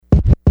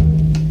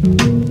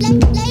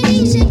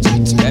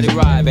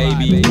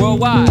baby.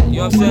 Worldwide, you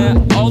know what I'm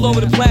saying? All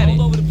over the planet.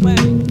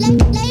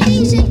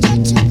 Ladies and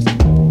gentlemen.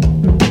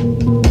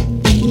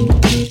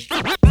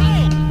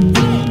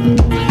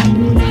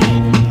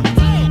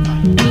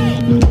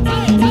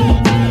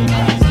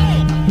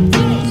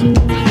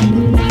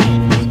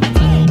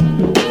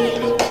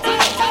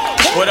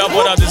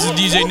 What up, this is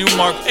DJ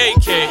Newmark,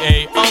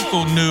 aka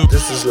Uncle New.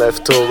 This is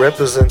Lefto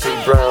representing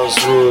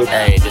Brownswood.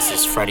 Hey, this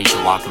is Freddie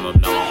Joachim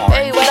of Miller Orange.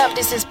 Hey, what up,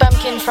 this is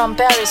Pumpkin from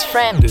Paris,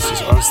 France. This is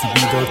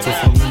RCB Doctor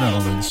from the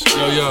Netherlands.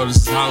 Yo, this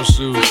is House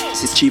Shoes.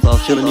 This is Chief of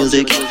Chillin'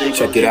 Music.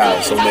 Check it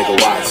out, so make a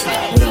watch.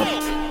 What up?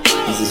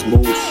 This is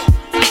Moose.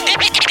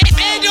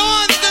 And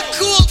on the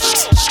cool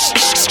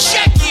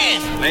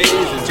check-in. Ladies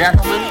and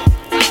gentlemen,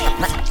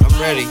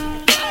 I'm ready.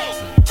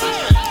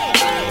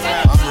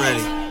 I'm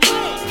ready.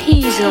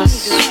 He's a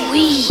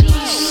sweet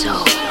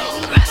soul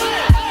brother.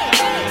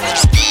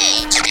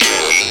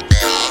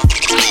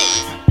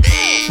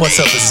 What's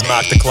up, this is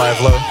Mark the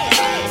Clive-Low.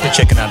 You're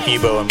checking out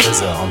Ebo and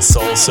Mizza on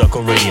Soul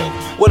Circle Radio.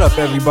 What up,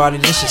 everybody?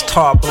 This is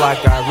Todd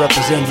Black Guy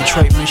representing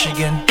Detroit,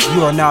 Michigan.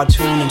 You are now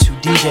tuned into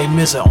DJ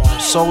Mizza on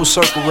Soul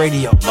Circle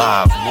Radio.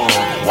 Live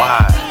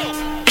worldwide.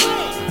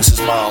 This is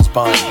Miles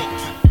Bonnie.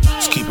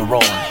 Let's keep it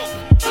rolling.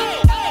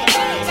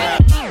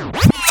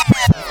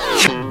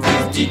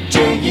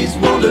 DJ is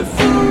wonderful.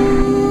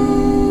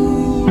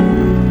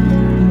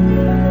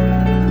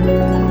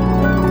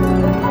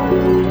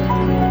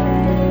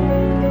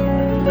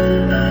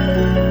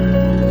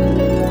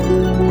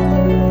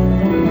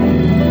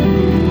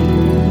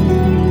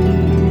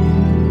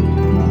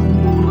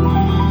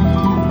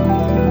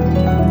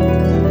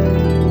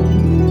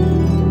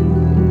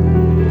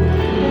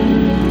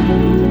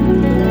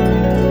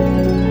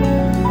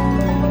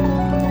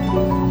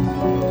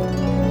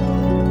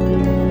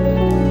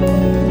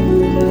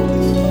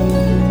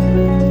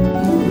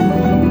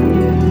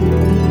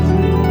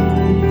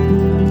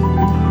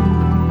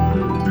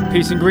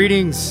 Peace and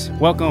greetings.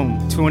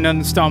 Welcome to another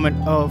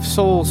installment of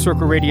Soul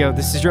Circle Radio.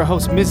 This is your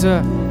host,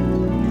 Mizza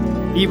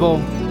Evil,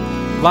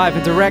 live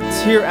and direct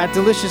here at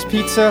Delicious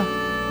Pizza.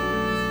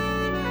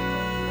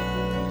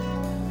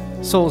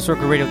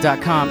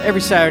 SoulCircleRadio.com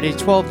every Saturday,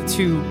 12 to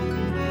 2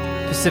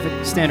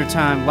 Pacific Standard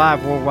Time,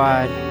 live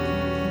worldwide.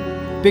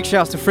 Big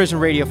shouts to Frisian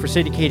Radio for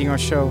syndicating our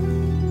show.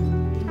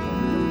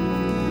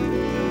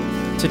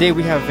 Today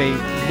we have a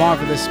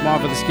marvelous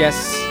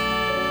guest,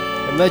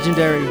 a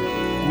legendary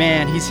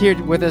man. He's here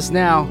with us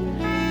now.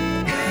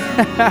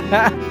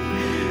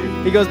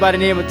 He goes by the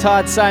name of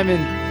Todd Simon,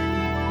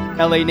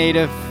 LA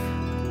native,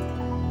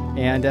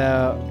 and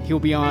he'll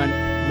be on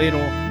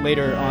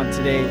later on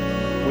today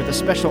with a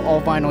special all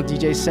vinyl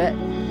DJ set,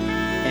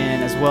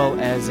 and as well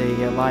as a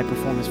live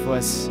performance for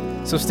us.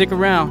 So stick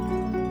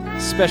around.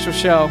 Special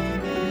show.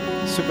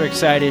 Super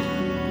excited.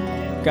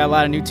 Got a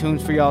lot of new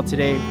tunes for y'all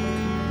today.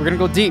 We're gonna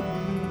go deep,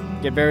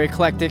 get very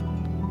eclectic.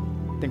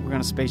 I think we're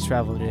gonna space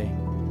travel today.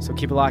 So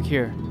keep it locked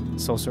here,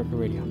 Soul Circle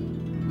Radio.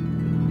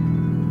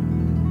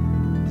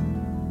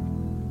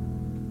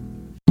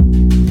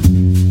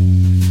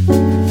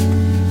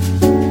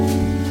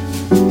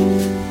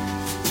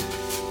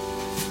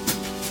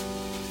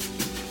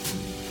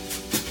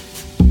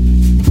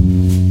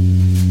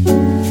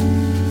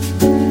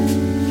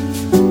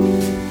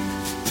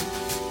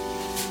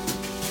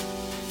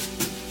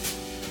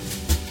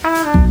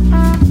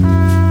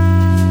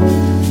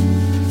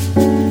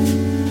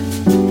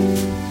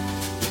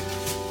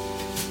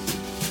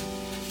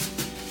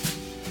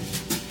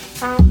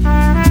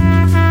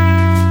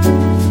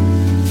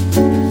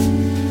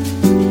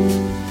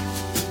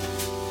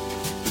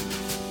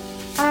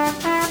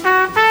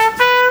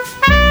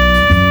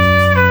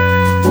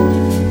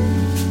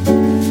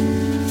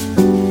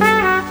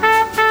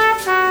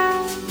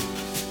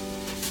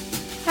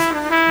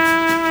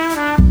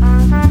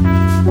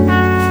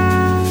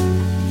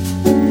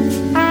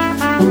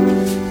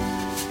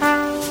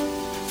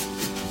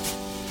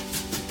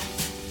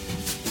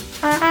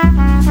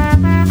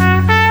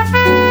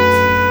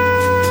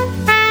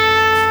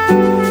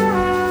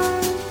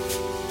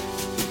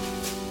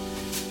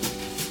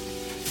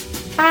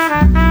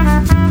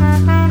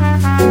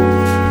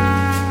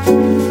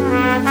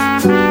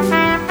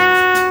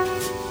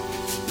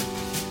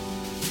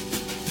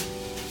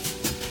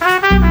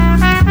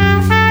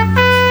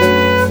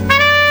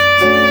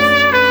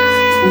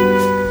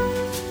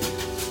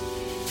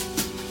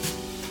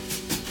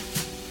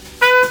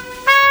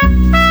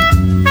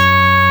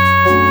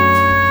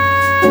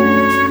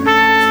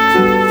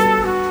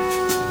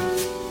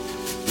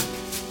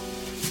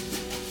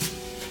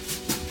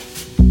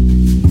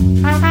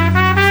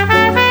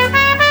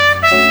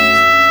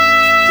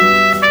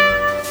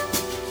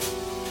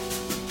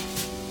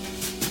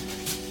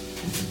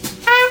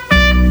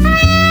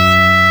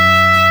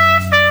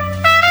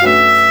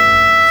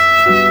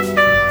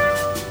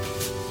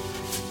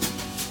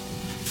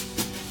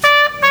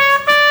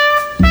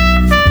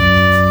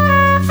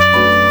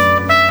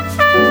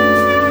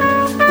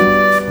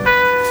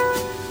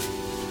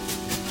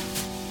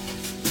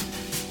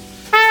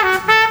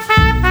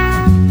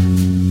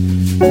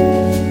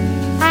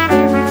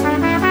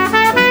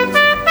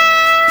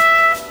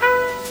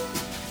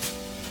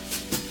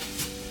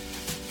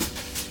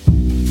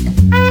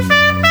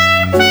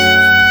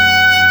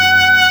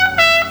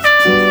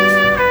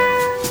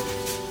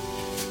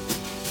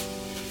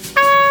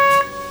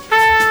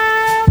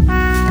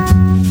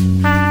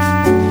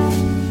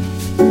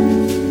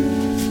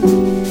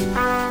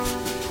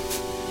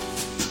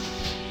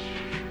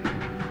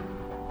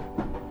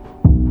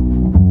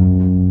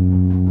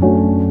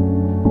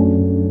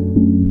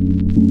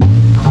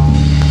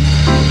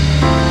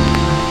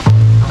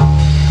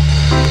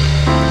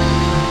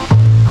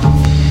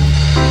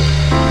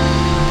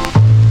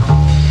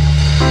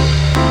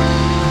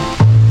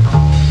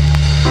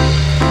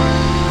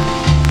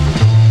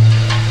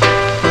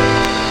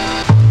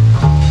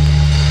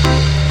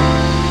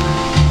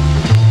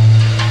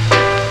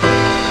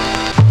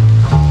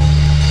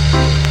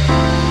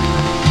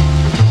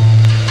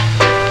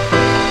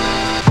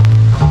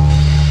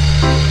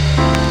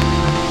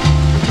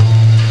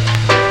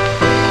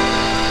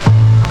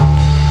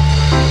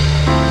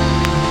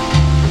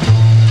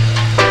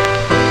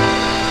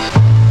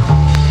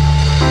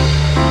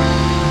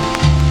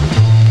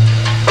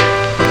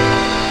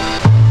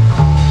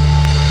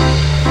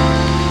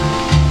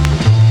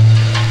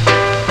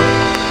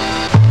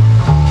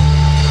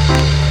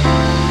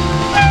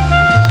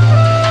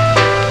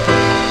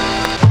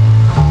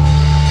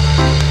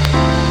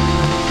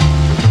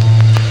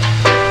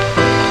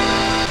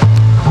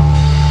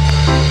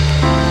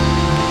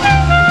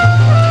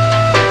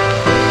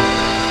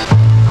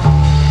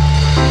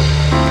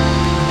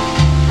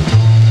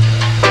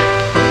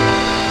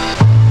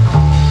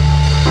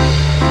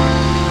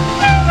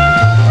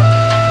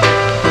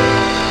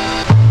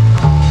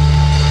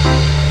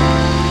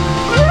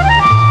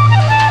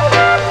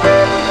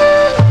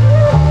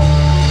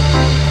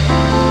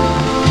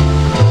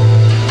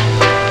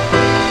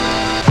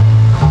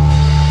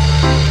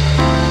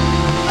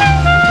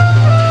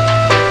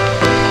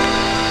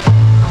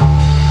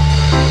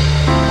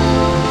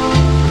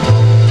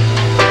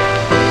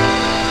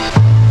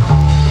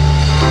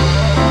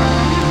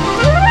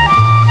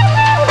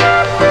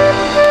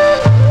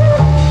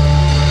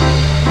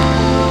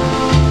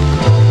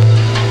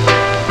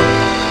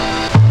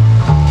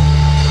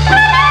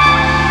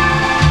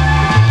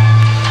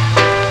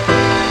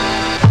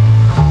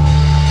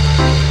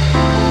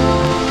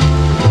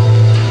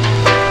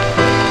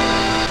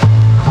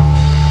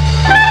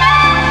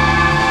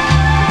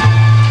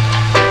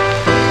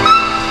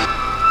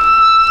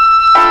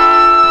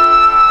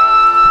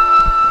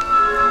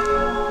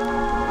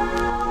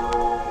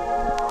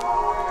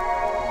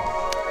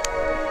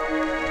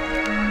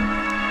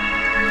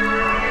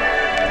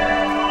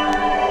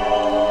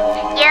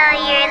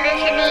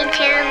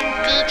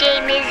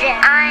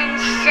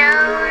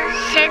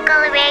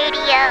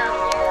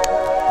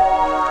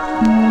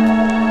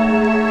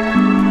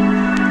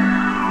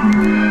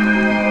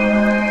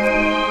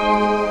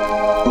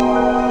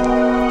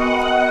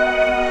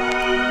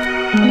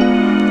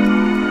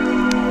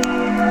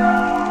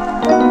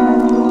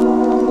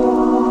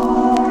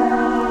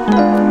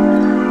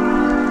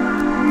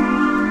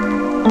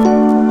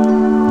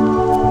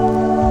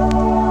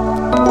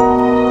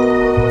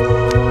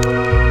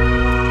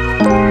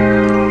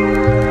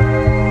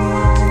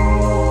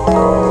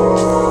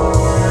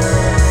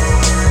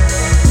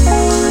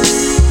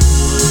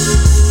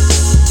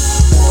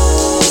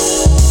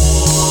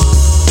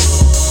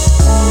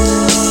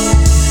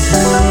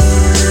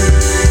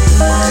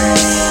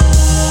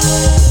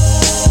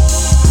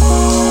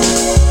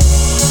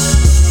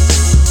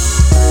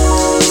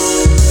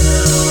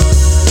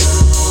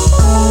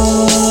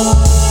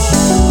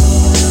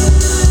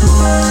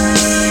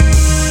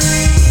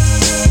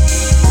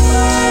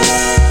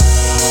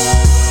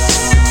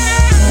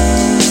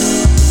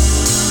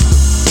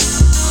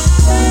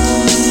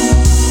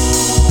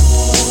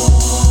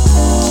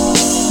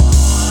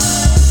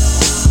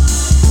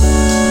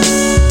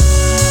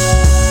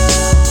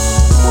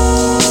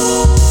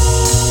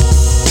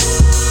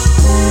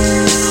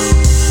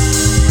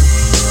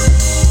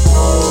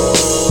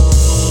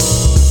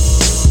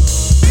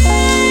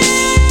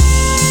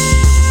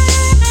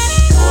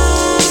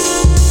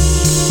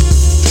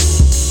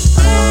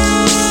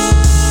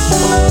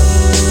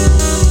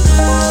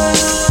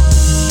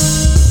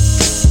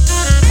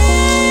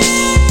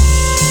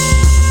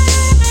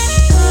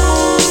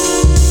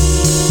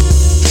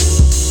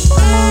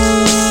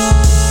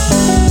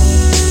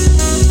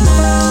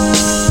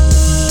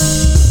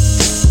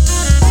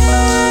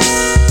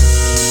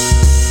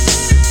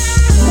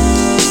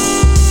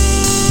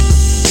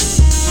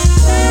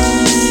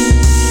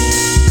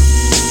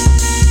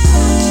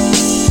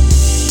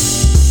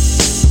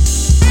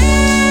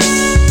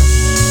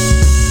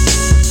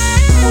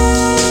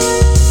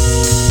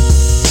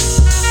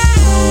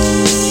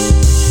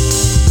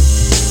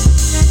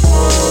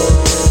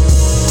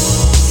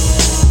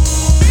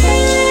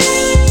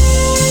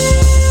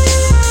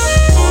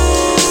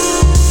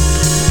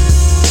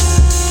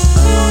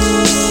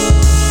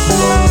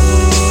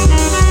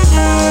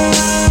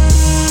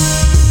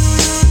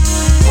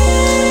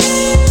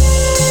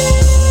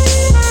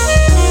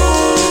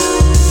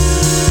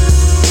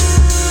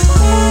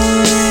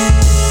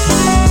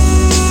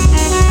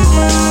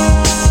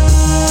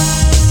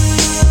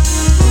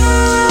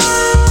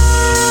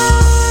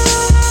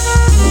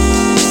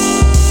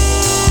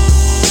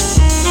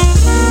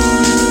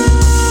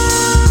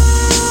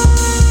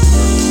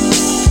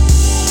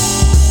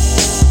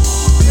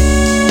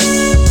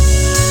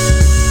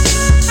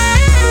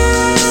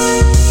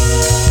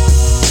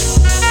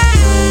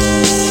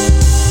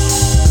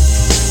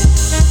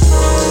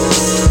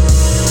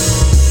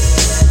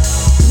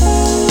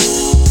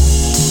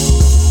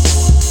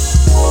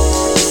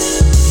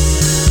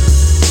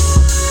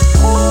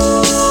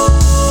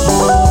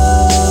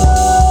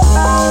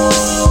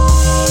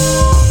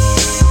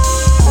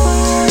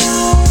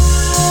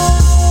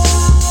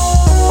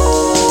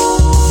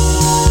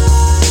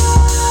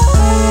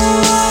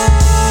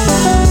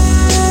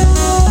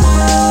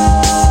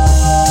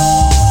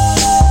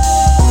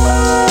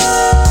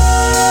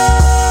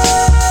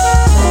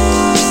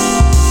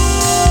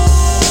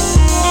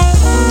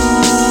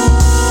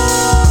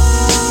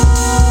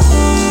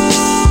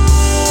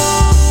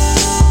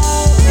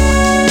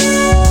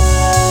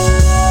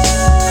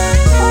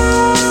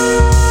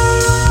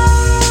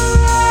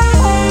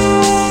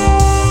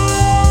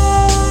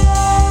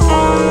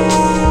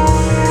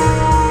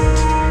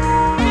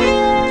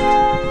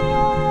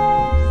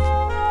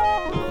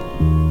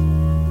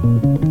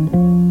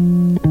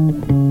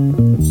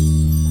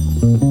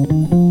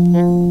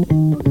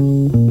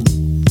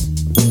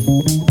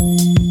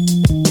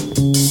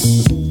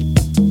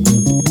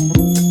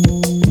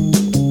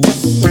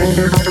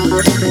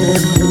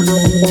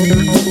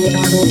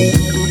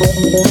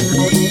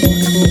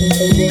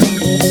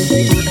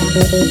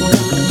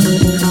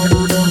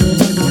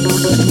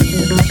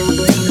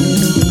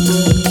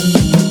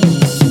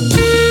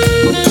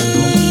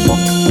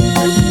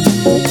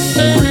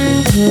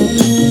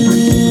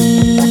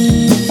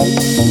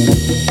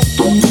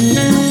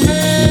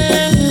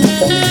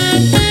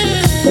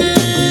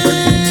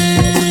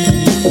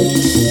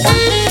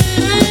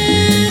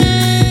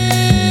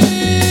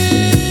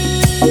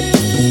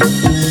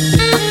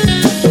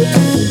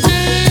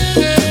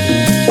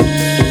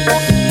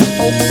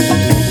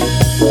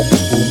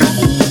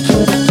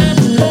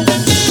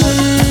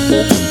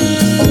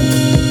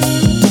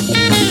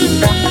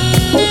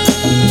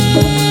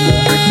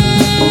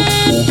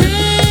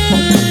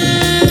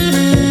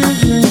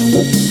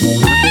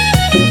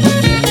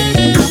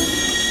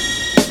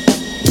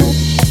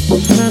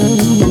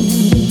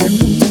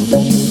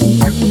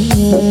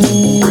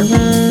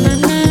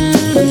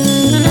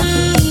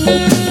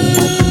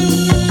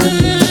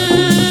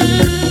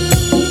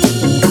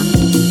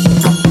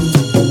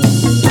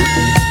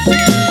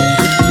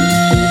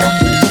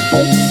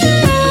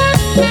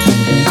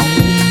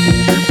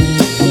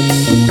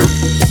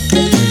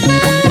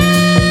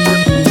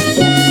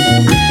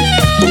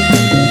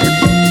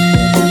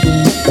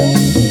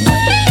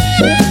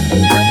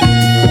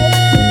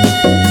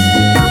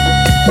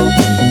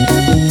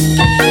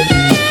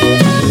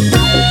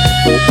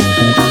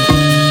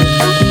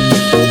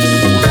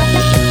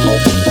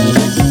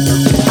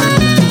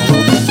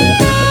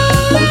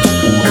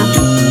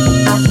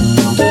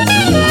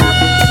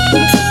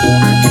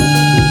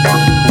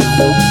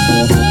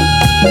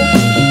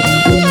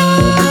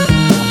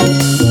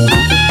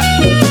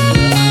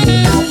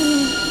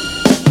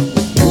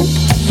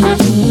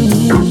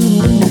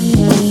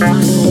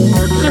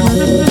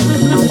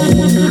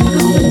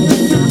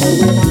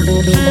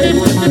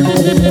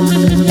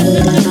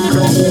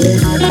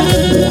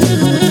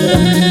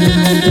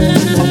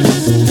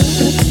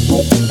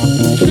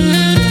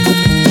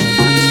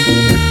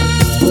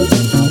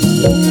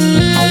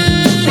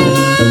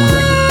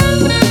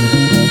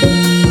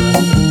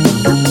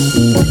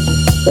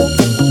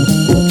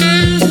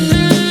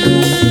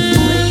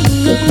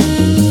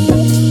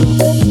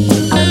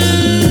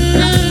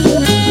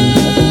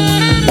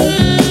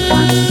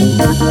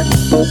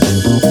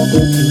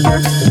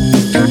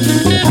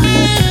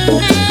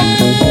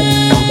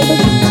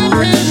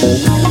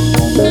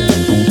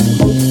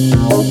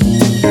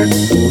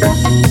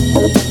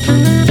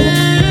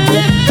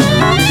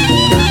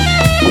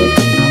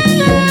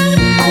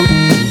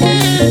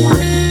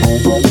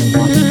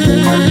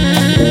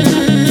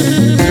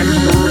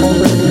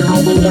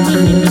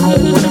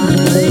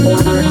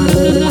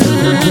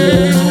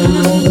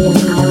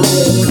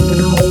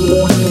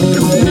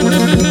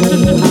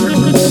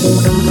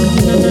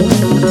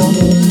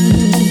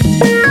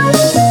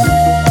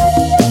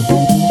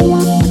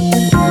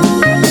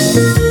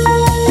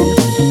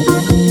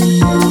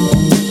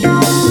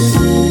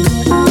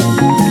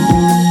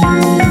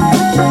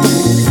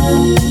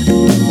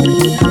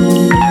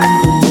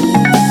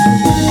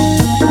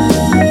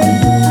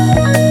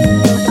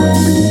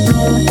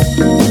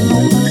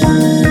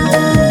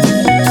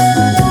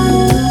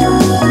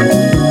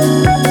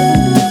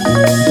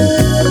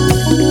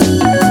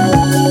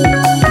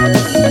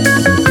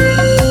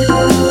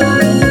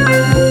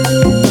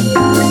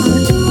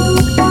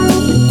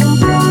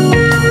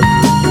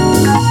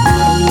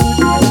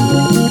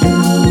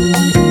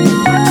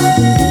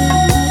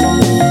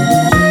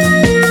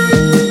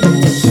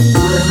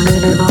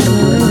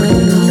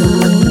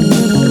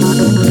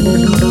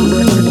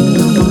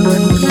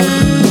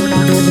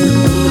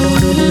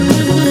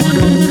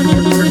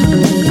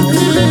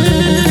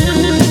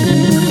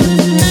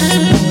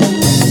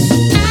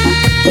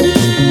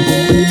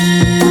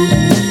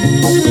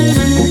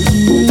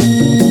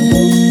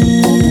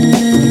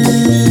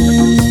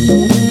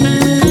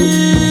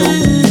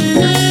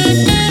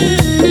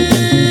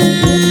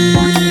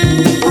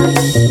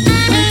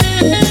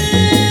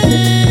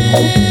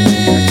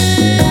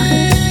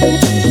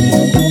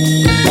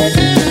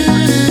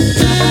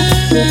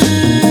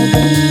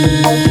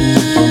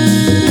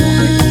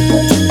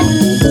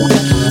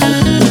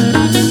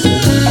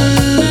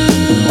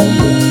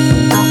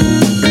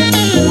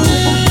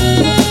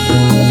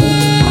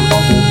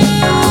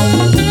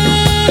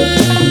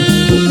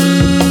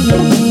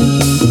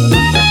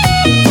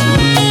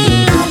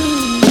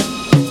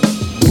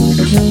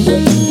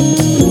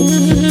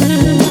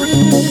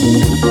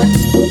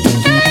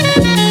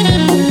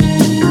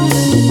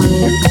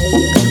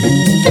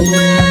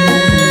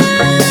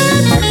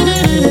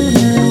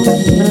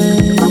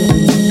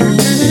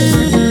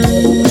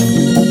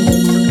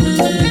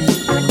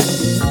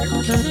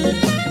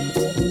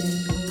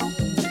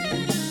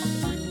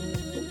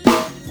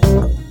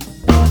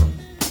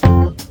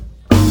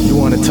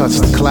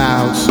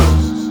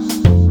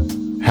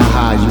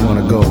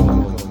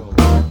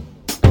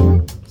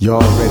 You're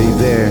already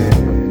there.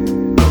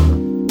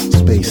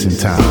 Space and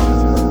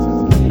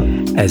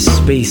time. As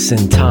space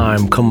and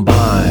time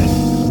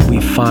combine, we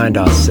find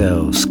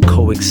ourselves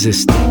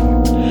coexisting,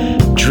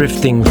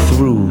 drifting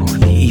through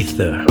the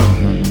ether,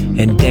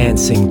 and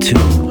dancing to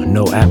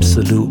no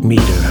absolute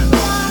meter.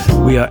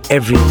 We are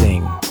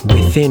everything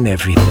within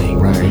everything,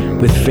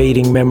 with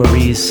fading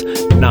memories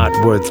not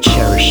worth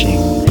cherishing.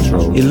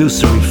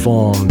 Illusory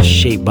forms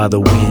shaped by the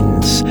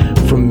winds.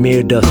 From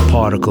mere dust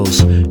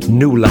particles,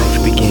 new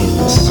life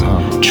begins.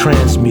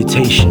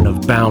 Transmutation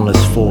of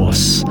boundless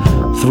force.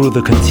 Through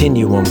the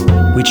continuum,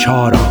 we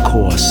chart our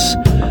course.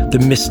 The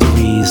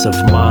mysteries of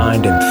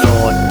mind and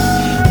thought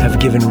have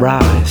given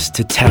rise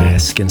to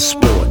task and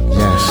sport.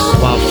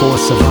 While for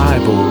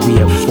survival we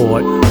have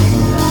fought,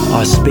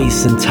 our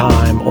space and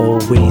time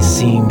always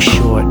seem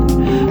short.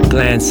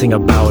 Glancing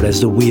about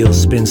as the wheel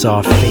spins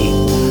our fate,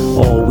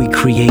 all we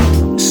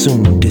create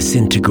soon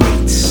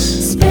disintegrates.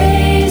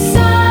 Space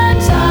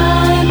and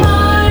time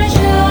are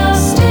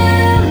just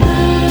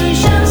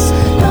illusions.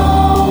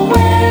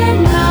 Nowhere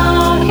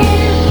now,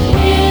 here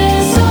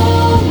is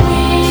all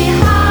we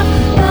have.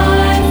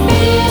 Life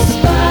is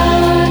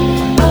but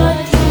a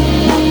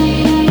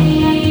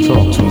dream.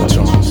 Talk to me,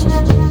 Jones.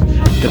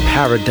 The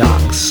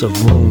paradox of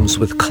rooms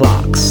with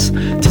clocks.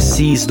 To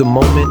seize the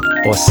moment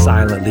or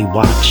silently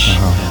watch.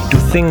 Do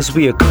things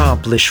we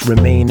accomplish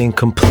remain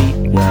incomplete?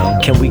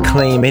 Can we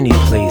claim any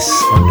place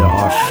under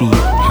our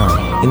feet?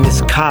 In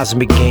this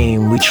cosmic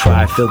game we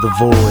try fill the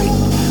void.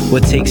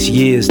 What takes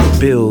years to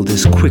build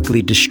is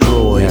quickly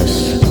destroyed.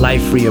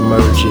 Life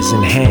reemerges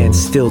and hands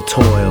still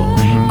toil.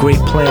 Great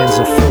plans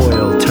of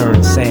foil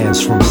turn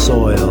sands from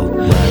soil.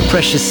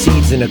 Precious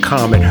seeds in a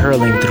comet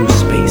hurling through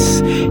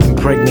space.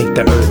 Impregnate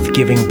the earth,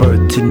 giving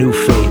birth to new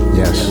faith.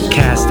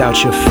 Cast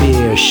out your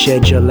fear,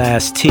 shed your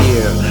last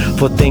tear.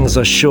 For things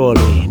are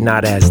surely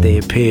not as they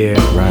appear.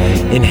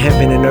 In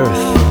heaven and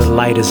earth, the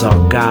light is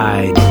our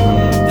guide.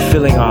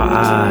 Filling our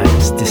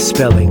eyes,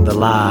 dispelling the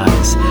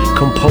lies.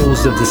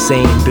 Composed of the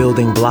same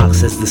building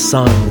blocks as the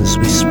suns.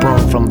 We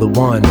sprung from the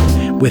one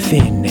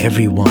within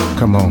everyone.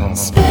 Come on.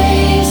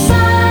 Space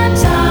and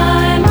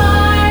time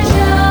are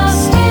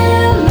just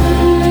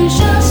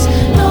illusions.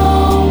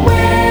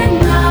 Nowhere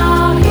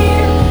now,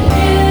 here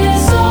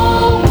is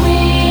all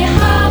we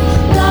have.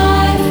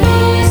 Life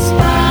is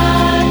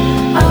but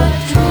a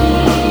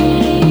dream.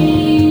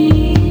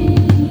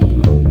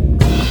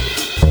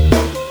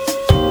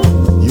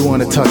 You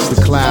wanna touch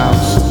the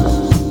clouds?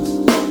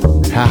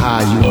 How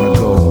high you wanna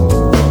go?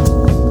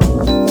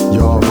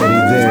 You're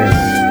already there.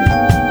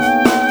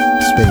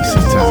 Space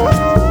and time.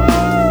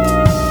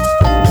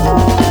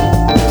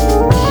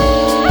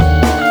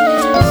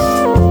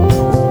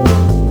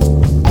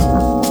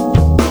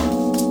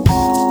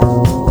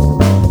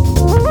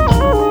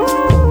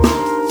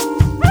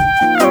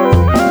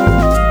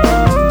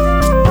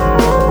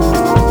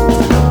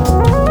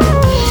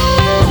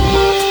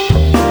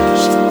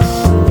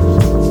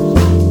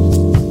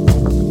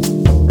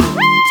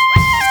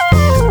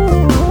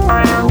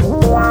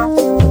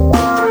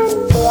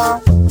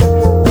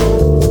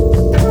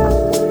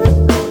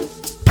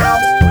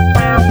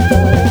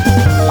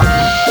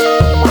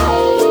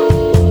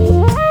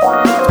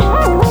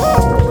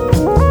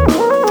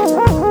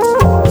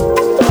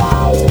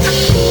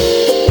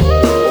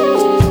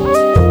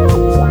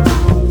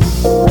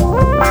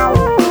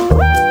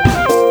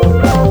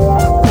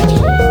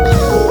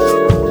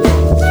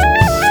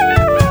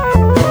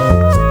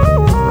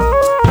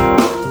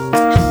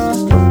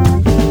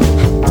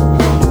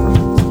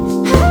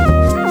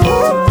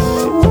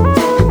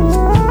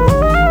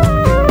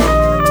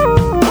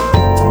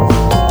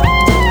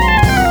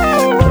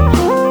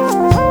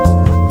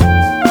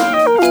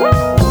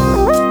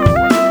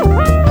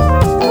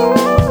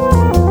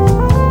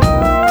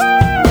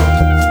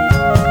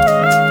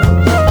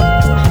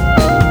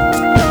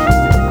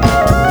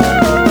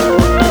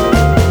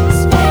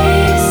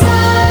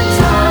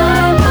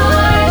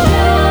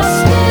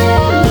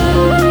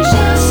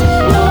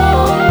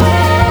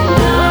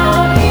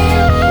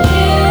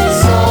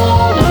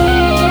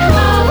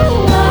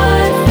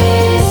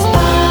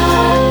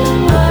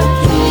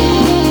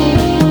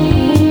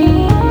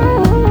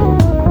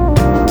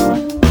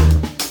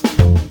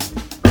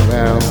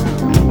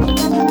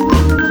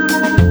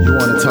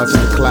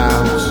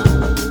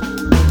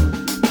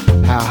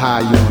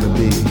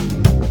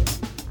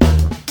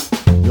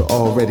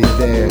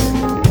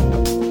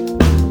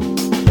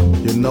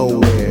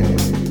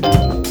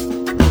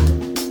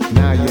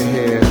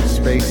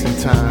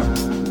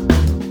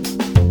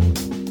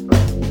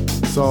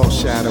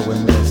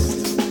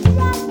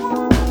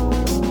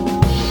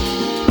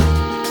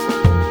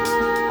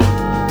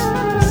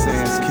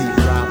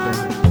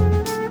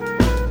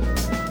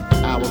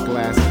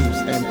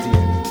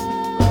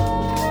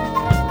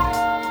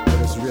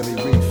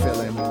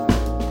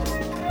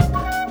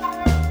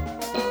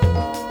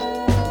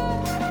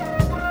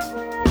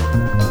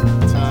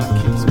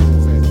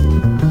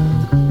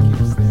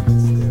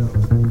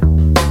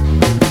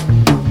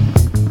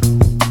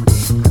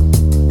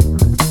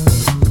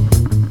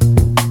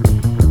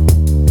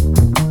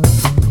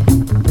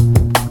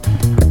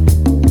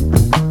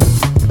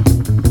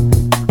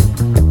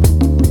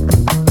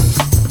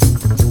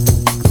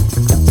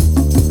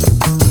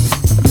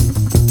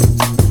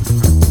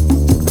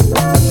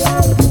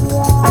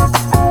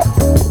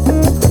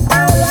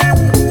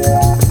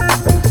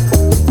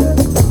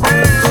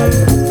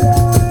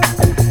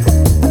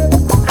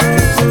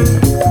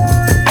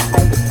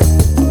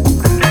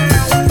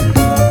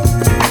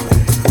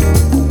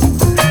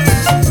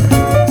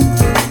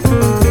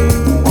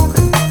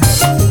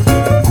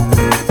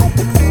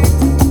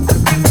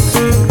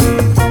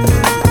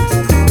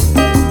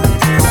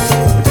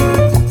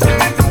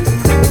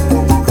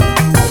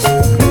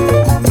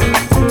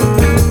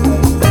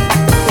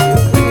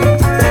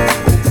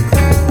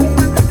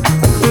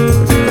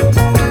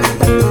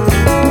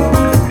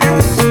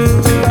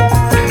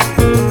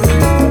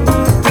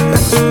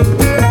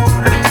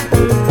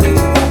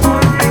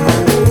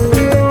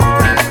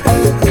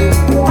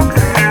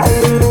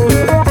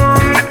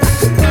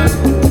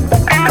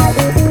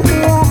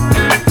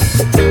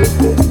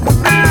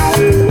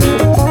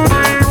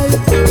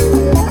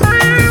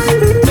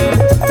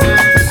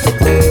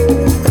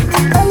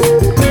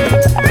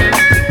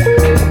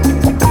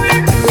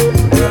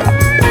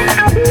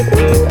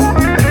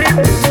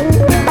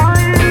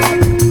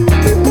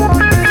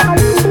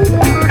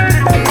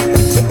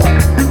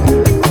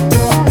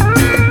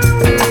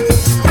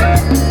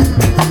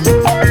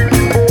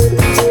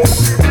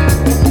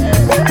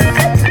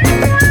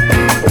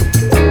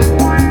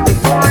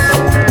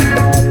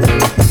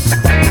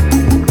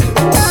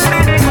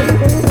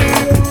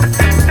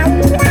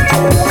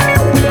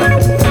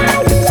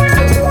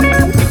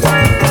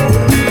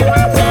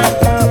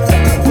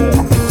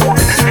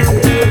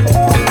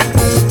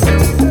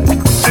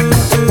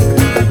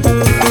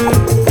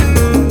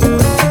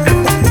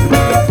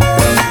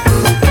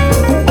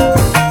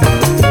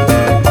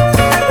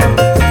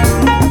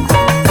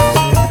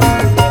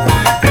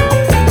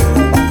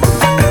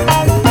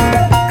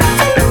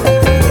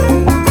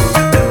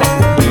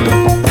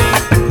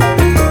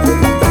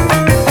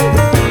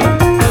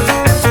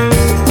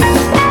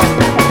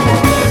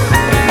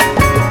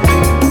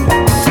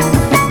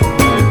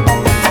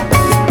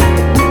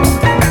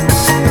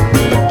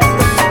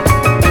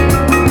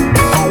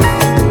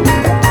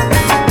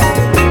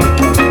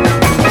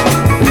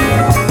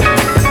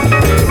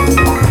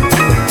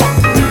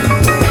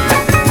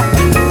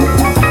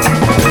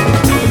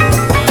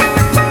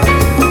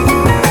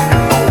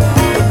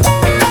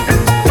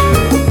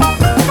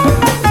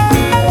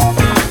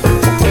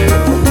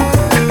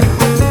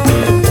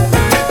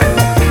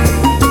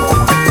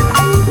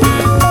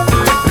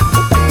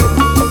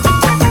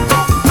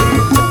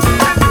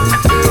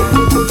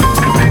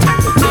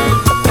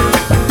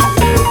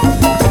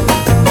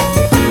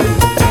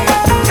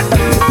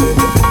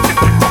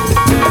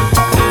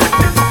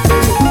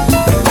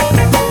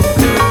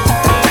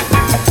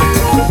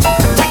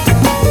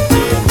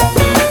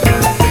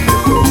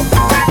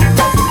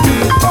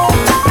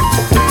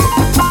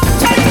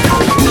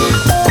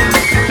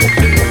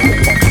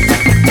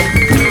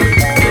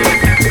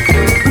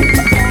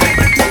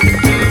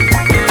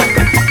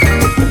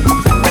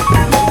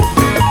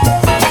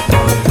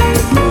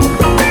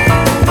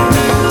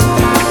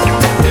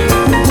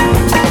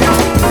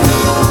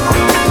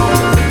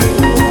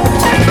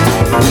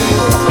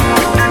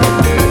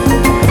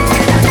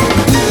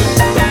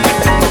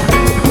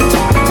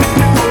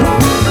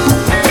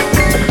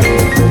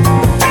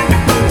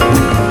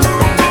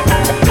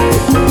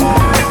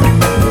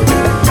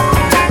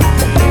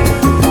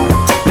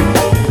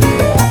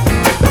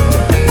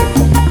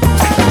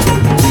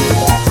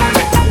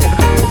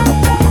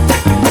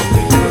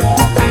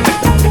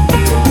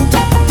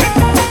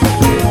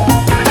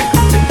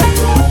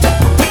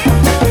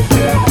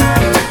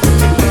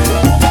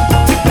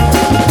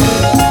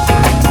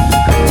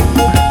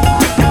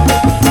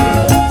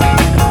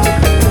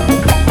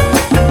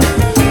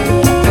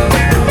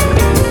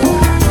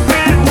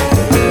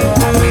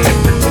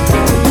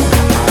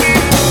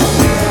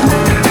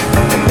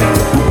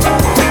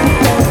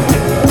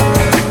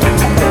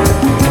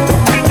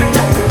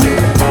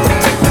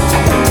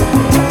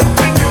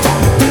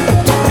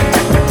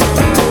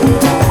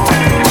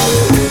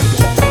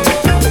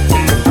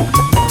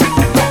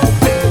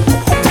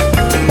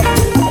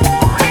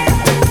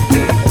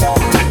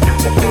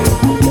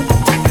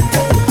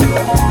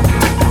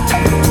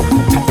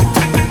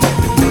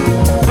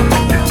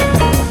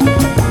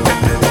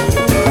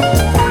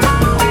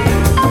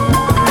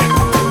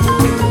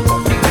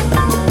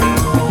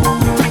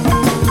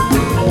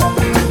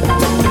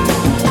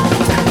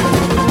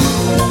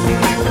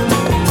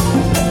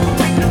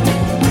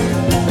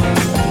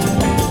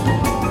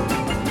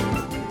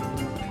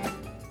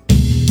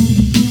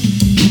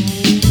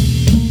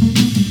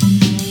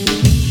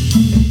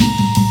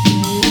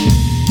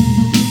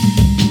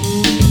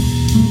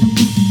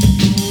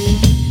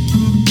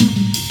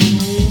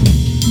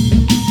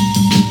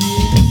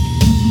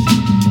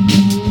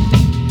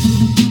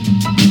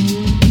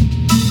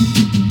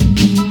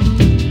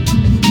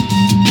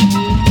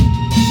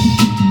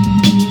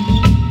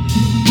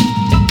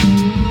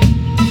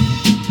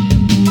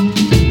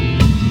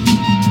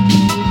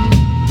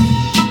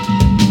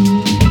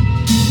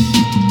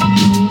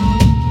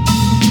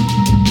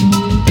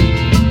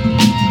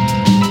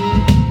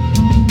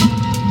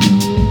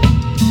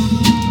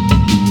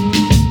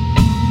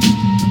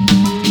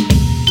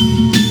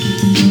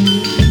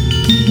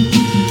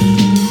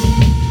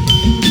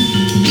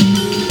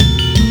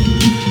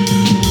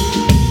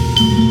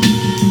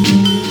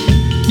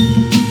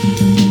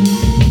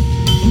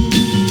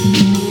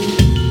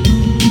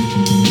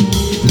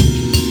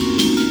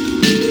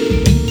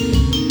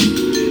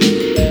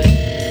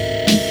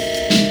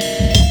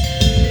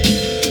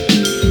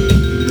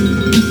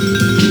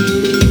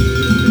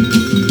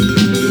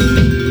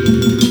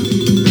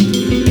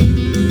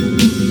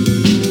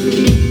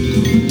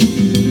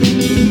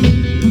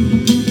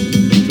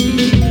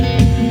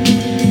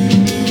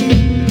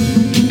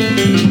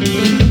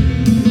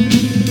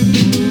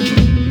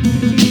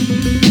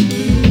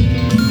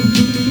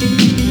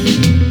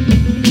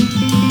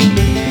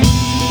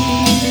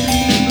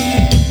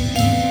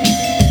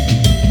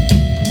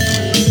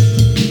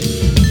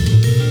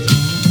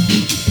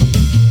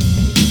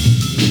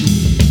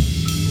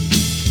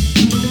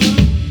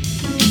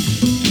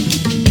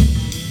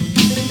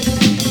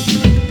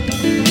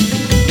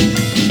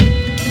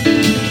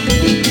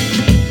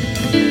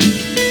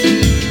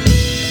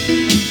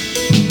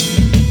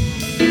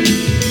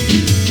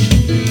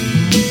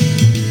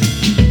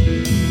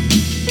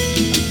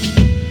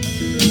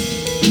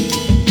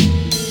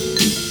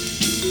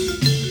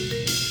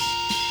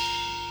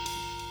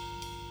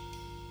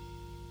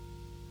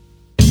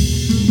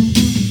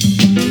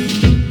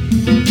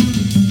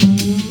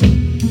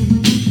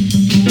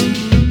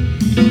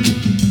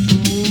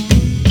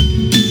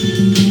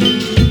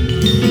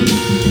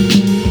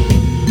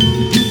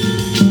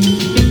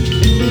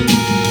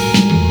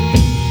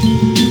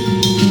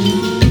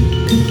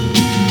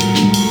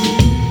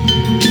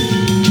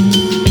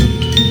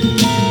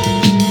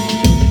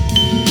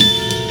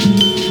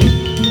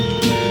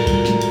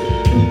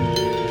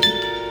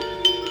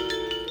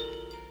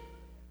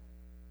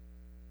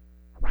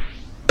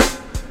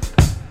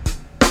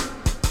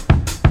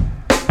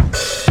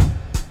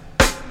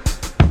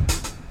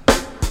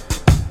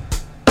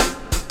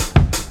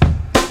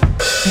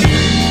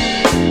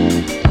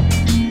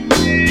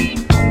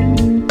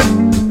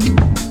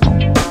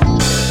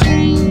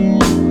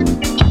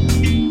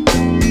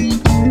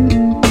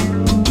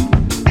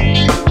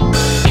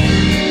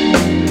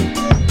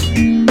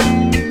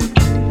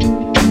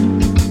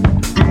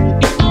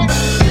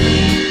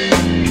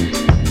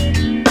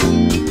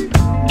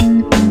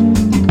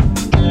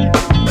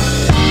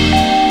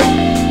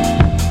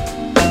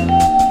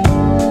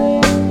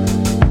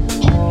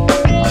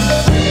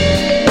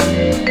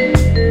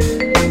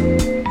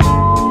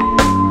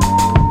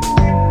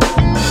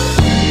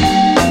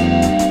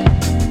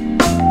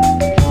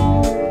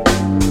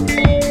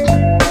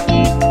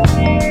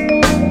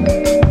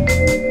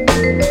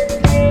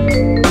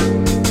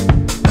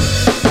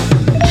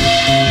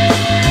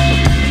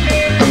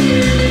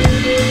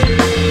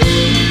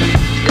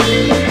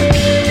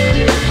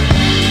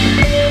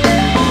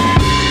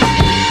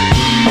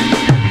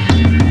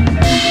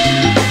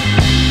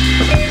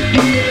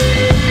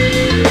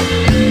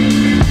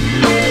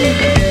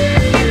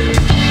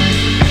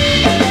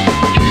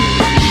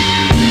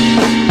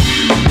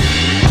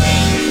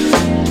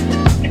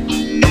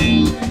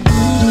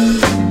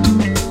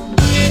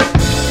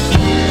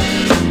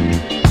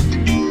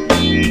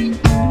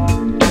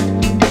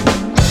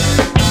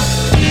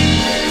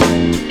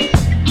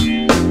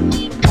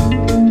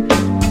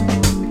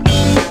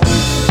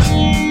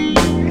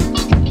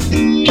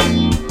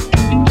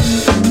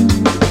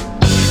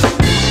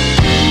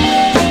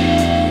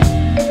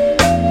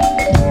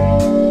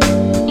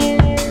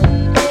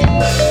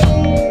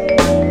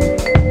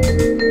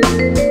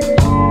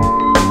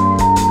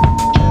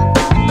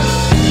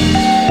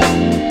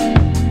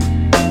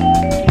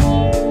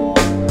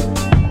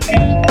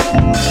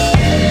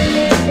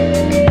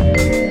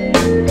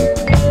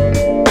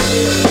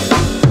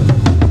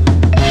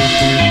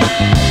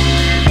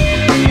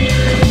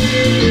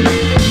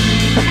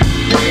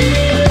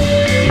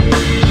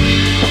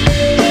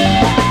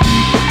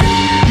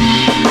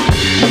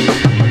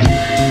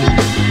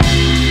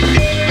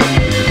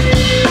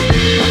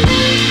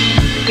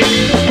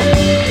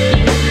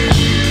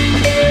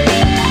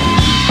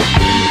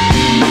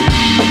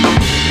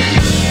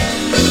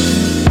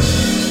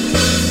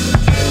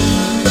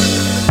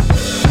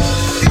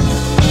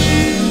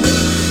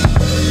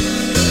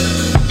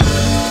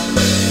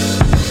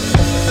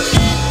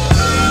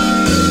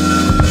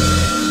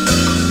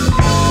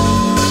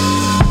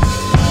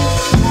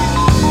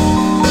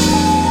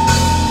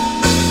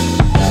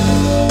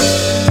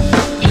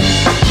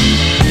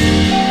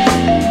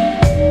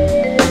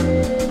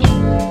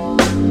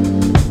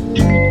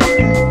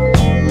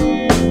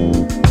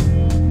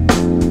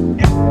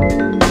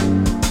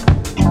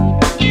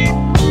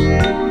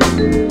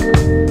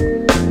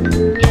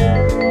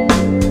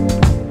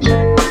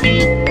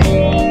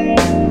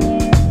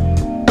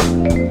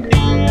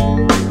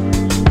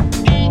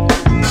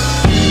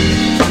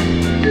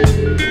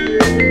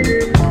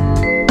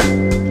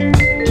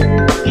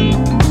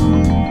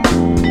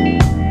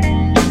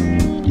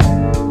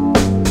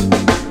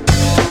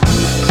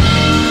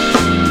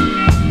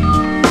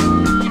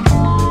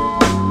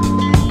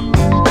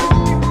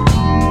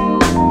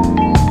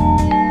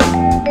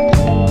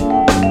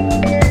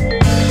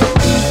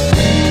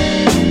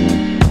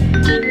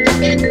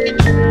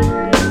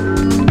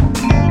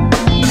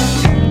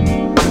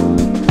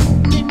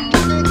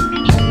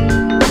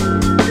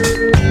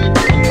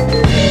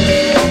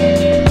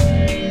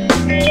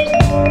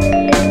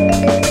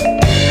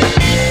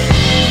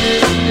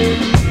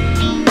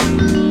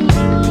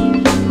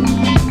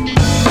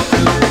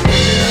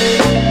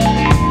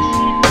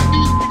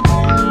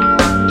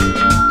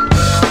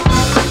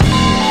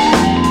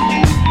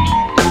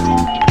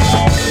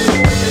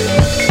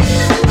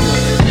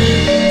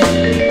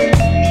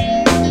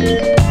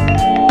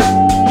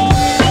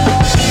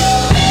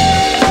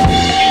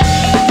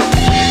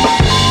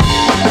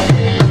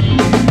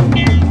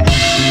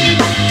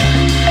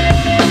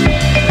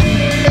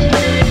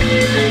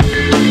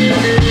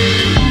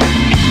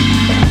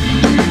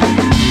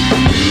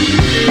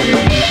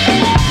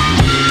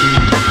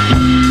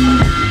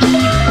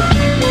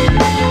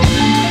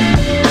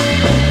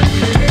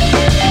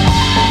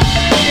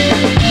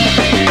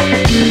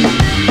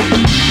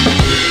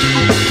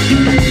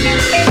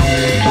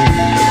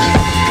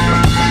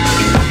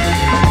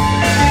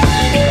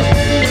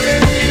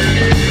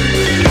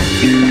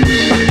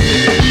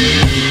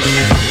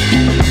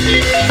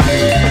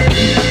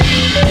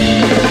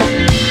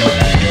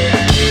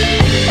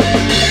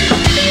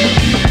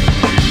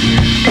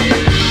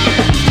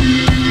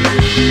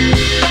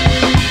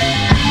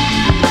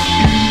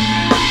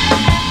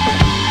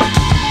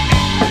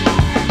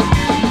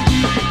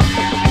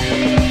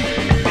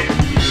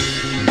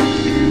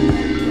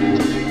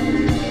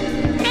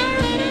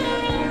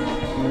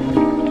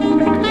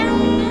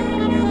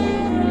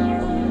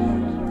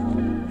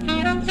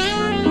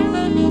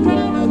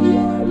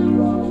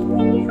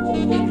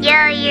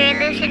 Yo, you're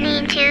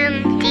listening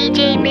to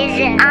DJ Miz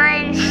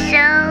on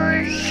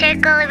Soul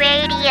Circle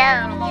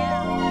Radio.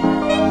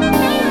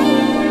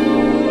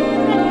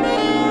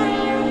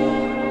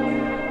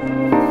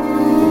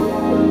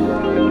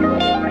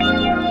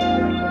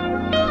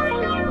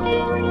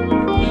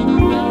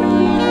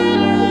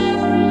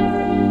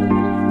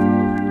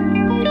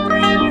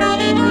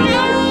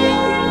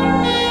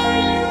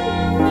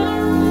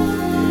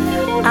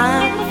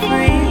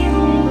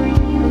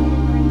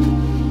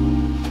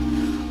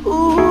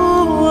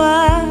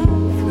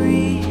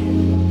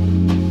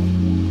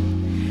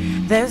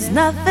 There's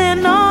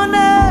nothing on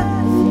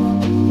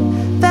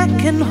earth that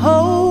can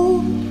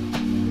hold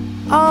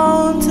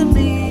on to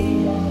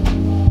me.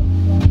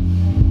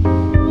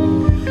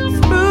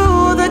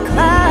 Through the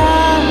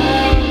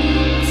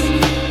clouds,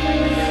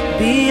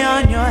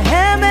 beyond your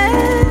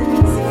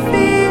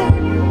hemisphere,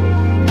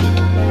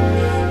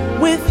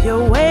 with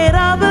your weight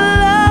all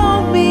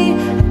below me,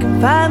 I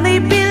can finally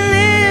be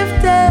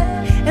lifted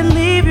and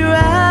leave you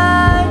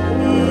right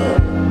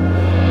here.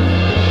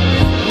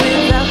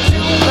 Without you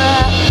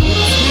by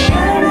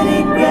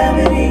gravity,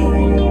 gravity,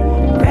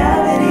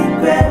 gravity,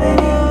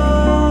 gravity,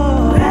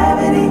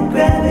 gravity,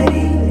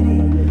 gravity,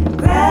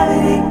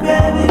 gravity,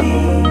 gravity,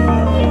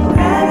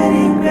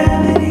 gravity,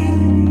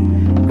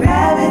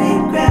 gravity,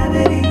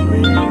 gravity,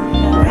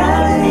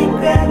 gravity,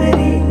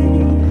 gravity,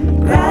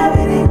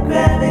 gravity,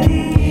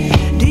 gravity.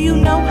 Do you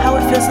know how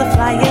it feels to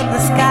fly in the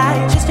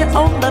sky? Just your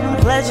own love and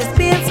pleasures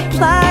being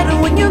supplied.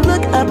 And when you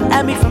look up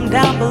at me from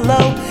down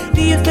below,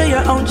 do you feel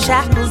your own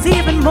shackles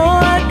even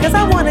more? Cause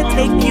I wanna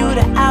take you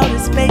to outer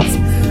space.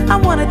 I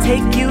wanna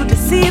take you to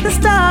see the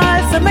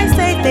stars. Some may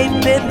say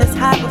they've been this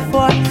high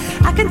before.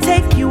 I can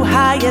take you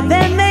higher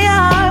than they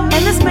are.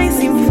 And this may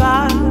seem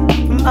far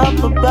from up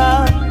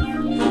above,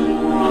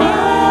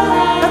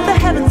 but the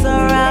heavens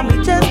are around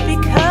me just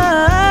because.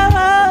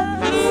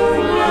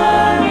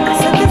 I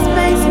said this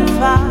may seem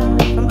far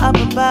from up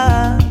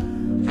above,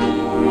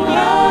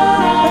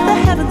 but the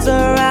heavens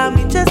are around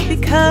me just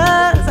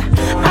because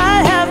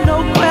I have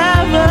no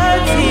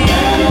gravity.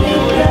 Gravity,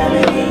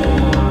 gravity,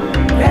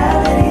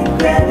 gravity,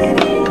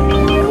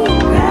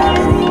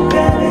 gravity,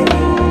 gravity,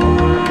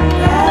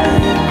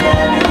 gravity, gravity,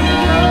 gravity,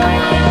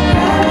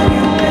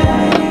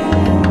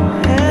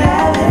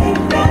 gravity,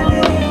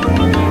 gravity,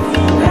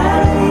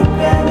 gravity,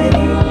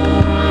 gravity,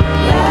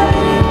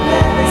 gravity.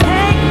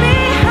 Take me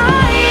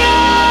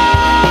higher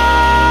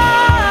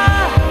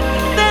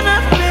than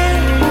I've been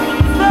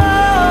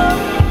before.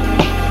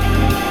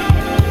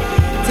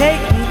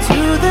 Take me to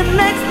the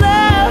next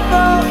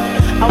level.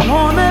 I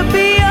wanna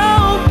be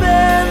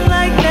open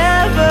like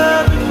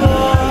never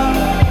before,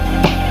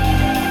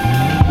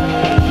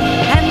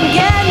 and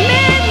get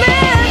me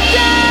lifted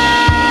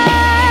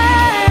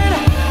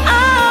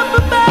up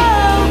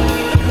above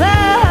the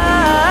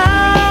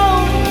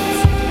clouds.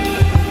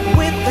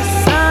 With the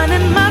sun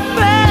in my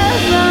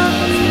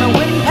presence, the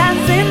wind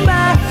passing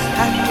by,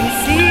 I can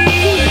see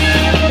you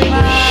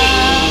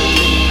smile.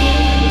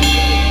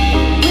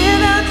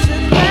 Without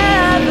your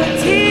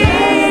gravity,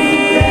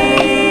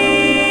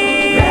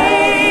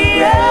 gravity,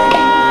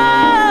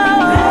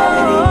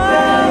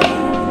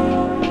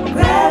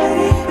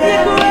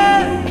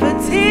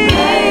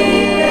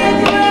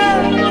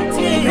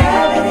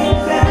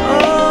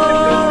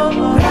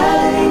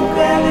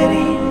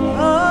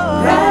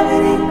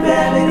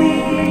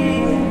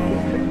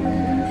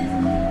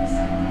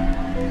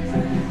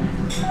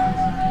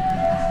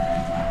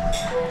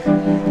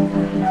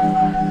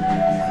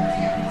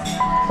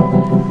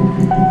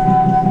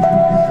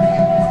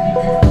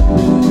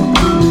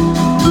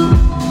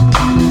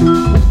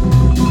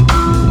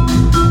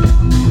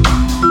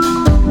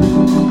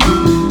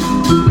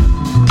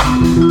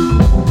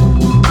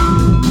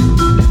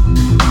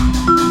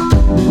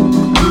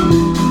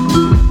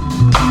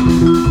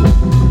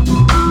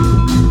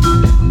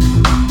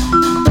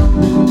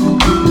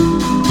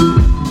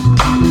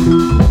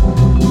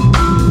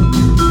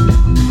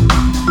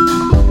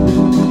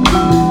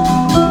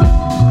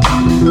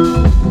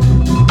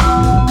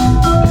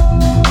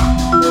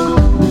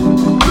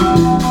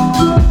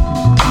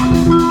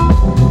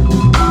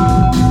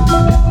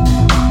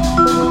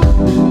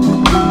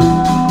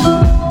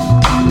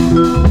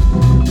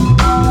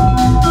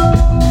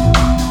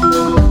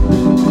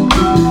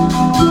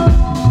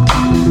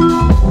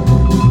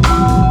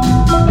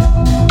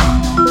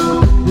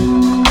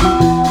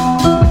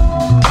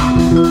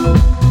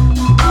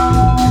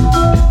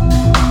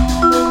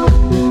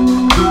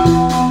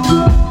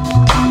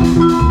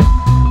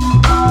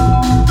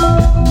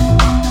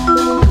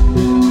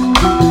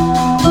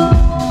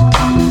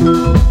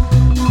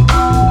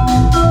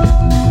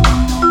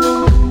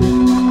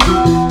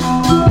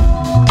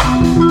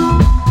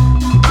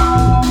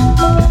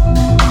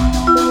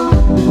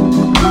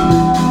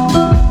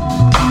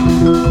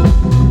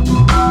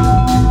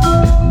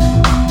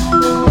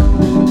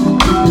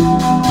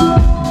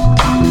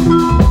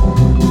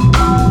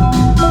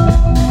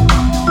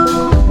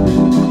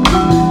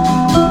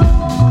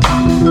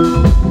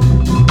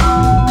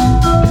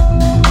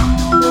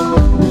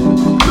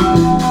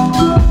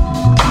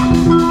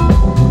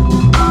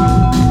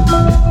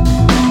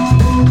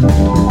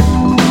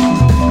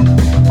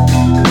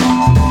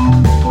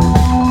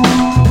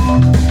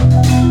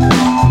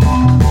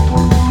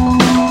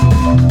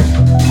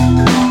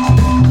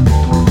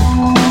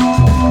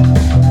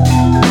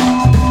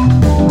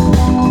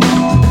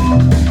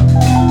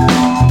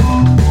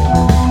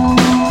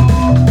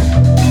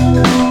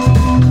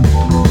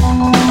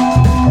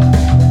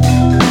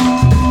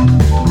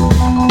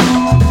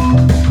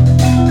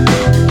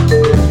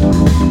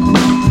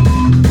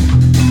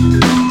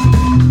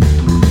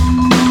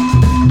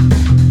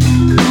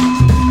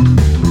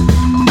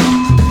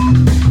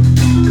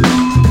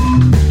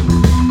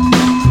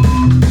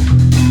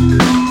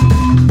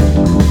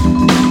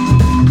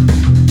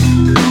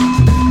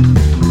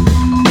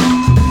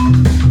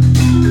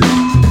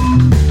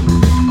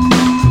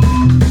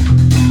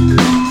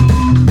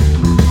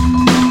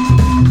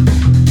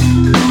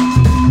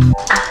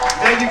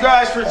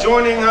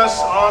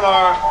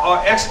 on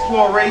our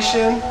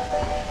exploration.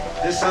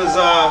 This is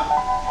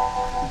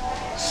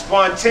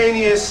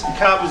spontaneous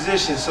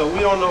composition, so we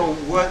don't know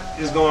what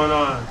is going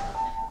on.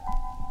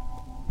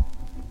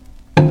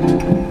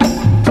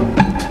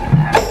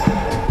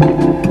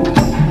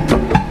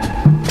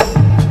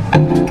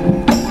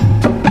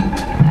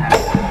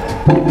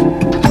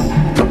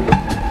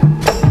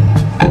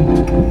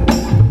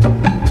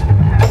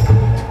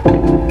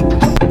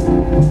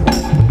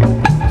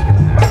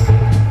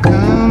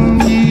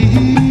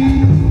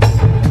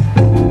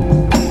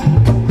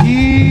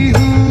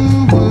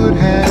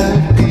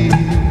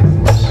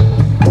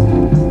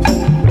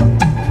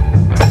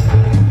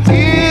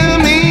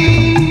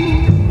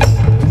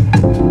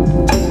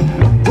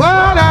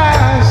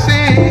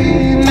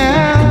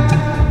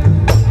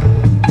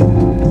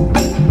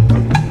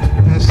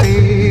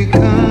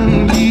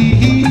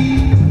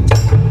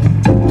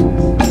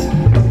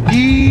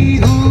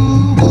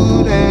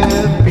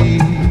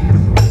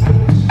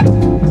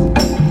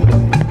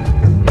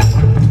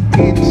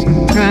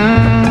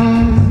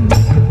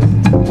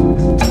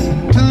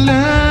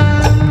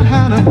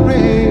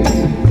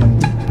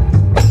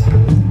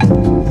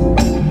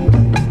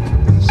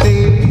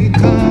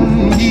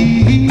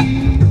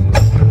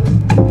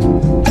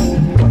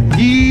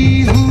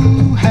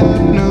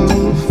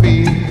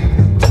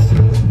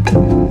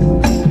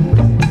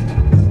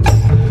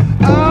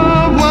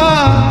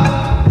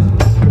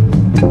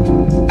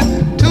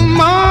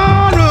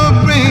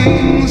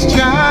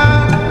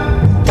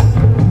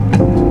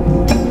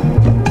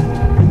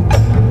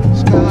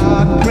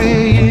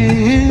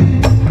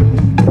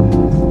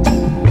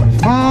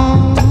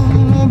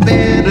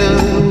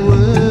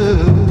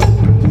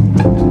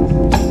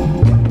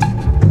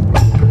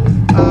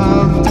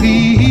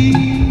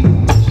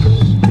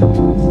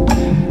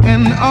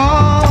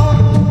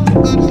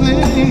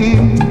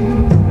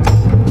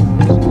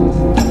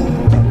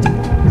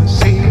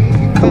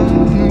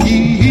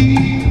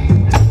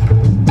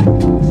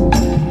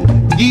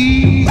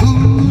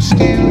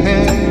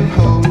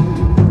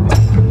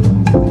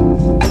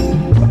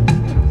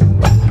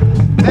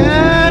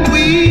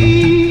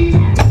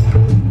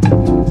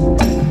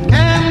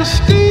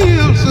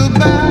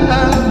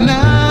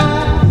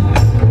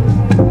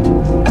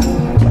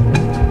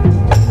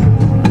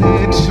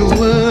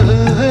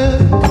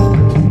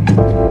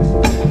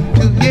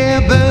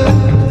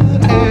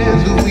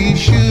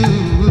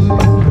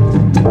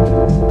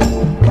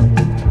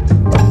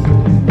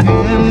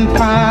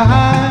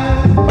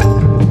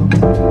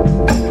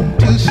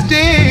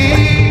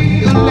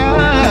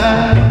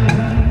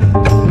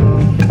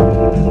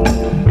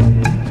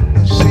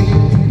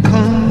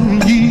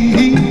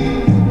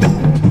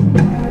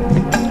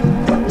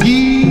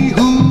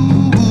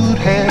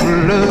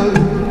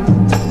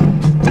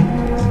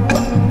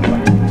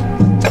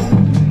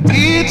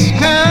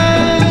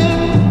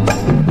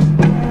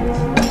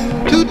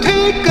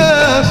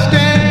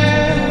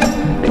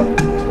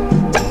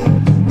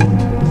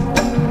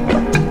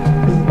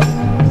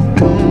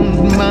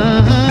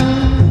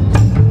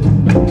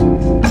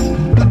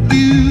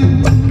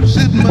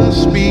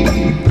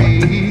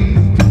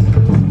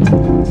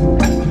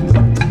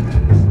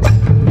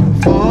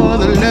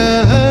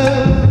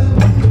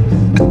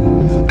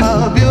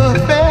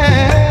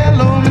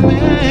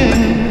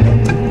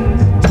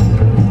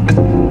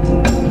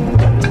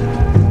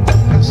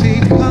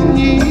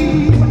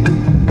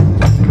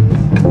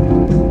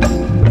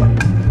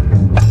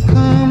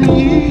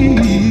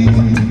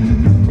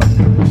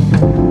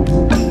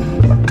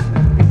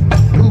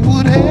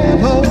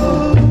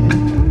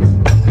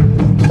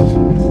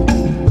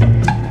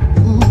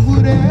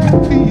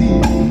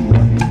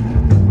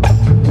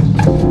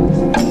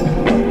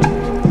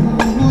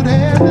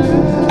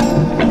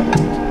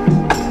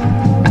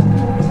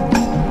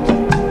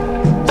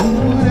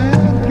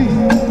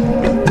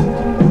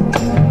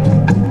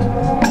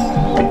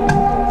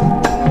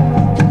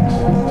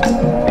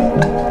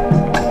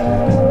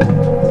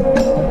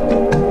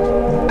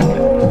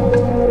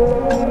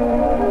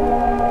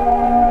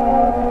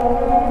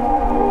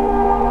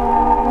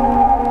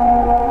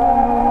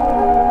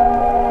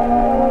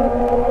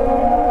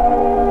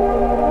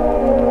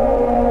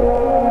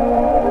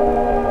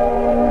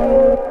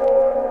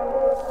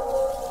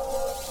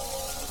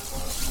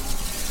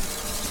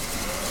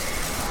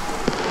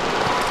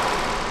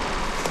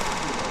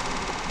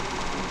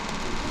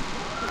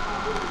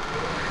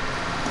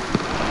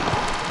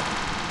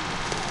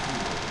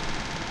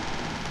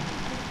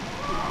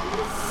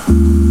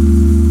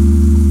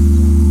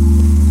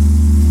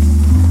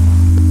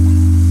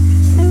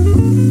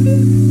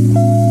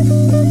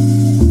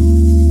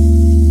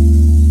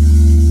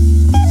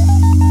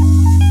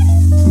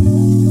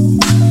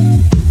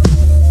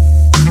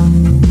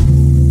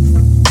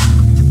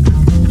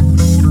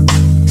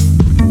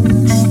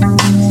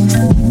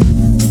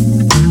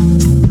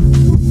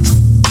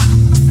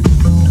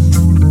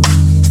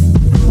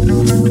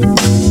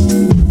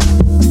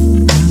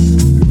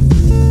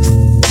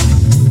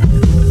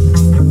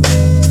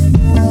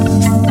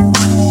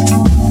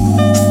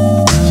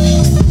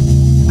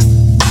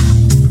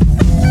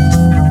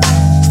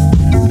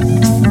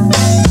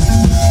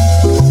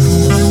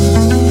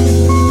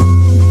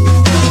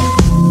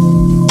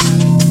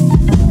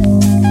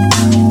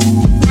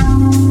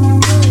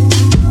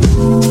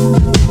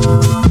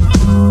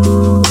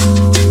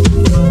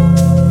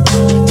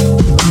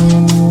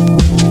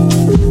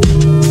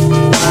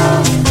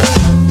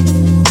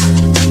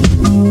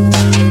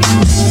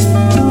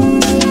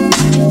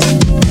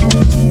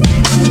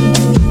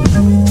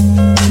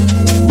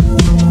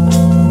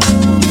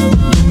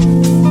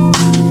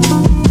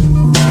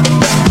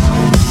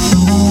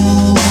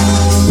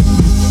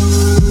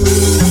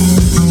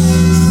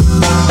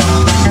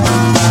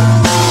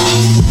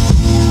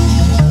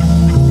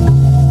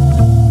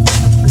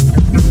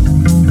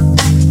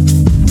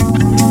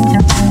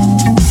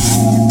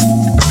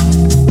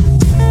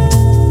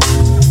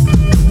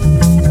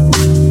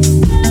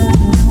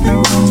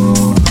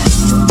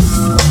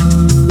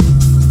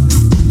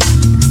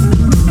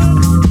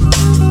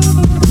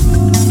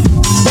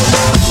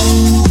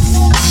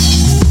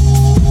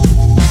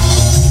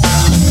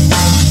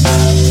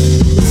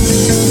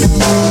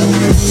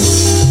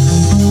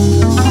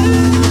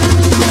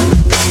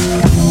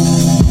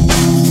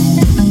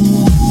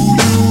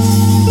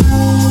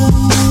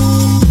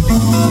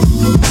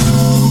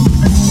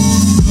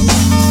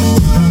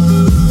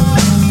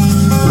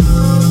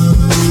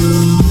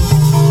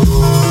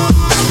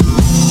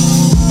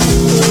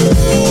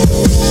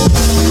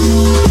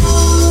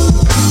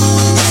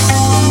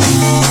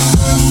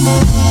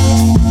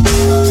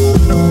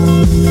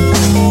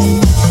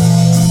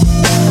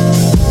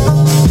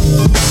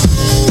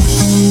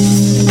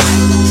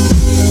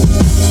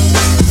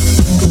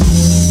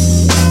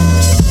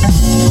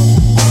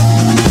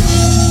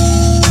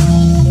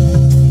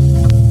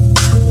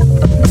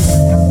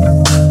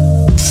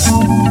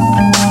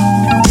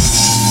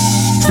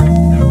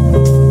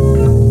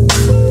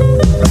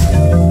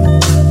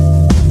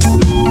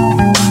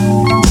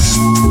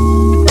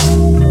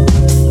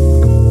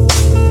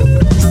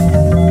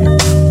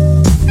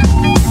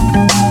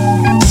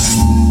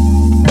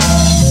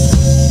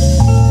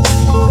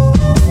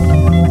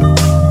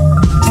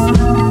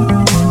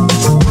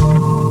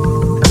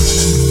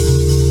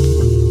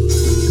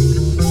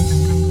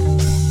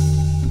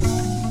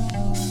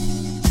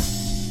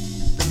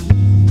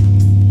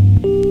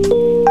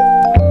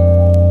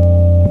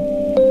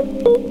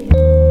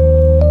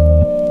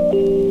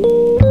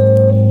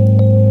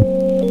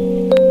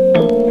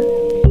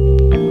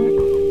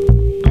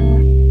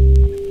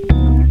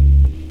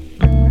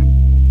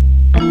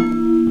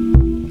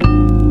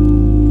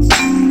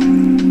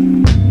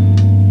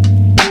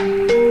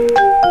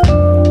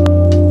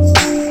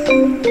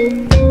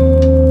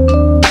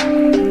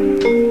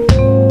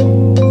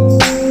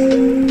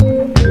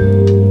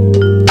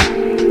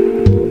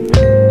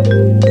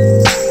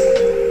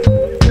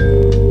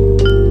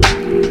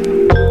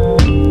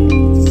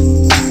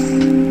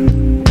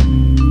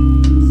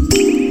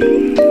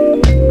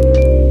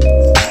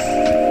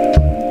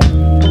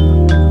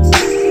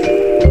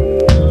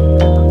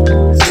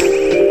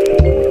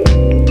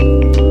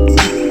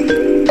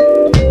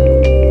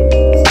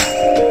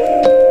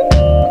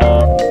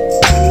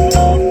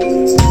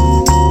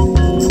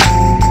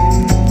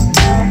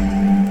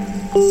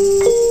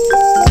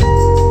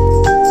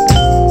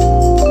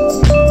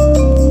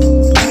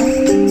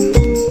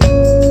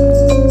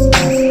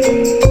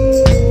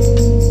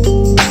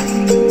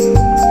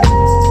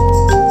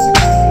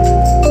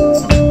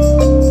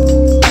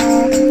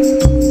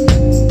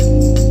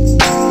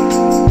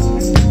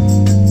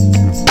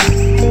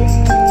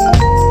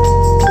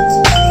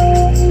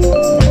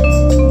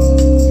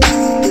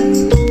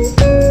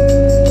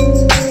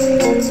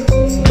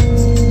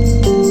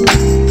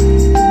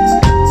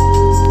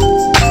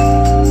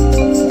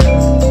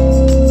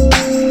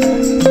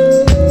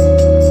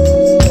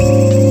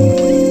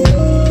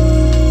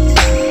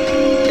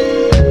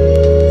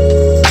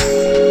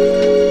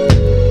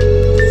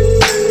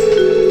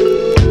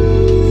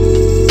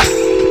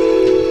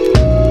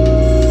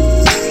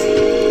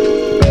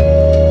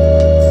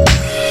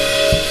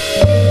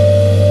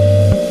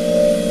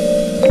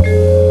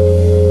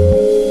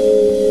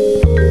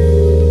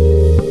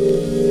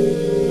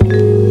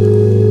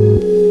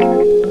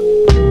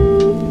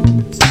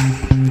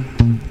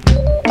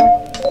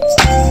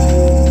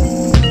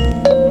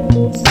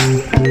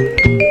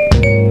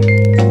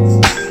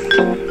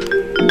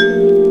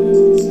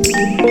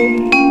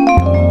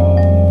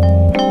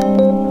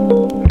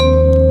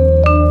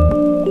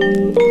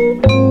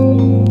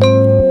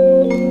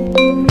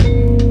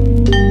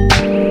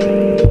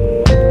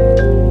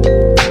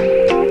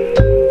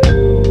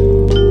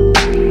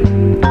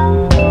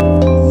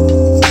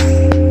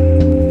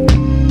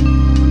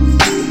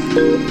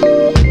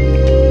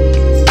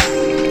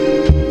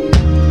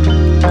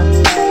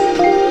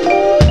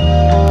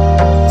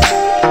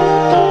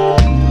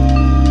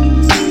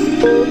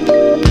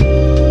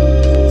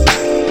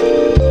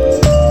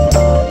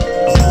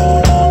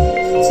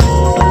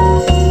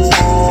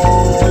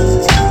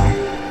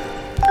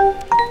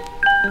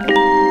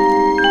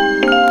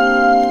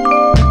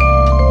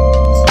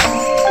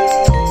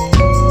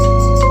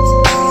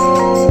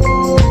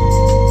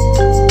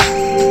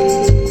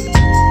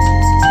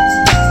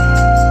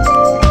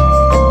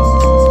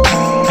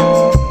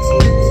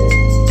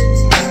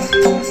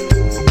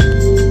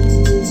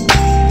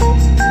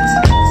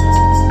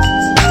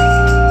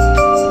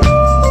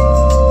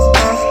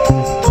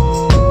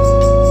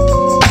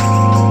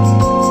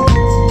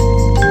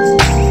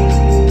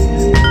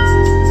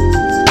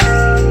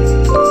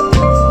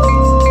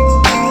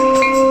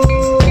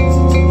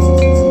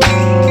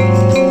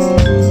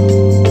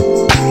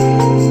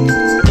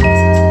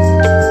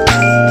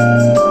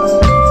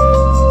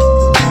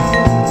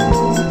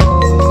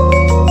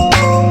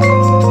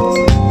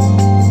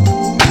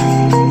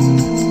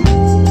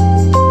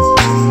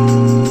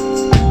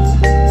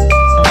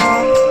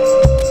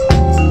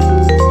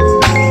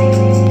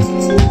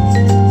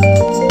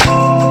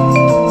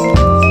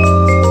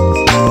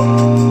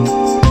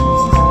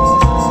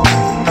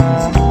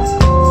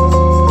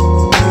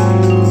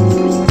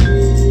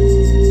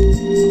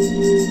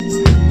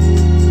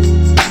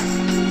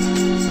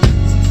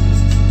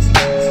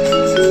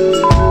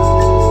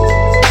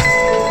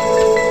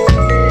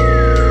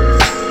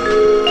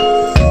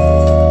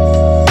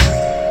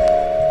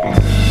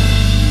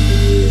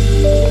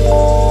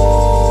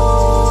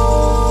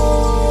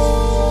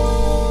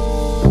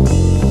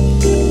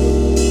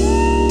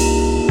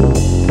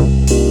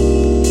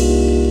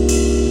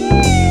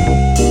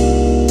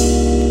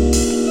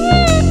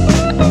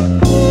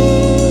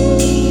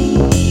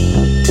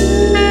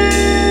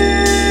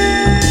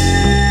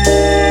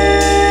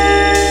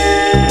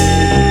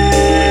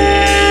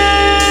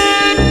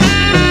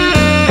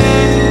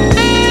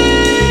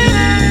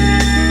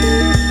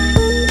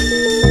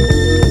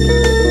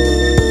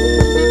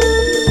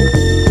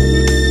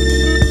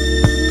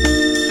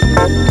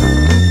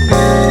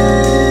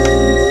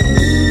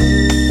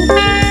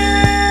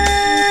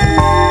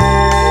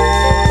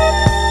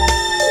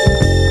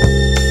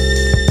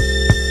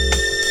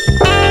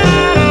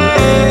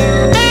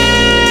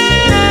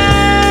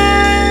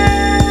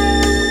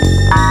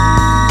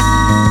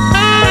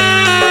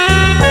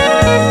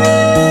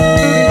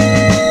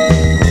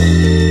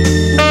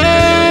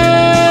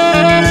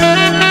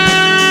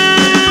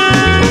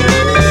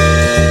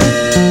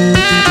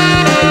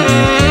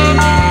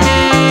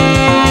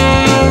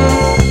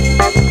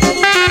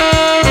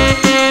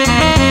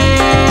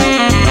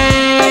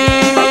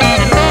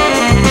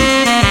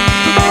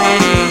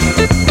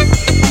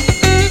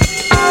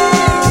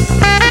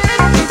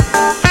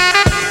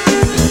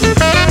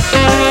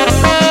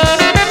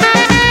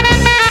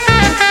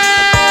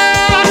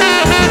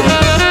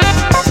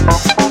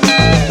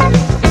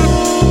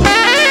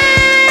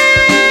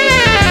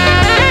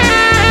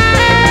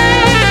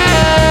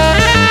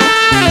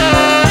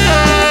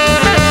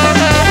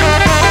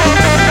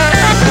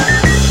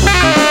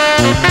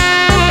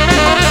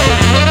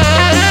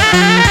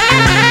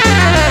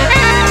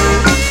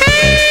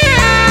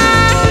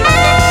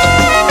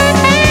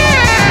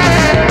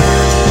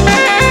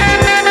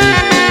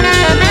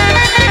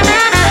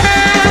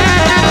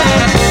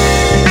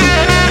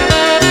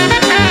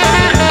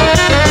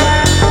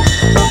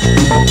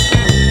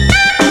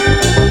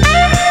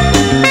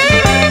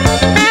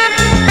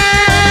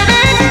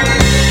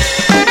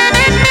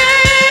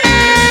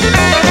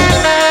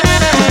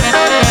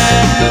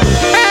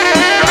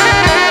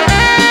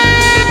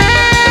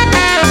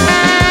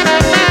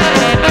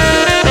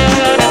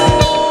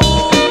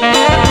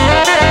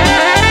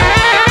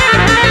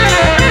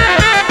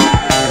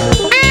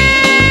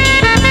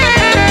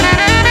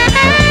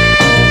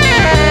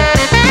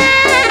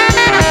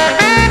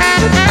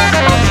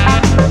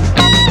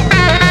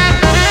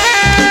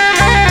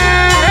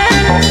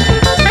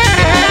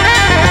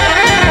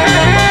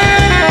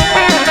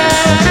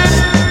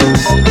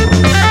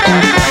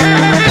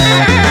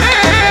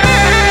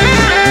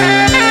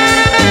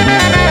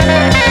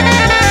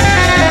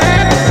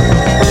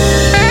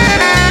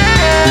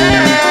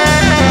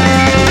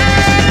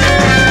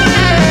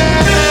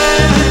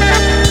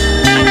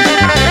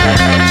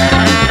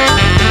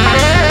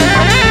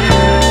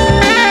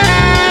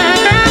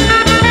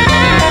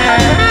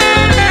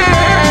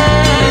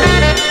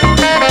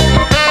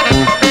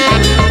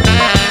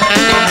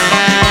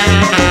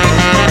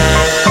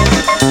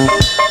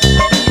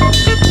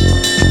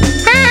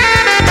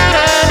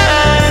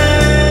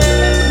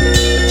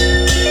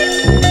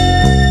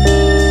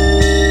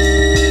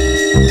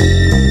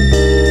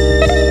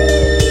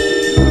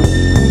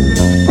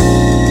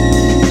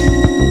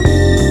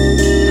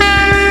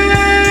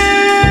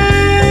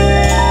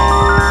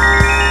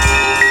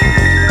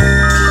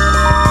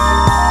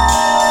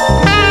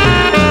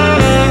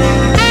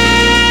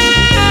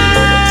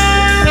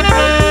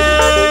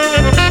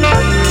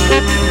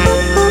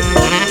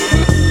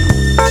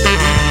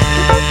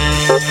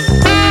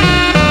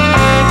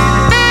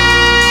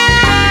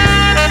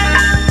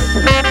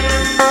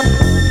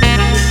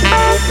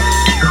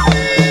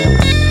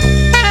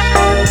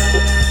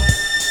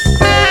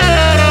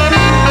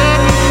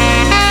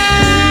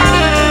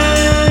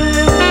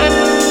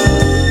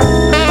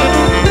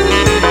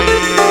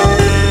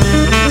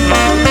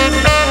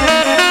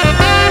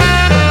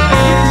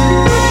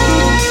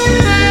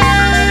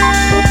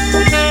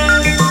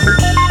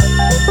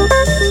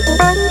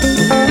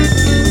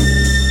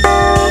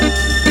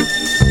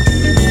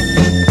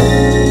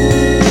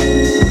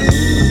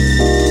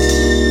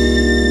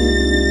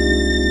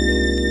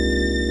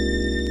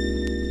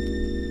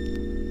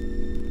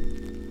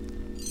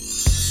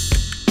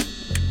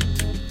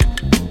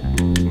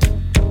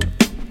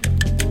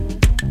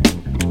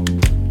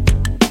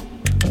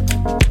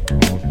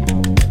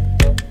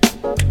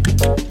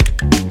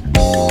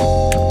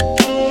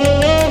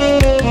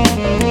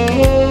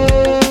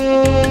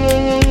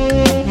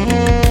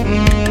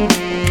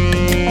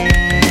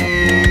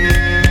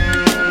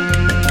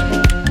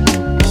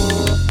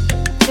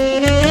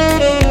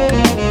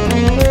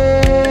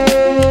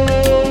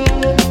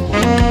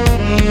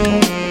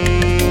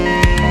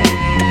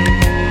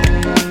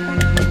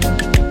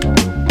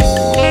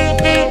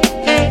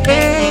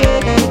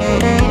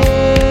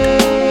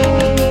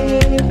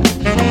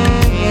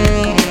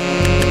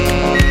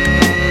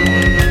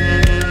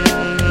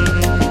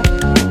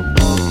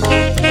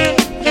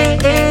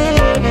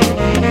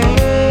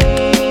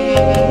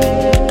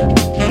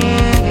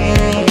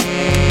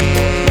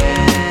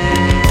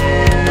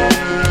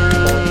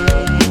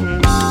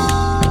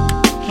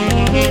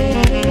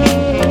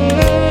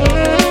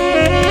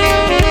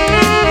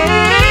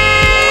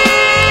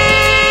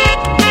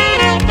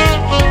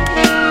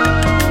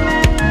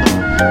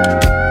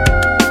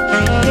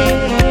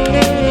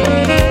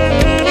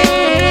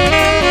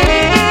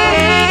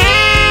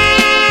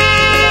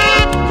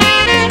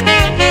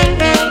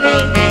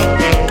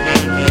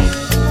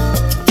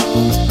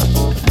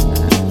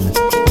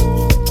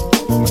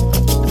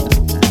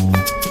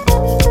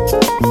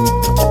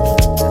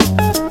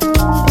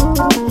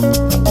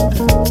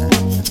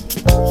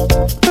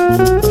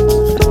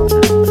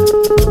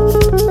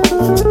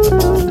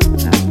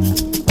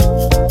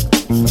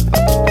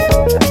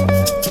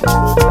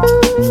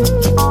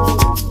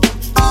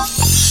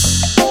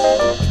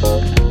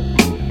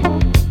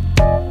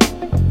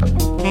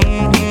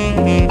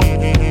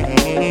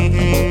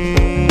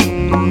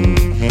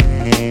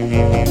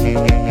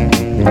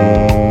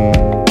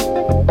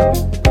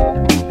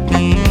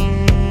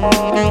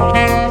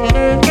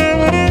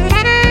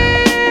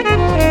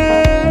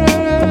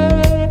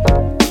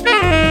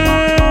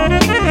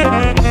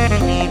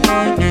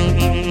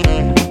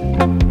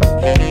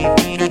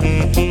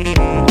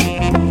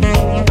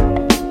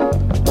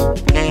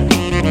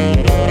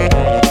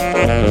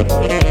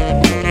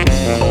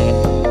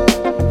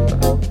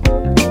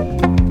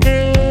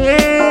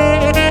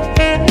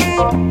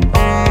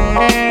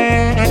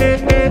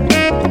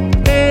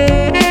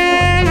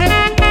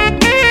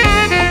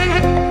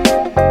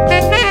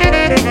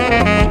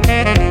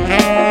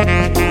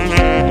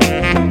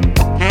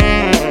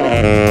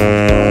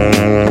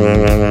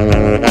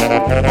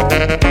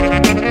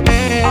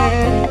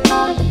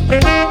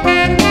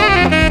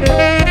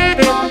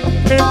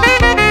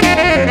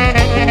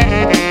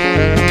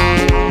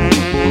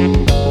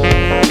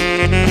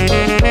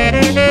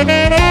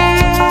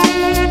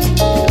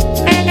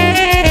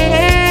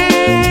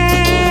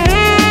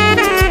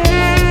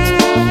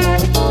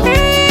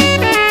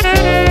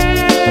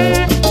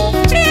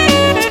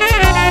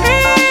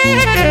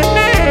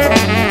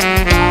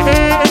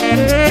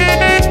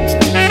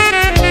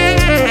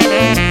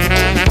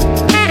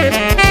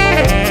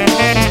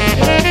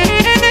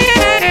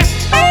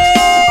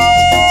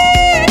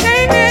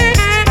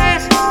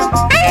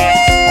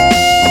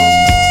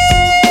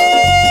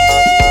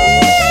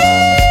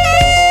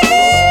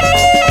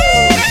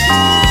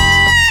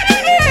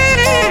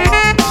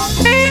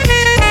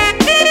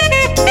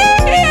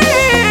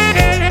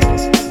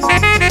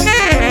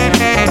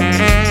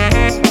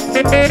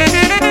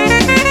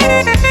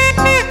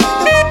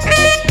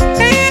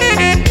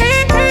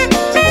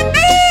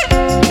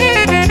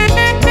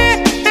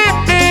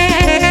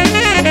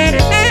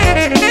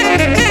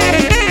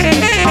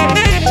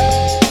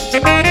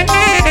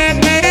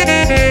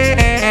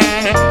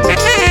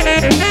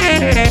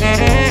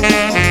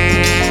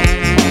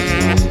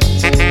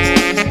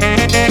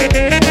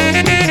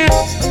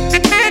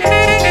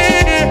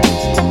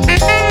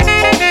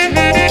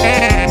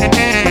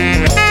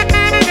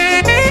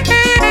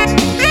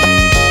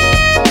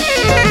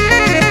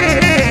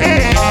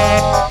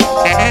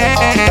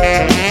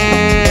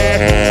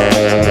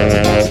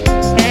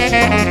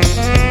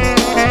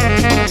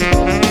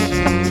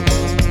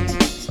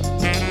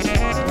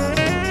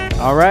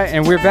 All right,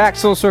 and we're back.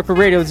 Soul Circle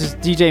Radio. This is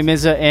DJ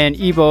Mizza and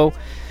Ebo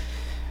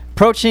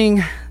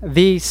approaching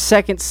the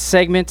second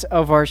segment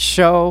of our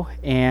show,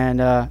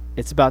 and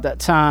it's about that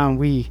time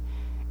we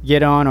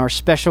get on our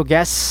special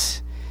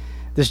guests.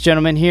 This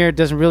gentleman here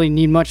doesn't really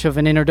need much of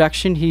an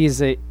introduction. He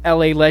is a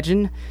LA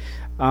legend,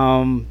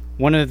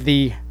 one of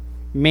the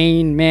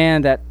main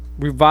man that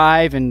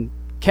revived and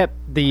kept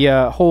the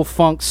whole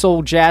funk,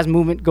 soul, jazz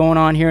movement going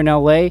on here in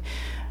LA,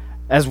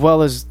 as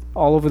well as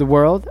all over the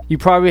world. You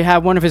probably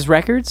have one of his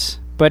records,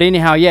 but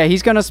anyhow, yeah,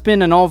 he's gonna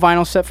spin an all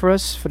vinyl set for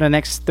us for the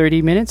next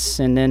 30 minutes,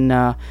 and then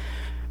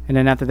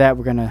after that,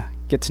 we're gonna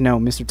get to know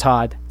Mr.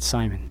 Todd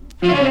Simon.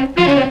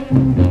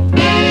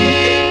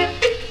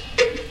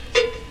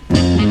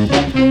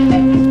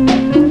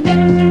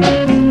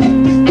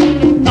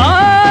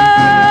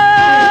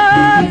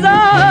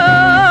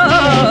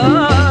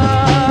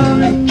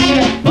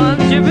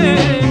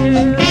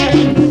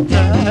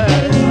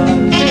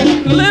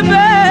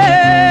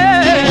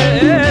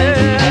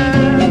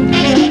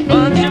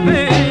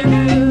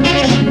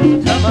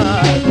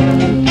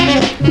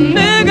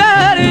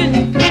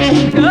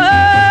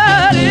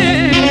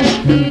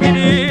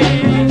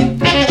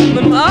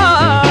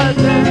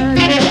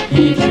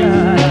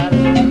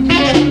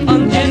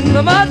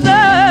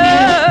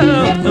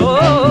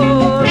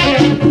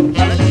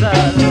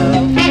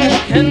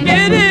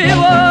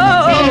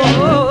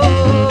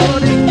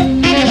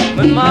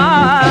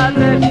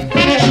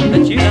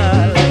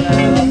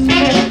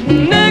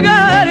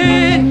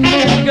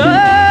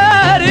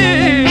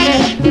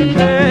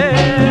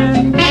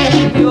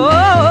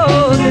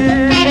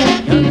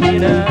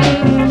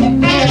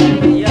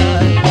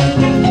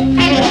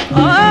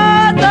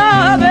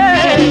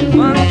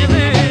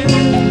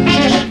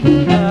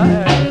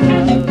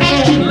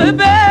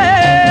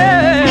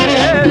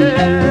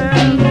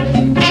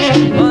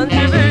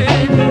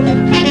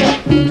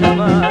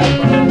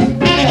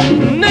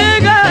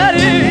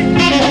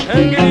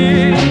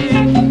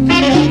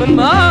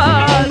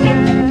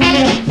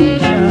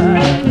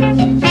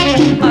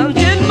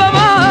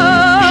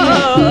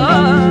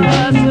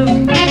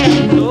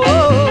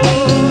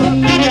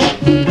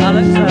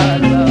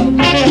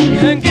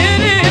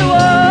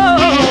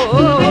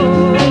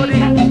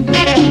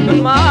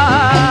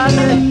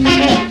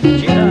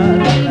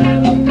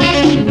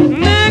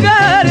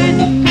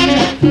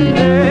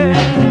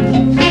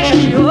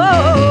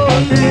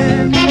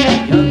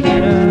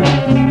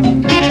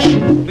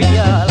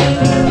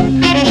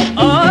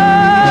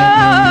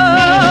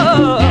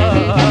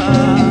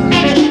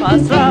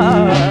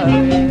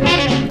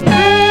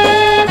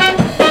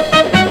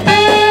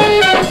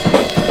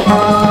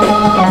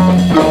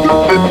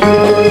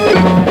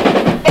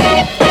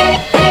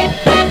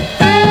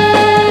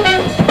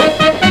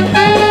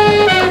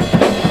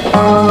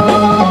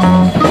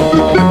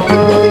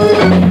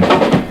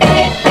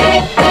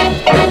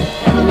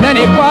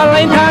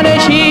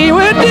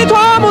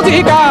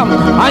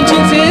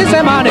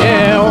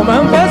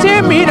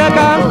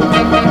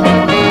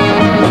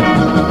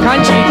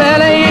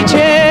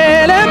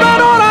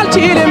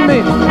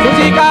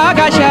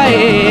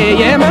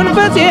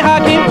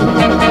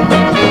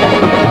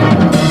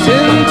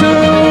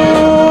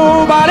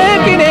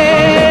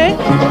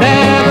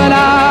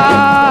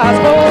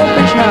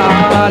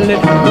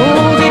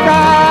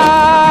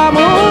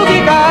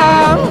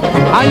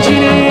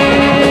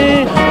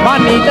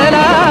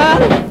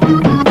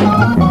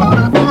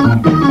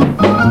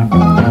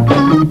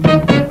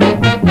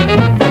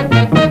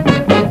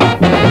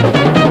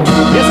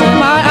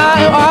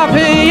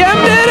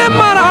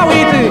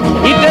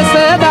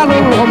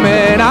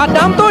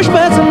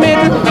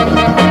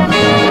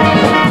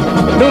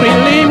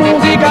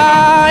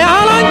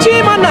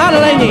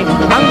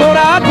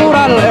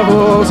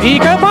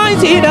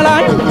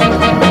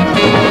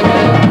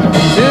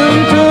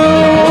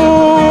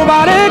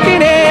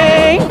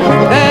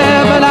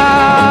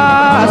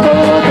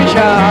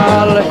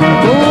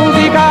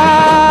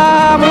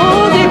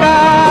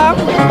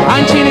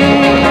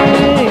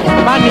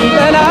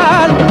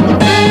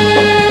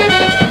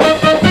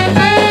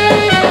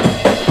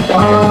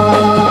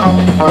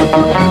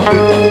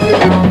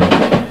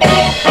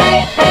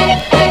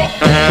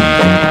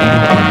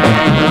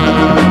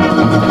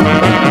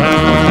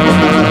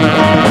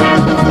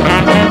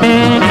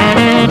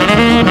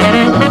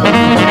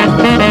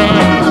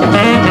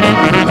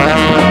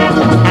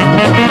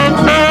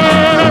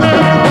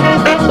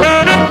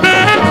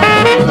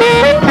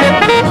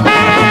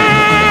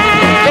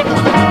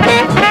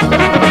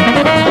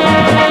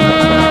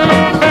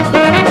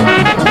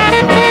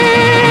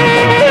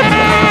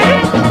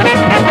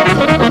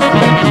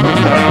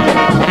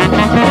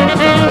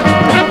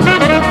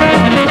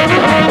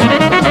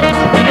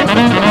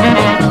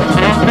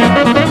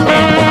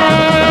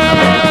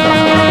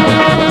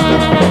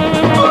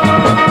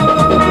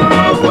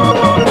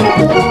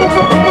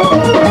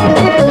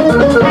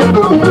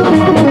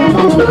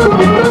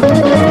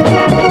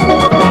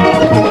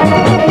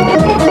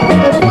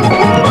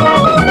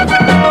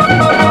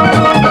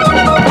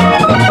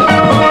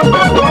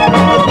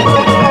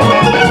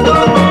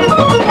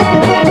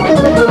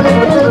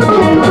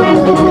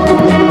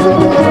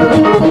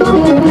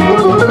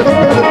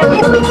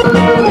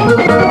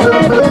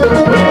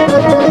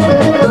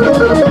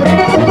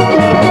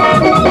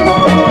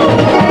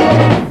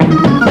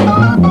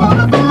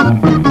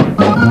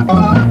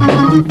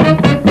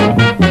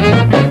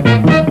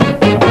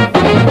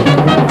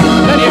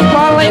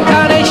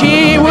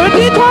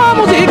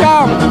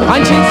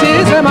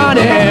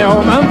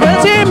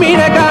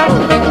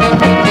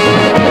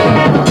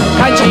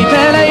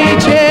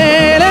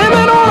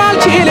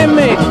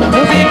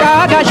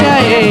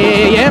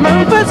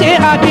 say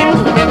again.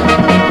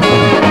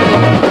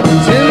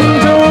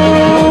 Sinto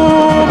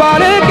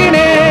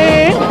balekine,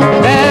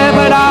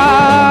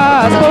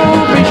 develas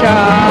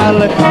official.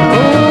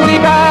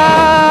 Musica,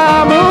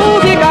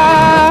 musica,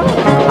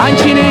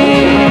 anchine,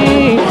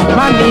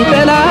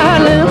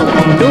 manitelal,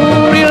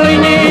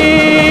 durilini,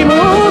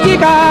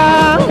 musica,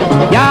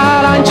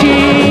 yalanchi,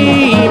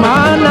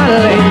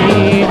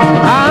 manaleni,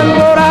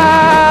 ancora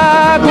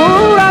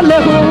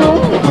curalehu,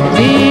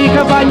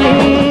 zikafani,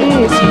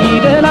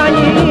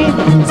 sidelani,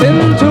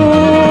 sintu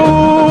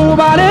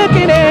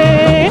balekine,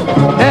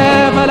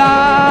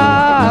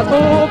 develas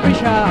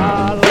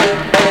official.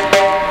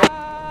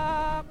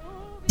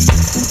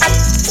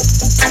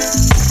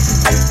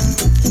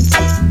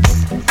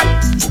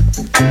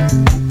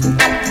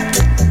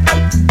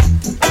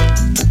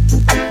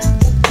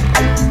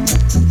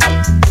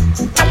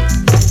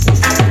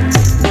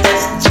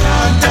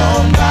 Chant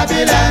down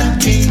Babylon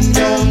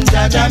kingdom,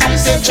 Jaja me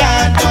say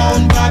chant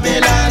down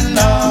Babylon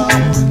now.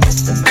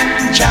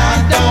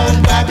 Chant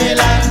down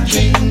Babylon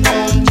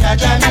kingdom,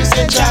 Jaja me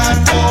say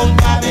chant down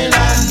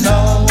Babylon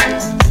now.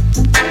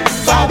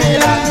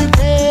 Babylon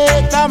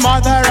take the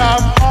mother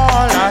of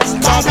all us,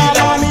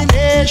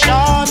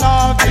 abomination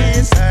of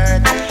this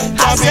earth.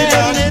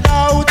 Babylon it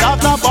out of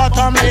the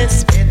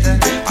bottomless pit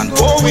and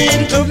go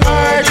into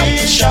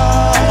perdition.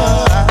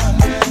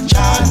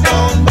 Chant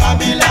down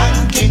Babylon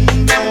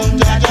kingdom,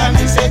 Jaja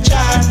me say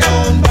chant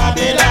down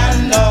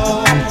Babylon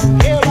now.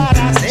 Hear what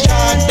I say?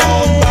 Chant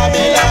down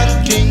Babylon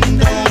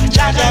kingdom,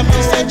 Jaja me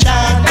say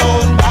chant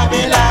down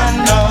Babylon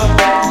now.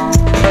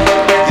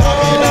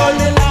 Babylon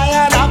the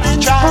lion of the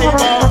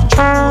tribe of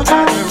Judah,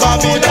 the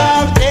Root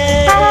of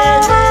David.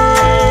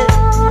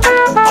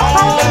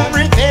 All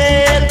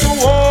prevail to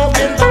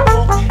open the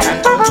book and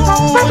to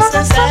loose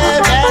the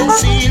seven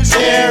seals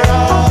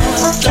thereof.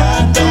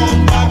 Chant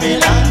down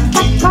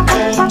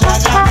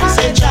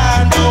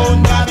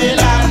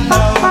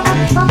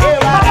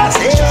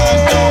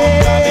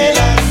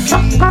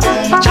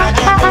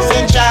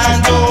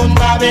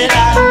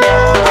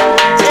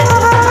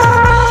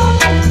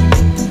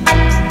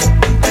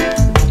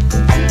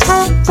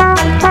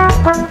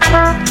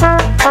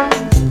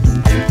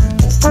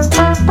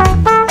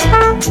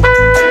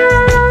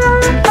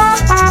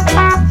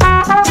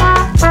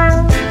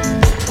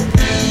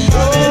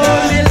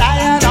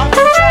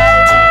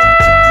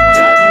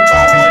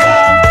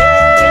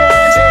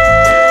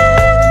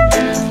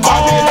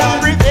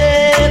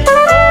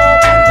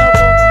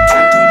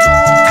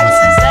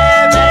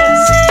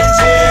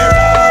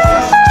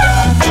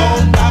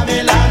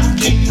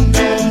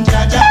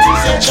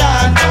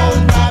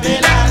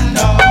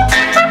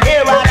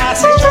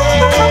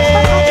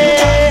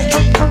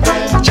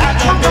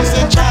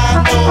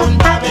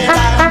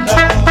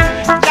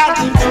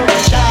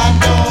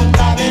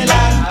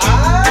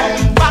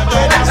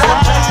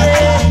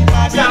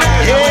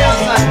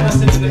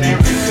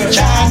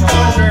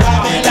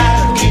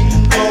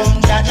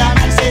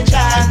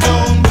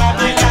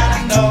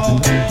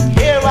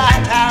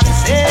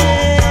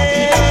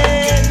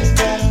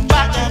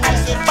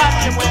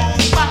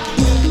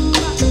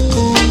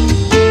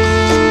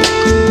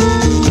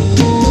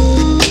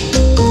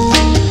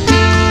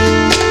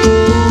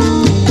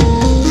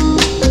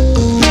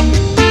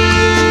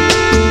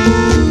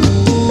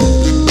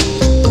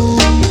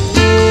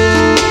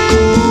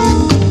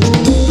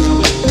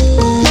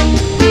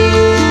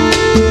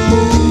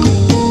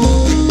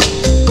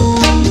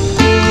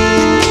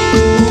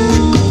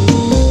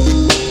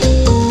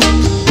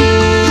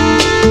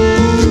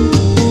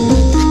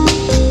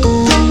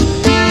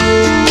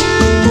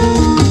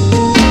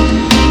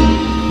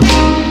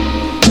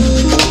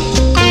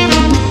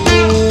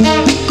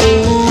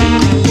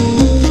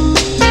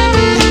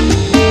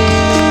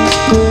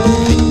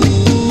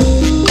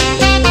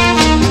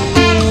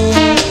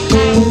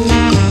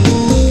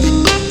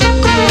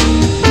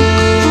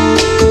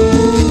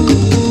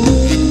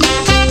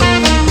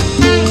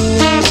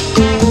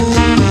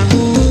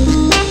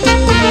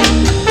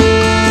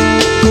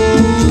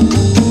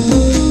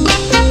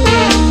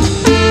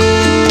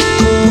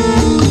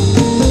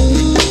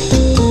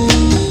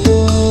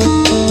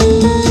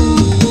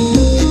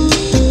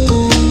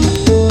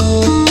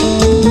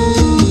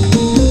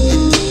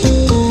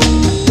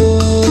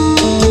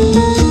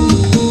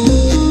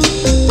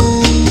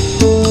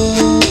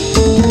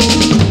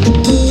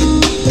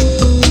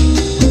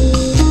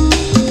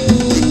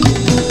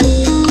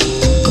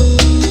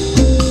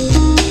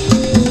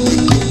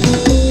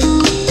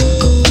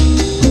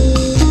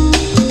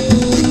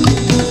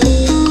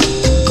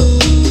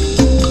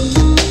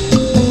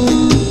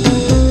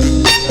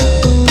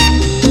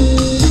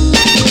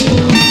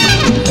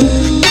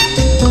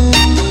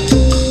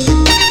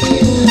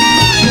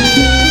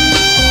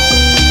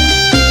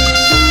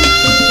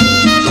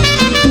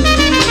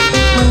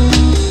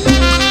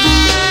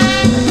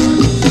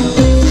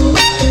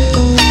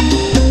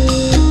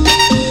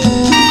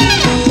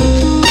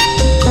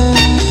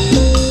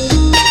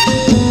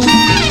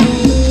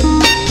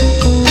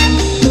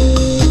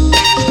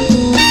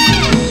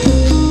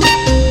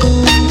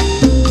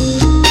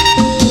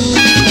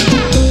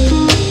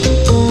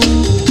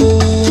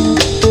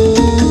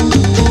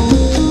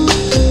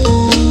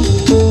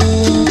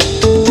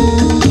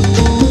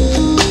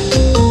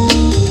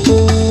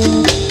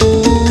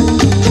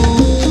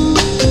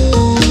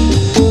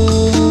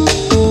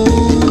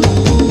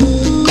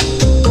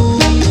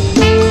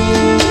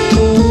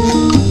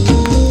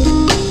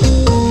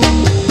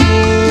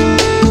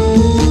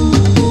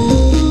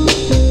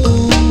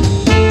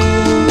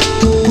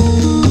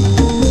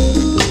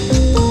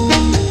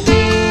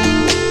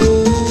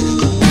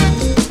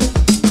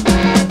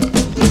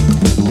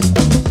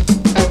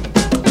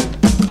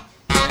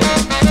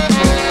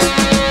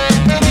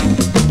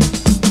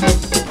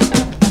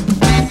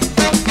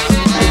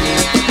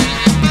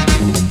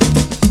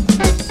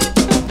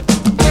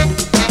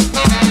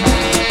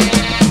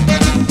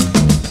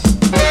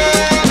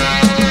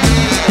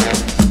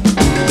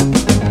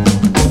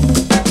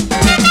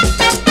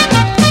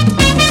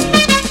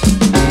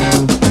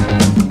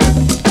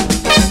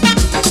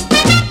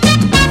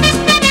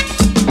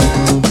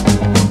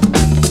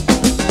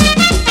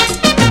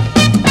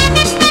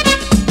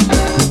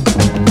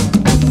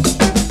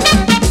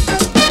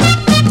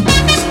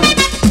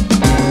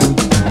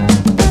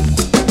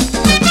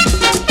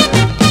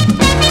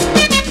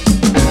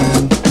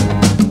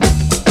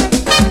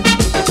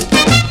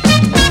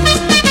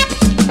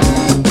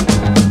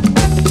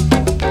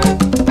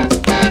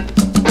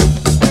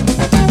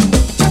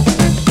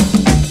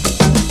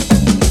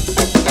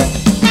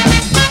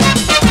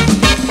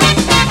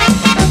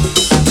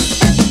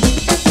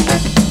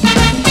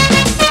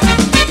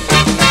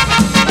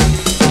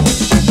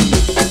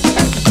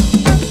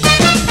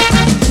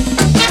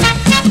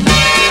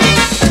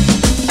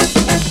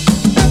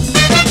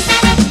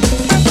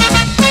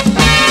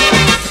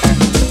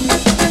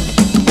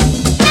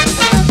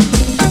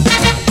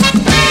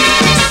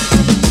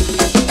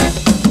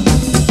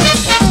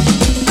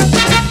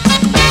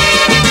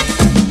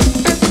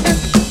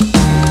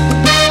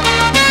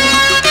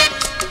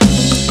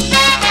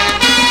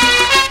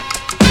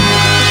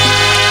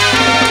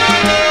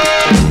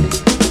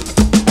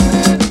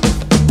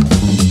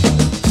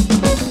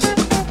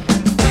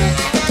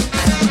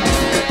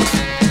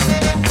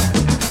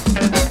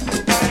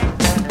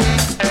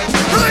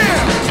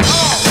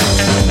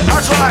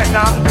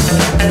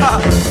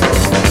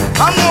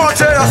I'm gonna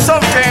tell you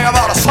something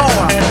about a soul.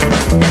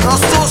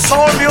 Let's do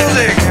soul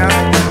music, yeah.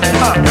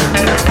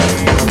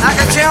 Like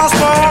a James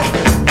Bond,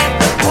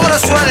 or the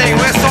sweating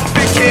with some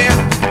picky,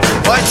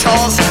 white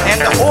Charles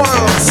and the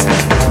horns.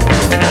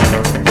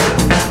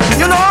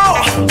 You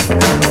know,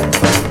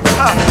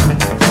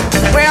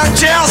 when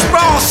James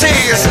Bond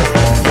says,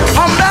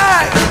 I'm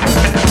back,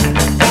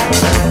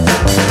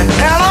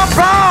 and I'm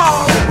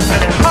proud.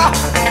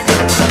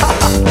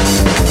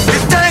 He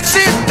takes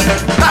it,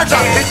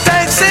 he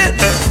takes it,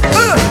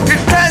 he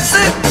takes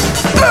it,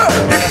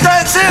 he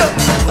takes it.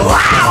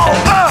 Wow!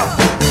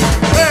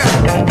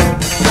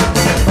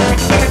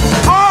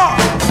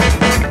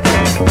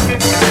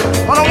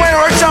 On the way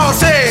where Charles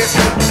says,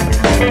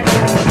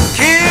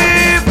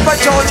 keep a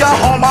Georgia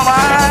on my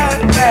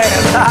mind. Hey,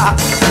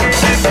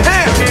 he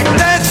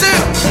takes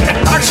it,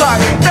 that's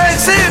right, he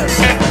takes it,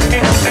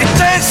 he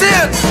takes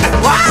it.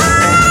 Wow!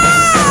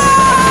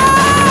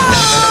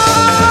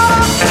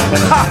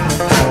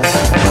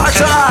 That's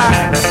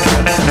right.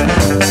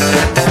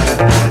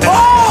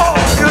 Oh,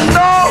 you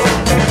know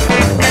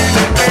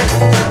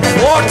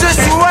what is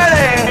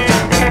wedding?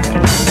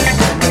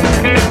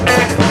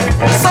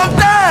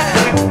 Sometime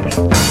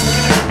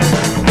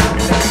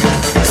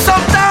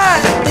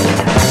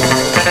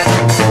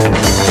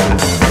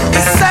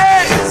it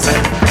says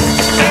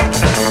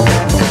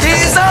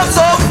these are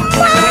so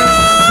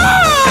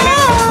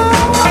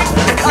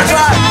that's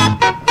right.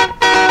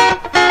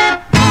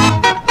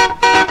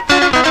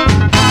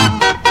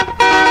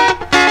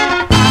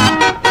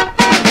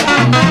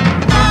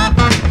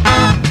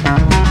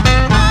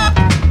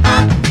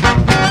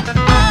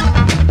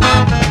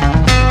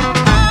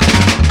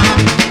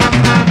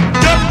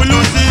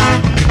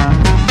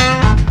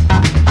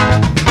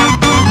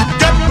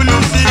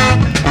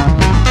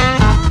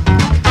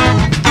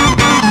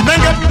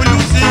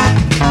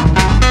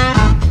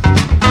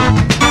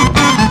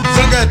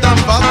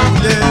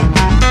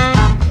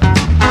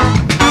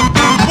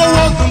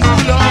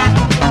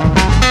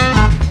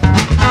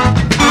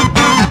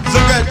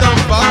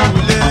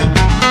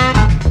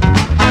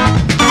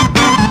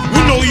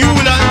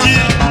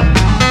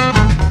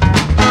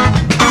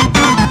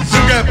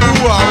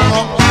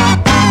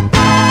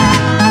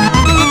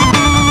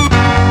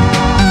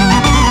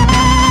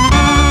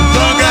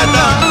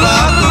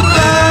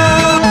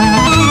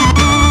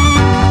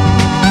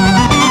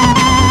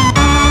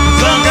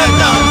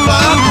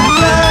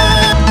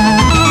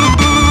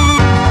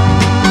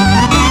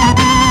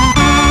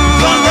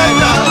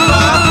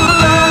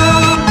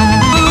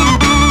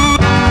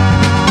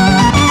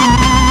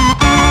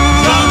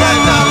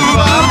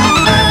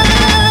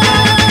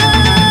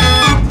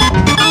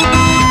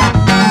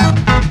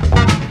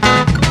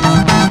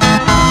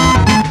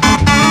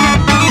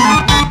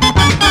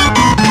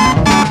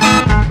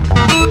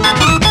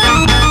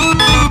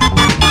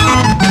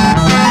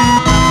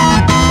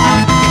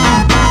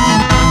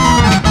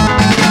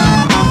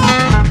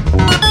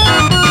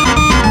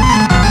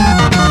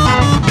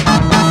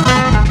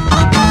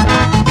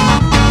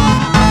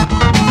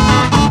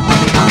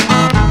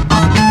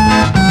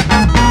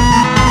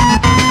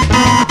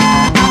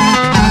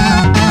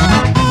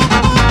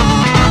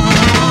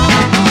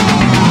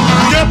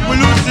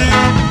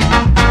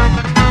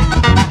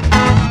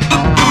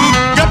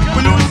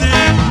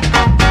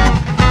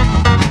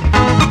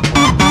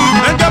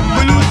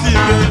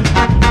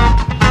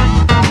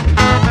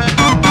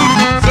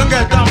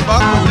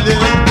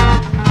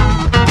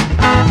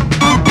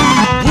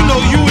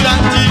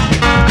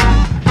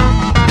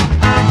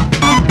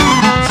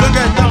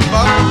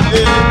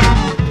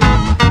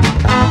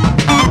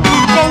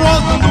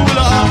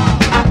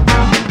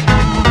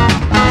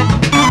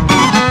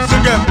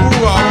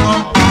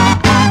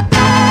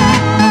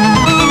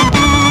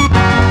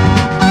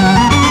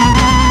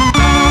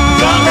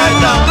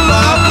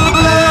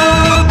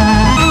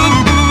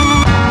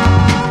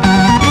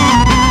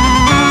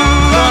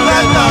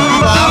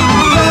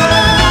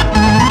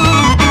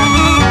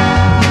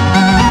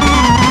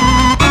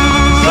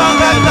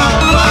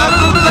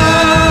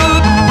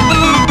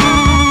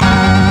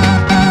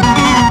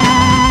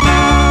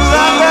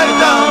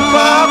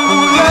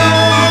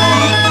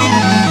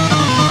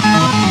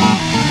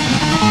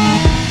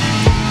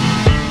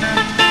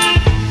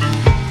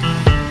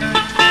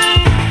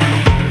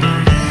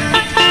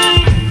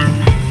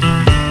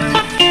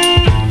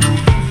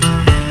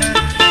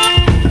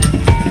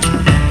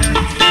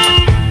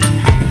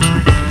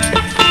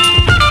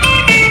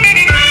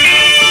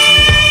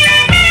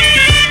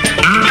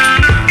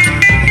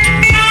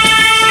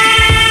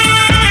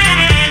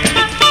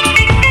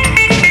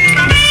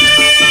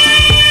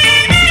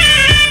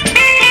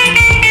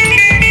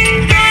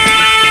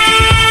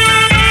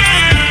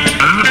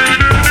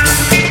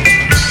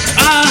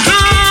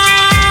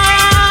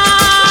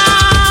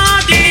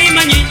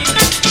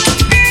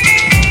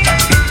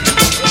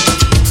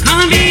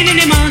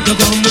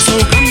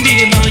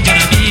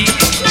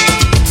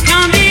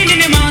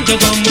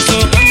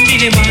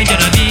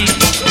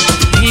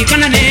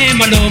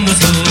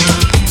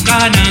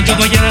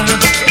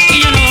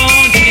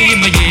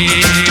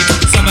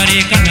 Sabare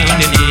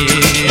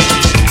kanane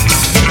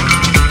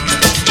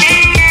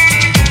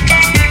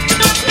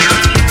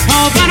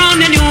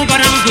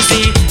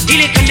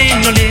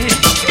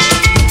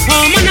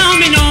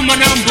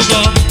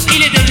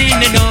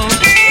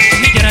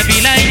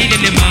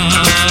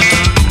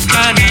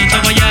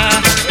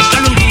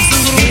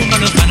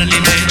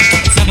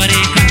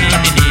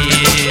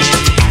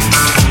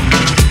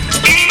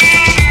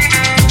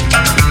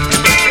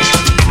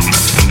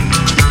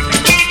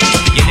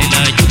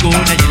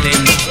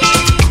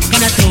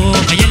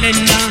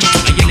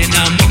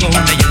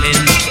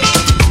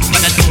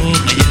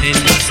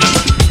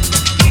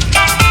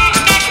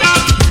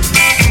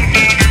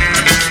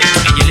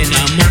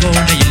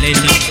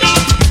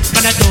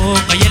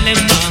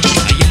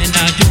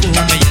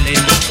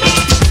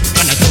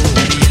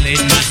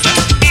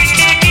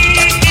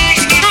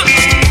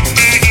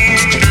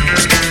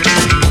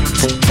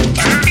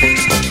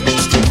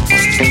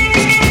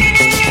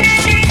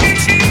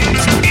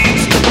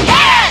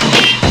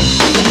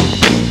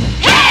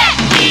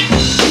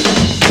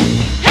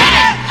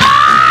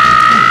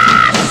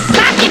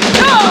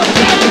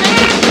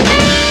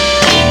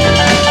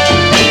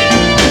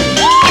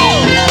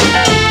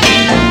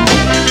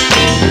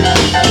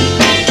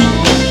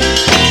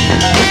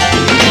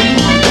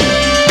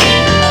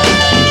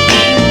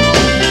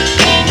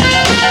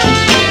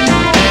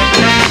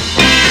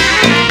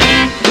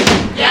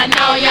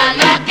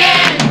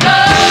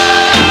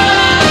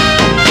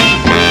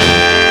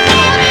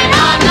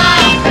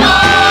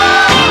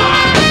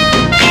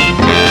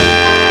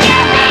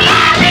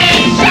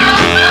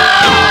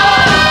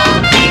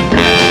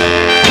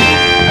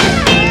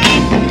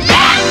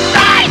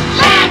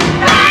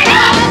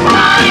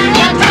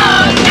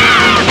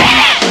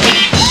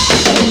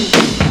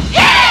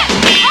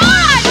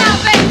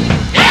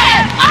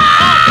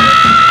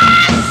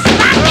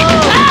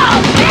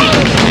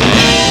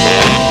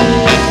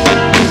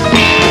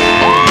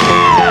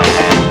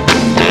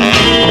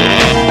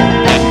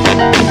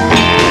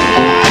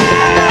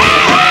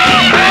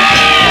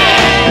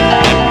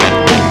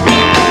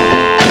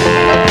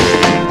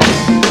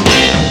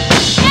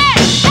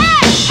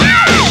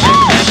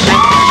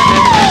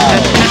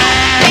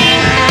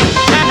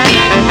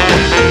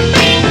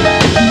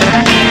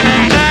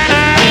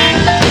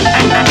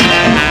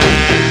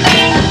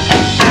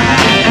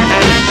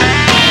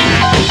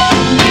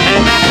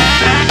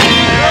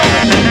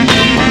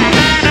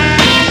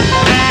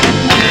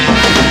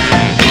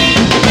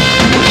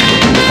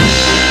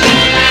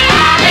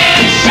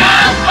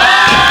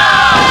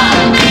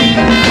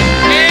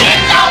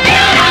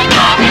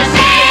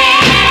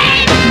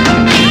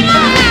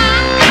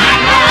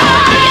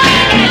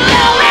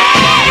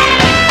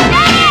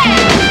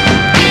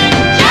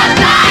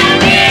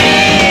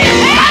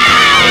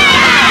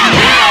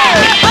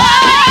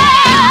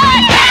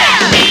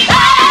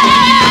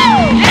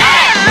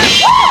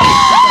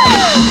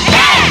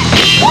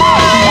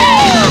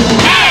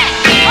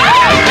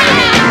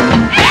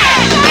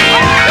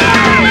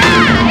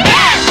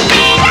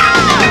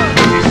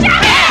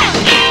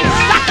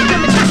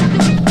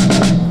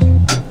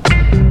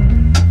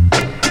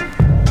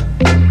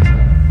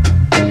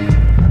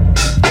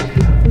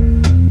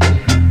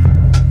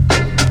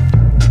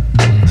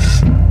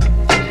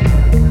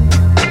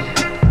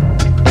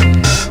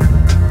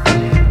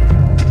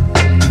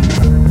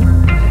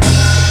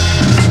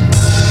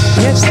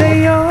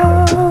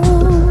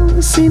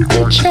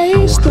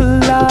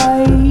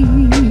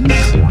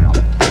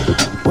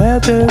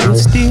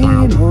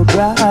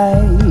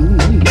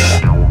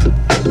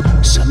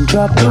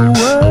drop the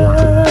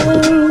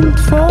world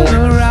for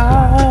the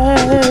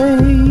ride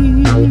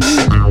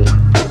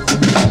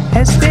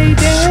as they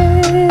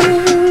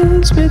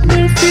dance with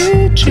their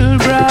future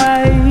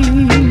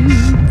bride.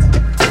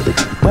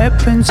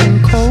 Weapons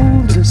and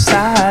codes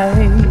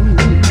aside,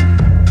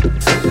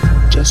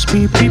 just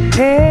be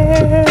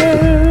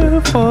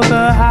prepared for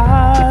the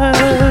high.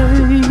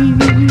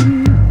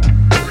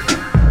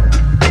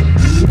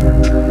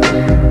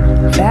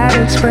 That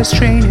express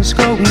train is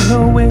going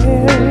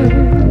nowhere.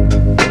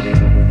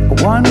 A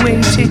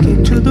one-way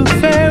ticket to the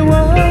fair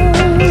world.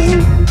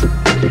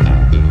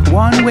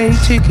 One-way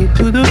ticket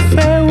to the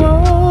fair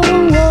world.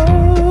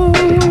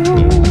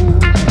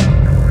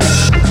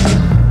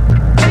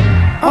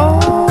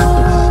 All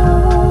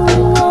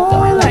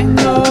I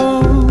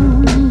know,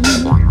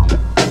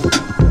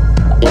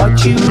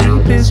 what you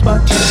reap is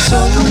what you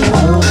sow.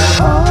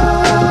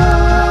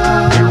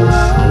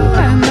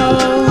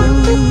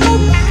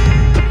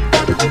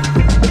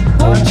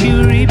 What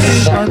you reap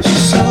is what you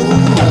sow.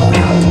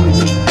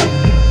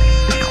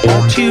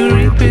 What you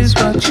reap is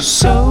what you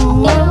sow.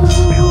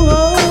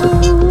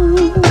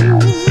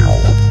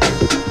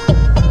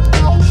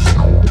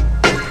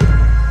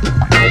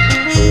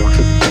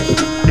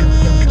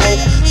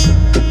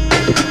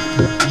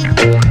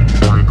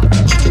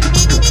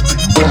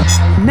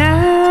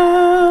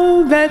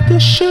 Now that the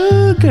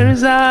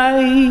sugar's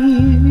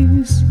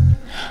eyes,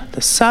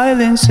 the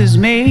silence is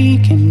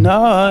making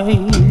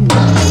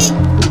noise.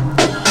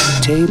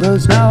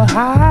 Tables now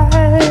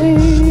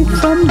hide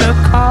from the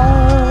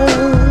cars.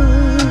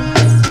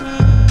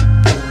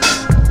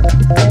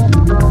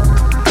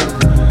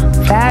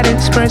 That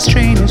express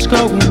train is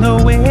going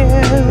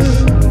nowhere.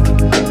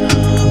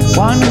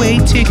 One-way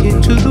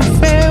ticket to the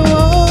fair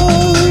world.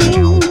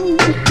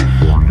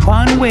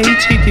 One-way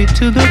ticket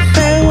to the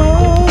fair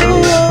world.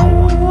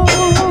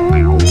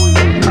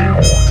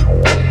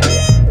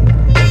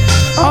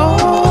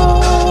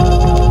 All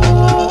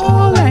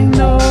I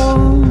know,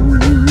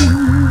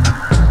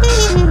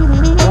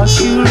 what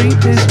you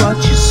reap is what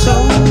you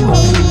sow.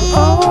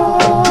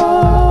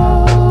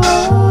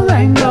 All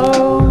I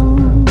know,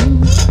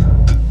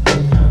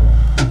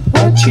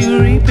 what you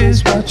reap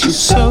is what you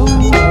sow.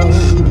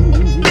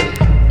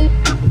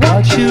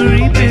 What you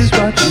reap is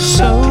what you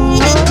sow.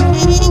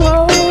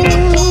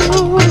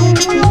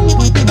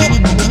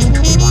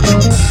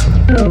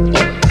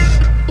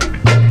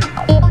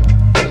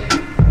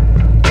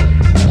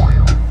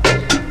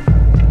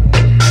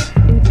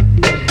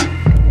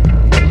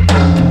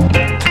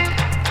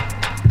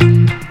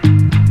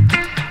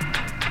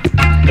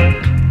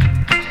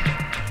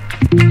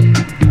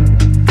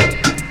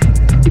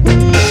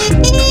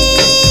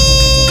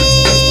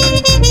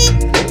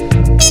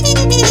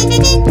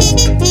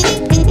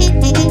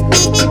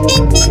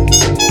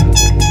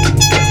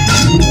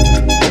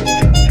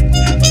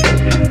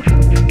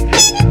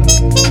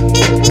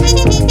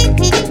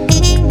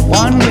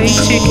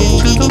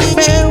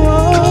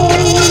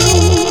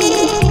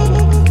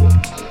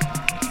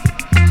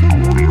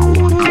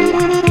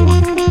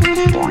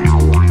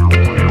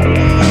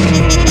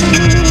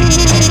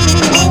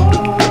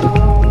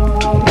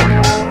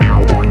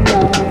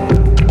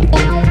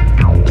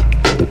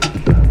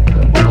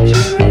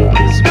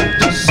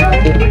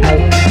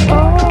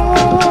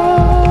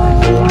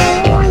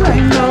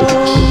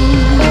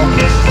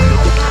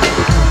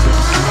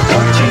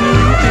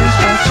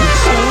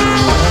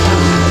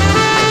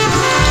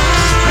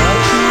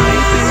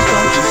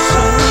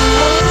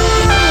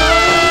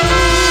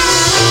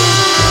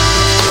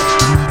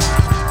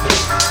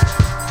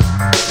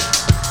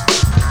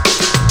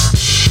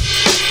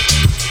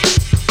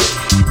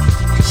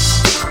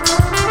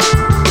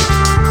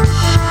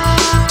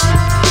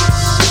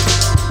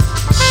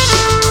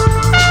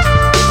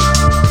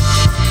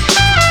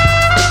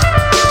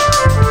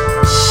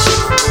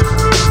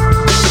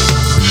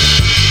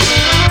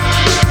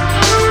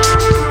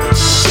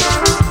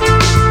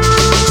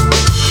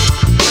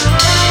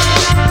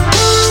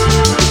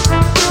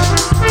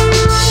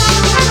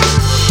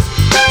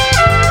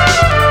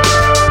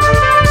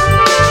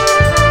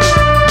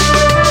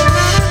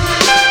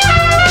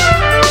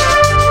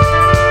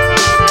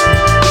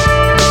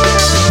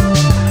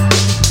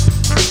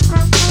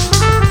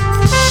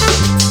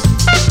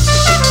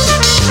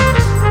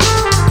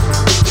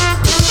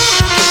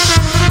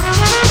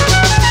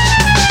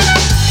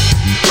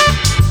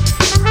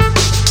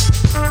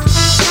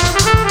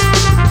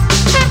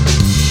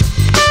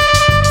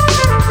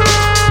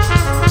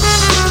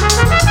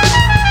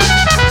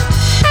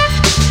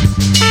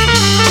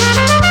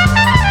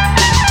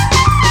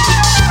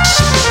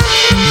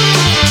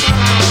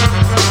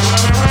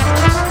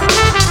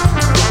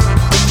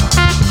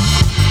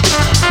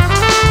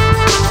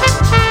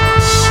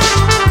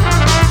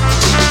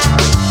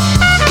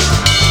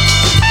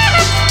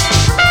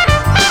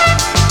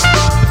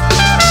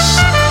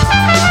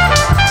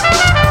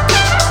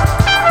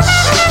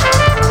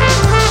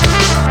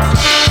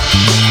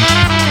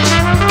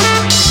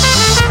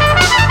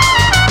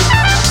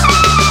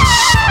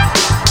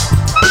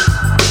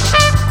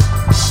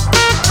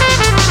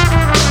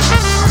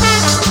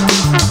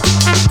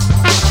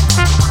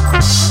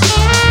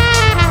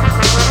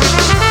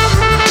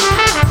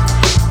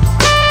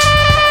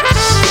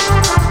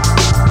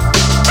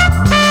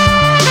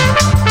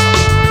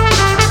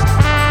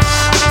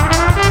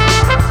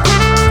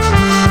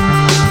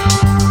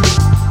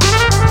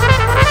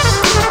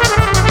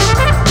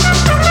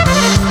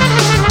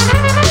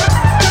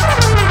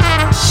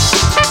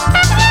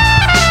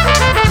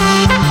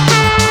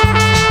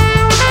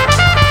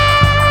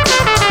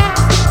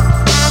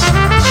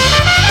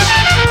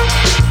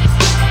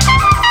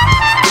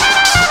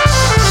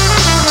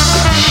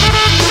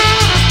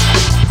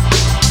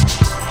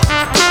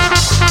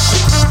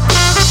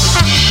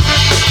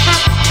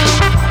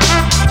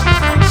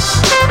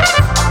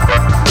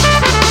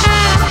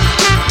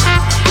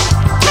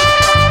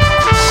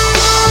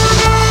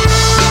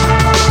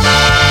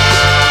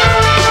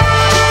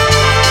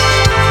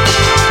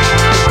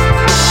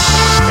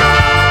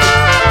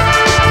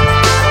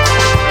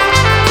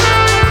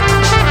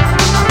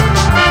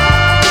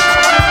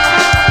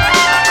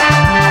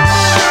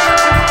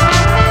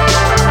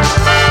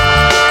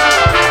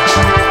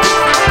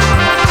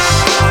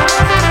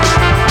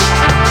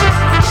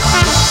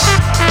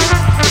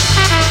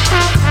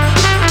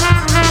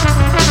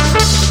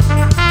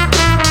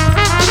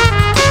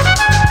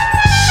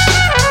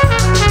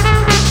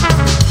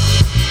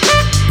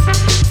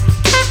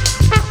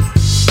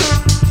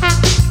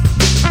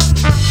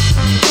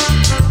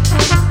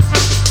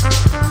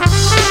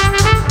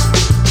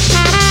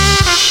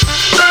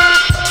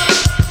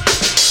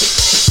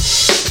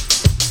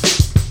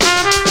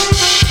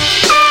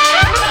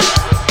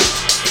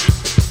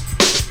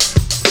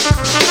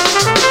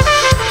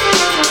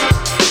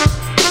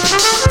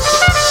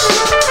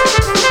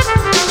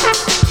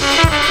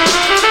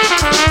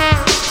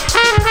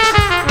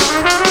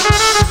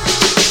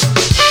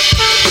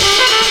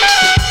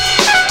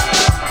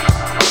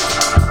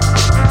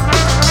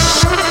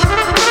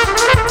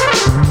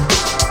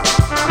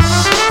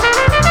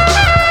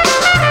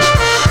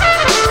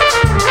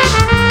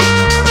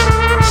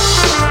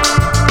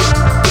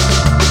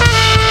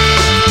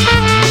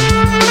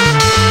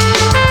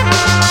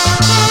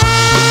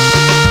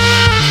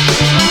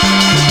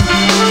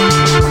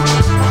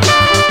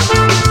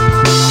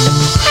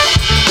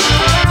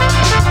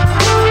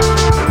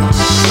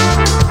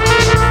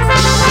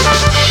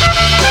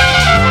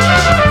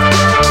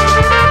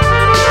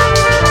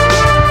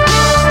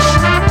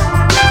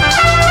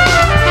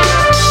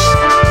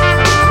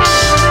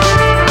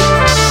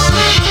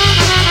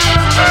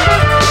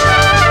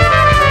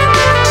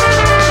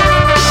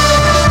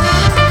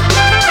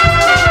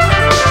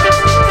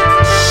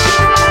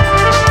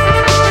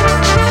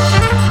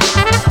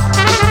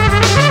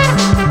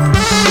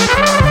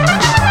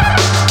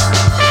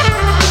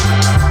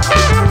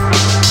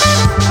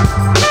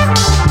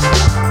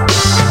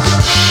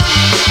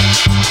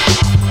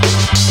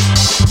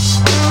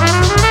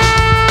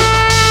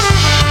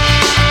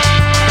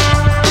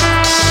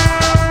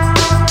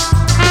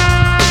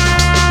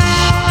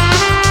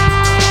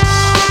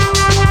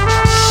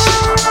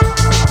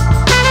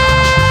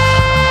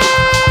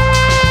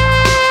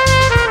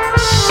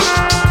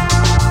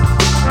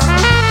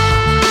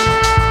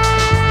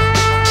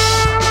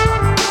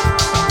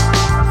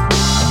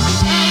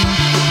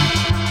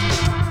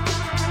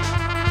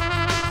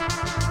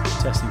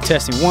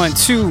 Testing. 1,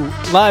 2,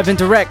 live and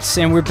direct,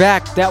 and we're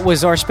back. That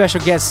was our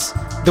special guest,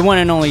 the one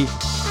and only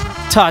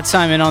Todd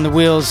Simon on the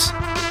wheels.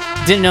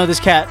 Didn't know this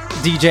cat,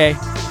 DJ,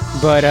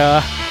 but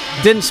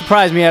didn't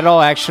surprise me at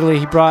all, actually.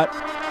 He brought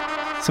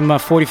some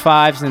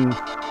 45s and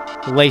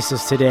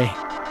laces today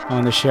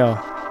on the show.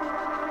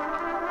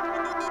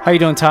 How you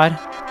doing, Todd?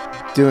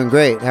 Doing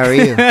great. How are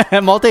you?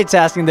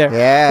 Multitasking there.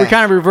 Yeah. We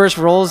kind of reverse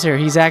roles here.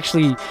 He's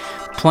actually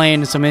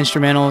playing some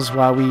instrumentals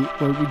while we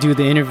do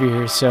the interview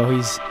here, so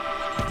he's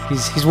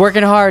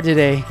working hard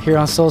today here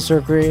on Soul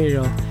Circle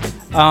Radio.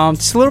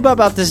 Just a little bit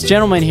about this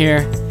gentleman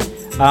here.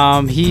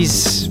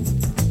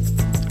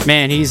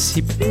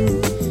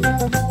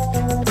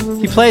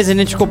 He plays an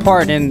integral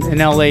part in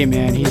LA,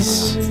 man.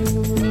 He's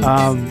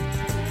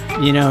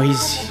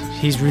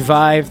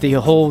revived the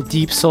whole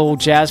deep soul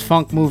jazz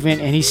funk movement,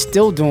 and he's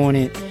still doing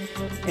it,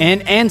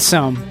 and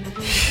some.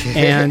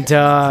 And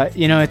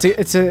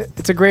it's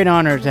a great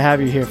honor to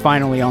have you here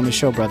finally on the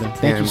show, brother.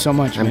 Thank you so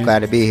much. I'm glad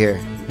to be here.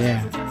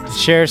 Yeah,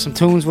 share some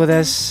tunes with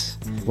us.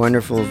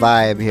 Wonderful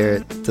vibe here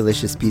at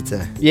Delicious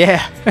Pizza.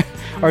 Yeah,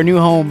 our new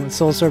home,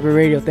 Soul Circle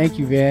Radio. Thank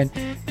you, man.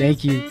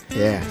 Thank you.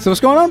 Yeah. So what's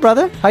going on,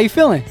 brother? How you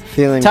feeling?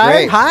 Feeling tired?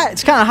 Great. Hot?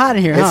 It's kind of hot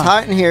in here. It's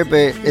hot in here,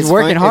 but it's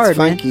working hard. It's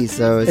funky, man.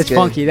 So it's good.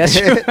 Funky. That's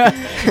true.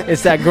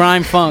 It's that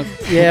grime funk.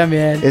 Yeah,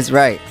 man. It's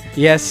right.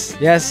 Yes.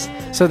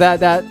 So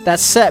that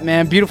set,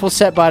 man. Beautiful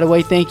set, by the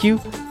way. Thank you.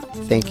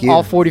 Thank you.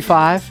 All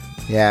 45.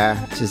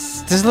 Yeah.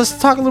 Just let's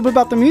talk a little bit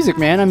about the music,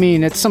 man. I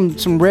mean, it's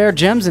some rare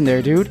gems in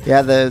there, dude.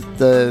 Yeah.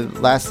 The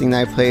last thing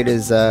that I played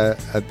is a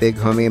big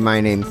homie of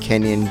mine named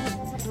Kenyon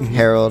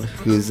Harold,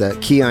 who's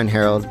Keon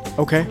Harold.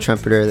 Okay.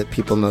 Trumpeter that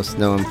people most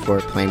know him for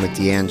playing with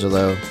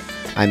D'Angelo.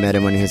 I met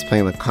him when he was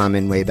playing with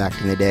Common way back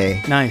in the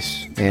day.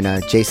 Nice. And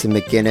Jason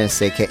McGinnis,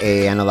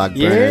 a.k.a. Analog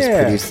Burners,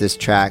 produced this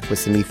track with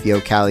some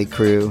Ethio Cali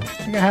crew. I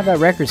think I have that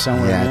record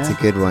somewhere, Yeah, man. it's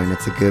a good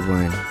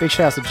one. Big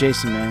shout out to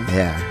Jason, man.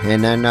 Yeah.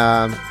 And then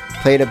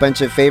played a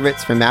bunch of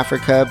favorites from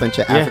Africa, a bunch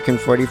of African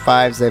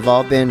 45s. They've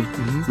all been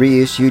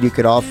reissued. You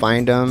could all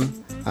find them.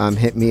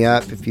 Hit me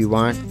up if you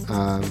want.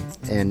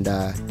 And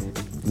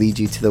lead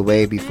you to the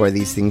way before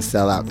these things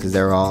sell out, because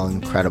they're all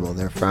incredible.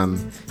 They're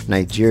from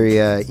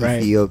Nigeria,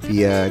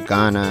 Ethiopia,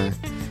 Ghana,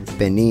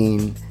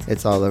 Benin.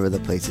 It's all over the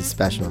place. It's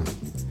special.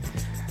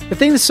 The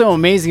thing that's so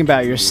amazing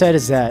about your set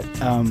is that,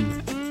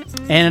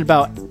 and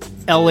about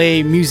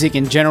LA music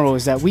in general,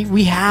 is that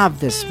we have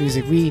this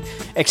music. We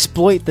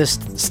exploit this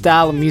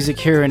style of music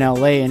here in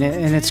LA, and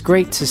it's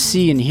great to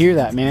see and hear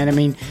that, man. I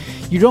mean,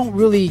 you don't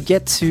really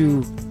get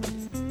to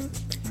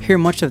hear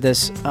much of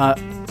this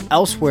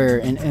elsewhere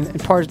in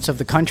parts of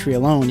the country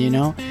alone,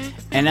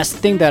 and that's the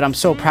thing that I'm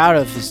so proud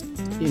of, is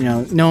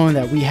knowing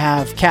that we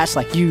have cats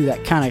like you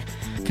that kind of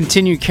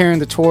continue carrying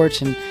the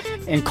torch and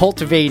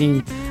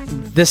cultivating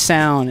this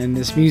sound and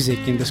this music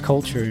and this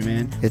culture,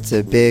 man. It's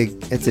a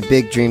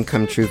big dream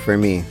come true for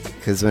me,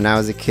 because when I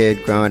was a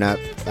kid growing up,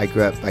 I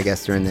grew up, I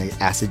guess, during the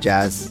acid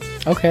jazz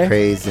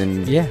craze,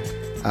 and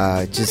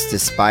just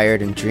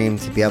aspired and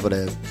dreamed to be able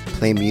to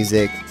play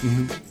music,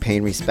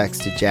 paying respects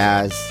to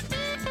jazz,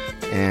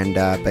 and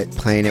but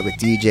playing it with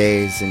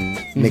DJs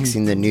and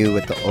mixing the new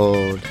with the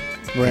old,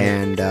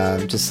 and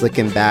just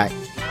looking back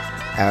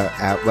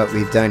at what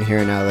we've done here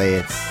in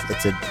LA,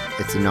 it's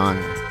an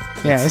honor.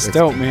 Yeah, it's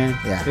dope, man.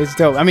 Yeah, it's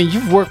dope. I mean,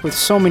 you've worked with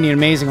so many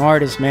amazing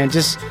artists, man.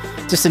 Just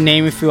to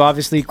name a few,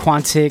 obviously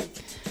Quantic,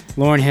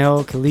 Lauryn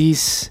Hill,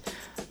 Khalees.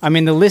 I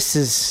mean, the list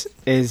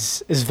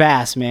is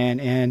vast,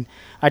 man. And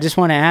I just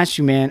want to ask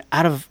you, man,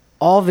 out of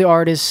all the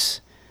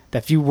artists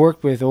that you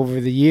worked with over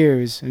the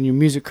years, and your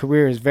music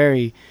career is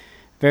very,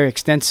 very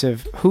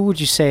extensive, who would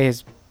you say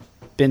has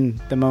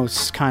been the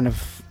most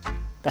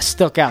that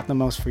stuck out the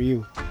most for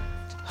you?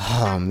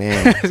 Oh,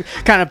 man.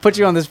 Kind of put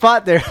you on the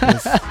spot there.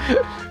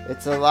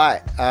 It's a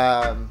lot.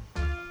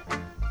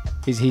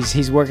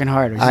 He's working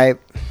hard.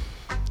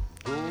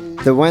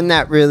 The one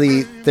that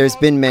really, there's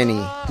been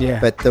many,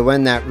 but the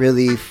one that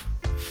really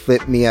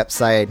flipped me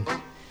upside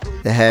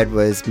the head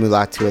was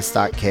Mulatu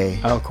Astake.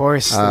 Oh, of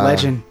course, the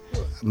legend.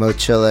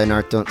 Mochilla and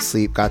Art Don't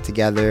Sleep got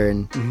together,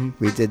 and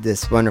we did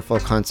this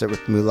wonderful concert with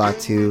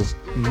Mulatu,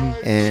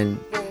 and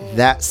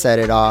that set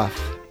it off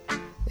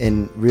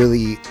and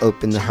really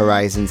opened the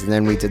horizons. And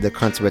then we did the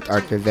concert with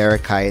Arthur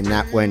Verikai, and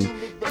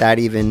that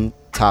even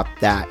topped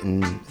that.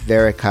 And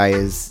Verikai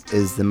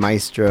is the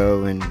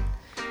maestro and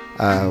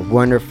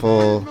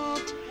wonderful,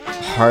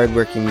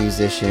 hardworking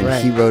musician.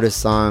 Right. He wrote a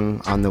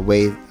song on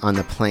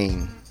the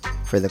plane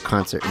for the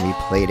concert, and we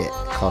played it,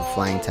 called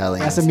Flying to LA.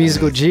 That's a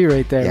musical G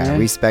right there, yeah, man.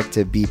 Respect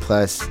to B+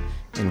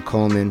 and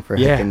Coleman for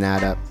hooking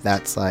that up.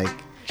 That's like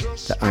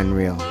the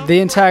unreal.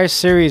 The entire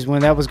series,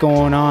 when that was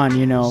going on,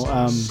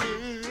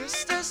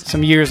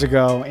 some years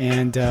ago,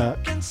 and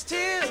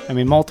I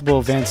mean, multiple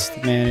events,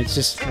 man. It's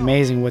just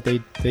amazing what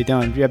they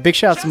done. Yeah, big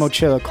shout out to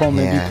Mochilla,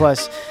 Coleman, B+,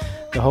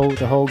 the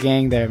whole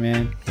gang there,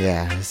 man.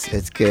 Yeah,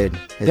 it's good.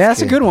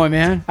 That's a good one,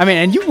 man. I mean,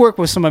 and you work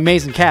with some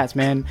amazing cats,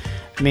 man.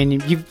 I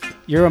mean,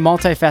 you're a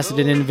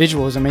multifaceted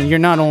individual. I mean, you're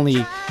not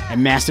only a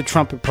master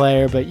trumpet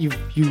player, but you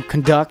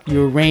conduct,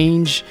 you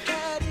arrange,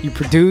 you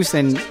produce,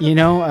 and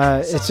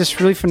it's just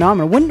really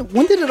phenomenal.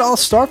 When did it all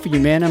start for you,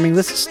 man? I mean,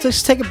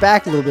 let's take it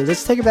back a little bit.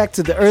 Let's take it back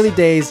to the early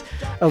days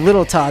of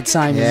little Todd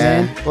Simon,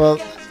 man. Well,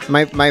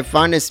 my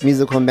fondest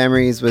musical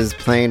memories was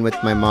playing with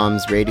my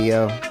mom's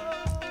radio.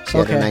 She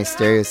had a nice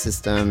stereo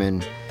system,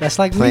 and that's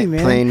like me,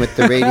 man. Playing with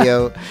the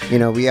radio.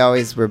 We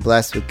always were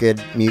blessed with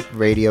good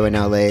radio in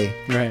LA.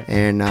 Right.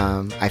 And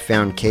I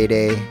found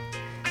K-Day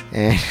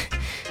and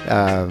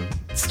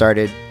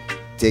started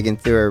digging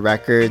through her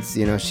records.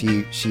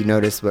 She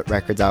noticed what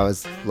records I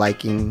was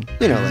liking,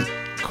 like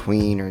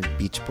Queen or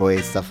Beach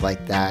Boys, stuff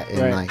like that,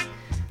 and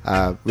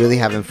really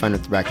having fun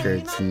with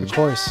records. And of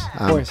course.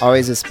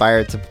 Always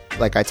aspired to,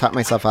 I taught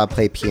myself how to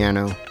play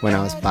piano when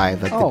I was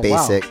 5, the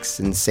basics,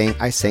 and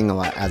I sang a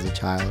lot as a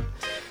child.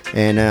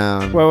 And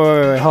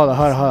wait, hold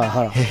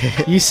on.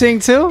 You sing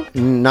too?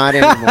 Not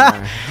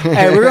anymore.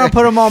 Hey, we're gonna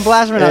put them on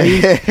blast right now.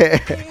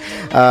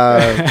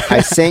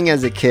 I sang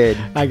as a kid.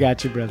 I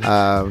got you, brother.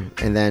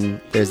 And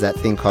then there's that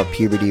thing called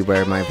puberty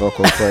where my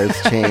vocal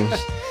cords changed.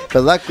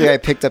 But luckily, I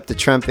picked up the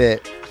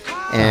trumpet,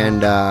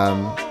 and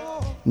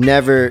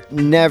never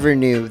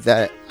knew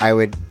that I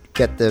would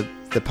get the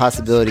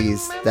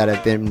possibilities that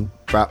have been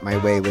brought my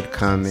way would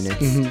come, and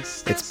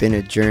it's been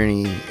a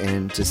journey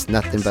and just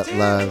nothing but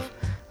love.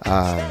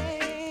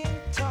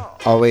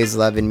 Always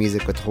loving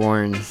music with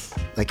horns.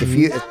 Like if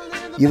you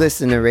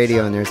listen to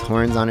radio and there's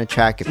horns on a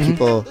track, if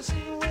people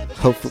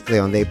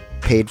hopefully they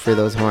paid for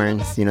those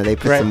horns, they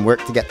put some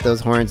work to get those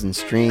horns and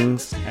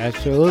strings.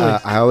 Absolutely.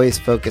 I always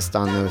focused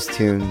on those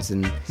tunes,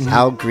 and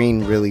Al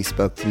Green really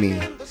spoke to me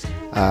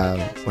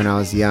when I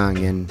was young,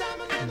 and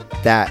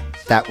that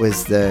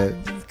was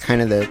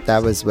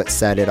that was what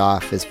set it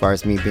off as far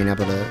as me being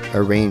able to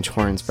arrange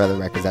horns for other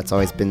records. That's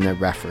always been the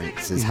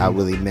reference, is how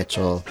Willie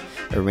Mitchell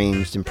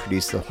arranged and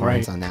produced the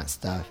horns on that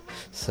stuff.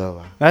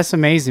 So that's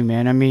amazing,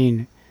 man. I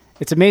mean,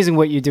 it's amazing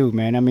what you do,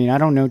 man. I mean, I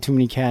don't know too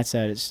many cats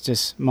that it's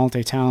just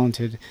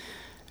multi-talented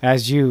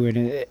as you,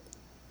 and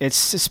it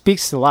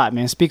speaks a lot,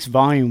 man. It speaks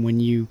volume when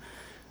you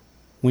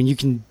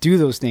can do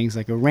those things,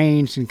 like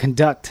arrange and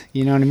conduct.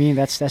 You know what I mean?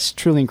 That's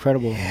truly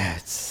incredible. Yeah,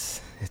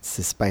 it's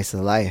the spice of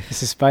life.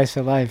 It's the spice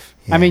of life.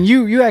 Yeah. I mean,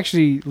 you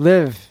actually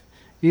live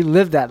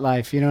that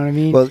life. You know what I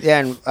mean? Well, yeah,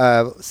 and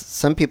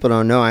some people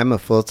don't know I'm a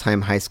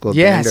full-time high school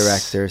band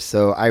director,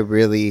 so I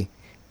really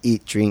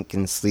eat, drink,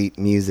 and sleep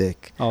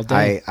music all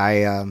day.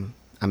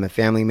 I'm a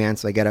family man,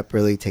 so I get up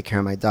early, take care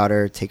of my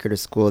daughter, take her to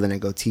school, then I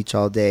go teach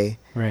all day,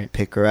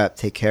 pick her up,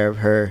 take care of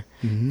her,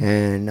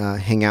 and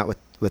hang out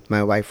with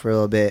my wife for a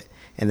little bit,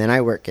 and then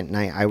I work at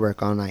night. I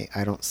work all night.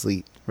 I don't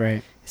sleep.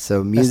 Right.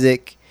 So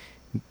music,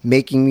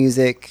 making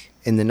music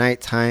in the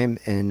nighttime,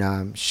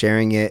 and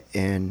sharing it,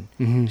 and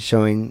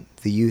showing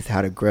the youth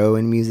how to grow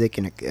in music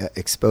and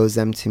expose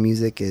them to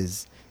music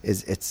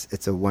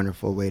it's a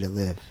wonderful way to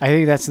live. I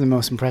think that's the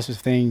most impressive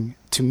thing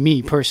to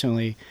me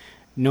personally,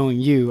 knowing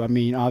you. I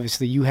mean,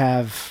 obviously you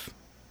have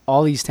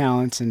all these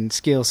talents and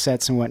skill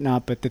sets and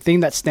whatnot, but the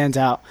thing that stands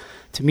out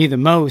to me the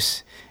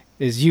most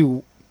is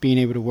you being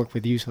able to work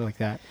with youth like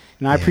that.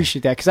 And I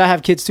appreciate that, because I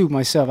have kids too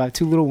myself. I have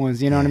 2 little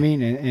ones, you know what I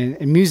mean?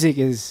 And music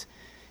is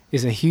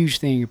a huge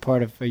thing, a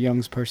part of a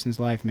young person's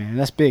life, man. And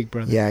that's big,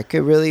 brother. Yeah, it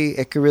could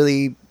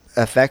really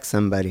affect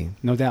somebody.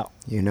 No doubt.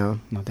 No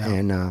doubt.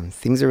 And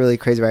things are really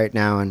crazy right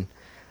now, and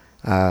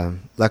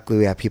luckily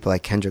we have people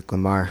like Kendrick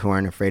Lamar who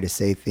aren't afraid to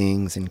say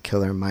things, and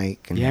Killer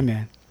Mike. And, yeah,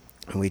 man.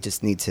 And we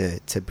just need to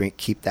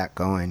keep that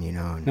going,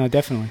 And no,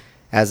 definitely.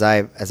 As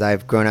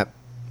I've grown up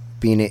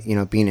being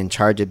in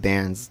charge of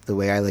bands, the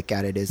way I look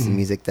at it is the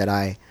music that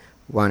I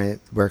want to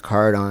work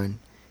hard on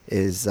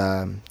is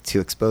to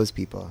expose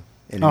people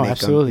and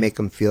make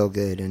them feel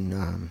good,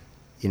 and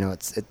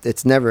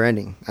it's never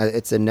ending.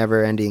 It's a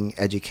never ending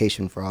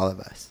education for all of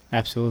us.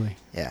 Absolutely.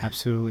 Yeah.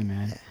 Absolutely,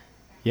 man.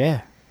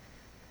 Yeah.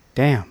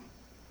 Damn.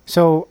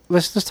 So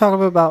let's talk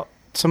about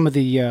some of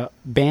the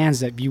bands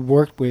that you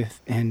worked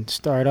with and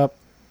start up.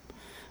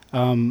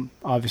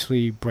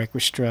 Obviously,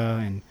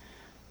 Breakwastra and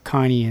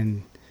Connie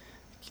and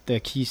the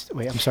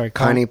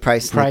Connie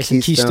Price and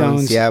the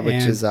Keystones, yeah,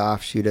 which is an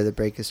offshoot of the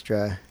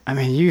Breakwastra. I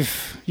mean,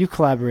 you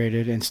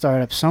collaborated and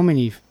started up so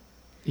many,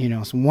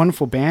 some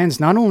wonderful bands,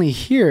 not only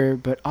here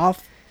but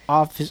off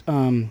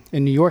in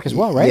New York as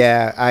well, right?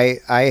 Yeah, I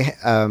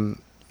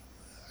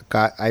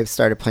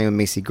started playing with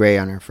Macy Gray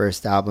on her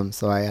first album,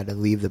 so I had to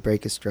leave the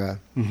Breakwastra.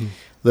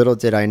 Little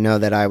did I know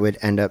that I would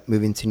end up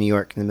moving to New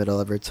York in the middle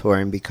of her tour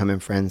and becoming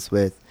friends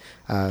with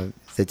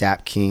the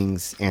Dap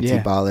Kings,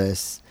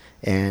 Antibalas,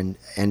 and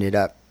ended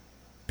up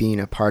being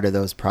a part of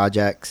those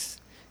projects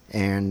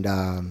and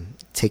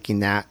taking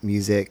that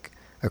music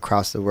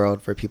across the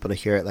world for people to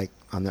hear it, like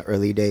on the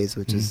early days,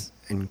 which is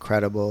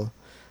incredible.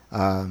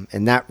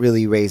 And that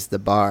really raised the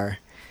bar,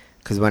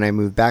 because when I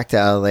moved back to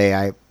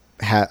LA,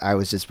 I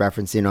was just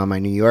referencing all my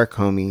New York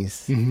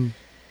homies.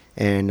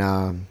 And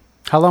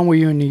how long were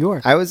you in New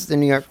York? I was in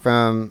New York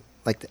from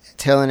like the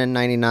tail end of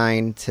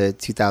 99 to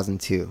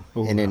 2002,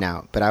 in and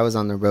out. But I was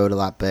on the road a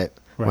lot. But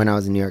when I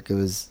was in New York, it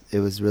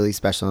was really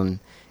special and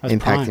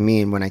impacted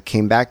me. And when I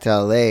came back to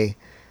LA,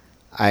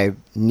 I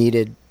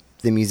needed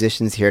the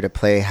musicians here to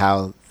play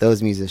how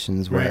those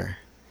musicians were. Right.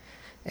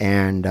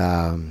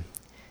 And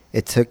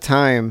it took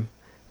time,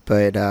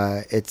 but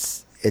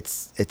it's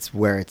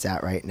where it's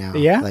at right now.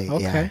 Yeah. Like,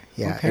 Okay.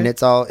 Yeah. Okay. And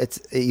it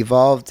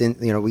evolved.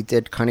 And we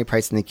did Connie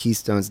Price and the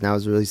Keystones, and that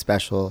was really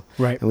special.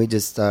 Right. And we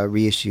just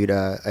reissued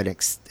an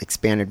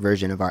expanded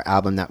version of our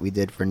album that we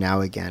did for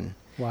Now Again.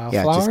 Wildflowers.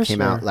 Yeah, it just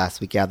came out last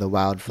week. Yeah, the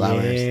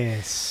Wildflowers.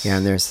 Yes. Yeah,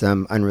 and there's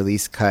some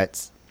unreleased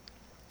cuts,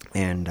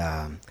 and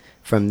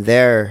from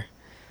there,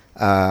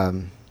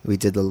 we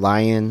did the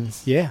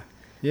Lions. Yeah.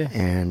 Yeah.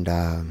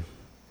 And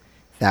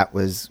that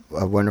was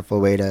a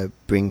wonderful way to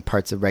bring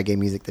parts of reggae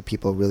music that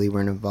people really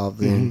weren't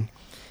involved in.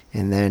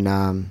 And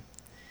then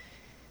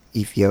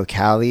Ethio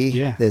Cali.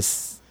 Yeah.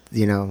 This,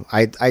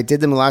 I did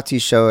the Mulatu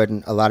show,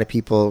 and a lot of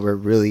people were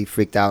really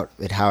freaked out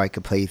at how I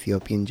could play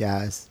Ethiopian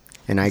jazz.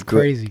 And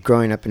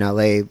growing up in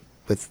LA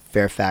with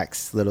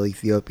Fairfax, Little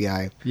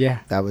Ethiopia,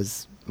 that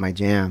was my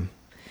jam.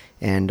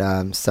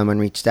 And someone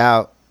reached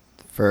out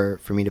for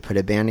me to put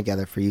a band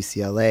together for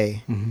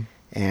UCLA,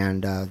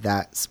 and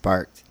that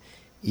sparked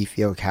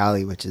Ethio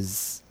Cali, which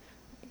is,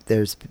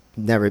 there's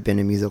never been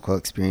a musical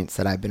experience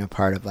that I've been a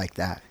part of like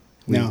that.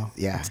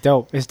 It's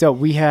dope. It's dope.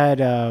 We had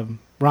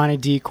Ronnie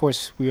D, of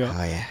course,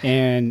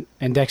 and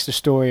Dexter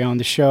Story on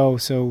the show,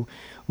 so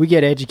we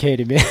get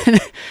educated, man.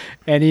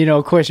 And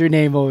of course, your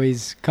name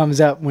always comes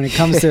up when it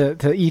comes to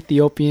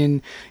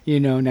Ethiopian,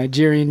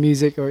 Nigerian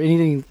music or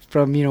anything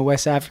from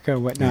West Africa or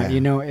whatnot.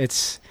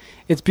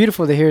 It's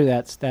beautiful to hear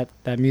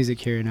that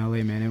music here in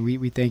LA, man, and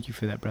we thank you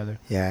for that, brother.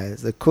 Yeah,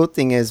 the cool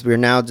thing is we're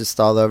now just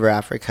all over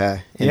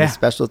Africa, and the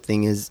special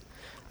thing is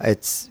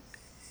it's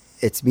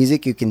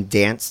music you can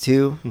dance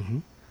to,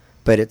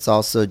 but it's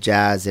also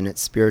jazz and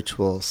it's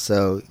spiritual,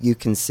 so you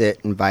can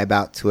sit and vibe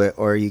out to it,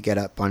 or you get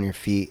up on your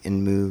feet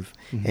and move.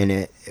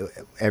 And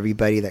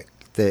everybody that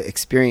the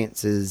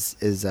experience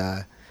is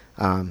a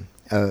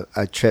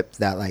trip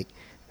that like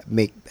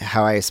make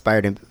how I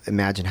aspire to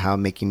imagine how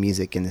making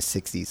music in the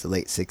 60s, the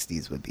late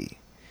 60s would be,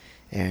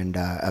 and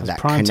of that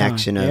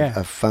connection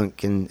of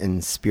funk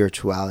and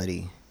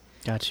spirituality.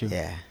 Got you.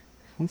 Yeah.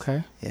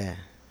 Okay. Yeah.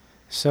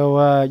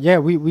 So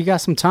we got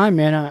some time,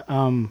 man.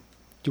 Do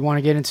you want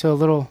to get into a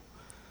little?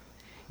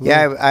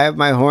 Yeah, I have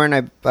my horn.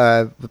 I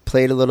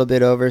played a little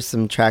bit over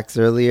some tracks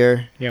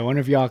earlier. Yeah, one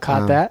of y'all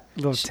caught that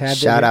little tad.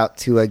 Shout out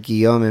to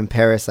Guillaume in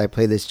Paris. I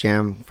played this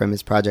jam from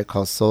his project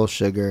called Soul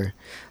Sugar.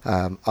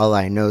 All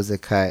I Know's a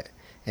cut,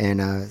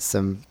 and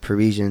some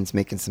Parisians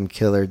making some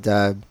killer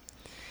dub.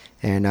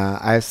 And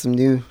I have some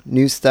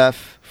new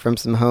stuff from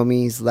some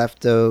homies,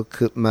 Lefto,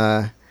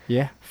 Kupma.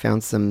 Yeah.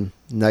 Found some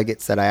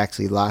nuggets that I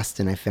actually lost,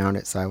 and I found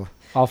it. So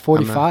all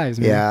 45s,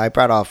 man. Yeah, I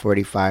brought all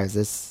 45s.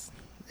 It's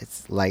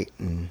light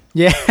and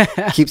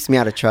keeps me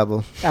out of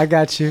trouble. I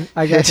got you.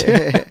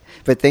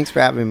 But thanks for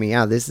having me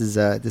out. This is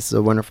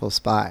a wonderful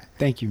spot.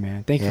 Thank you,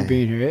 man. Thank you for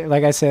being here.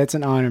 Like I said, it's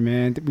an honor,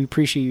 man. We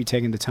appreciate you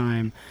taking the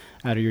time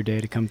out of your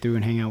day to come through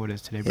and hang out with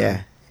us today, brother.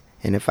 Yeah.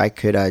 And if I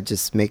could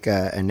just make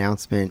an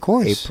announcement, of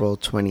course. April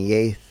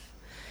 28th,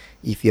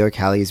 Ethio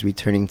Cali is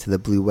returning to the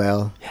Blue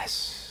Whale.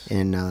 Yes.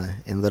 In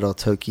Little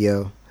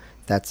Tokyo.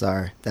 That's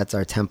our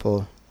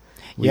temple.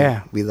 We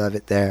love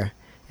it there,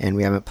 and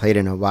we haven't played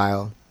in a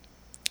while.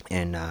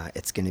 And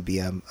it's going to be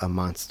a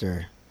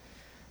monster.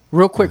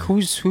 Real quick,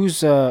 who's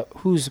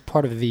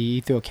part of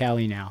the Ethio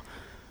Cali now?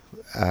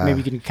 Maybe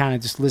you can kind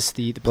of just list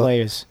the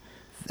players.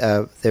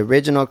 The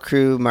original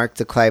crew: Mark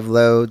to Clive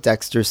Lowe,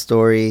 Dexter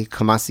Story,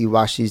 Kamasi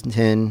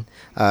Washington,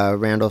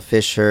 Randall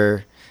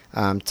Fisher,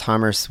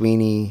 Tomer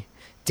Sweeney,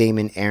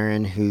 Damon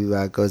Aaron,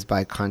 who goes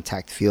by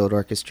Contact Field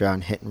Orchestra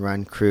on Hit and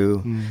Run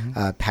crew,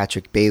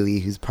 Patrick Bailey,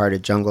 who's part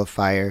of Jungle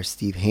Fire,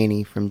 Steve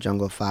Haney from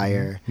Jungle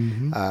Fire,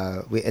 and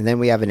then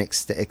we have an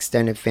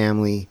extended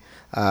family.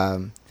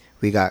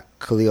 We got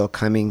Khalil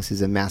Cummings,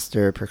 who's a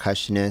master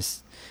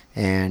percussionist,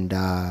 and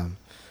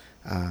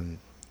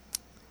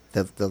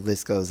the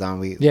list goes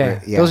on.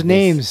 Those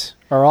names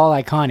are all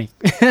iconic.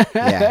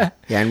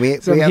 And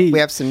we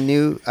have some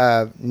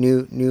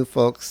new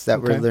folks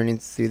that we're learning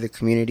through the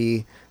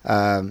community.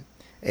 A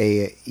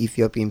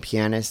Ethiopian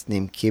pianist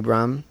named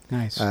Kibram.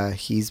 Nice.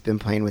 He's been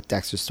playing with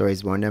Dexter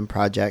Story's Wondem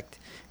project,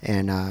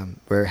 and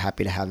we're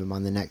happy to have him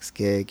on the next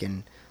gig.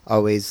 And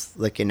always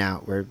looking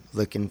out. We're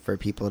looking for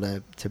people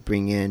to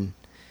bring in,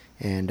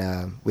 and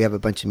we have a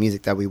bunch of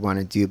music that we want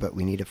to do, but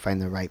we need to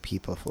find the right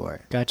people for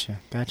it. Gotcha.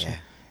 Yeah.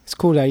 It's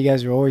cool that you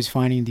guys are always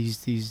finding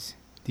these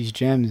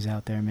gems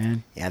out there,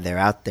 man. Yeah, they're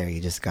out there. You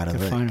just gotta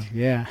look. Find them.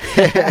 Yeah.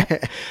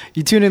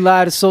 You tune in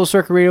live to Soul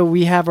Circle Radio.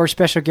 We have our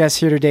special guest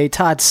here today,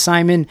 Todd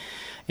Simon,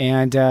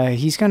 and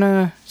he's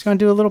gonna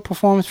do a little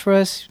performance for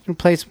us. He's gonna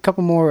play some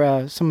couple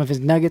more some of his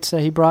nuggets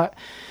that he brought,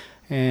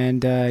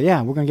 and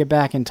we're gonna get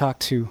back and talk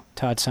to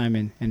Todd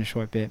Simon in a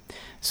short bit.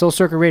 Soul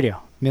Circle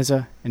Radio,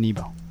 Miza and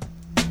Ebo.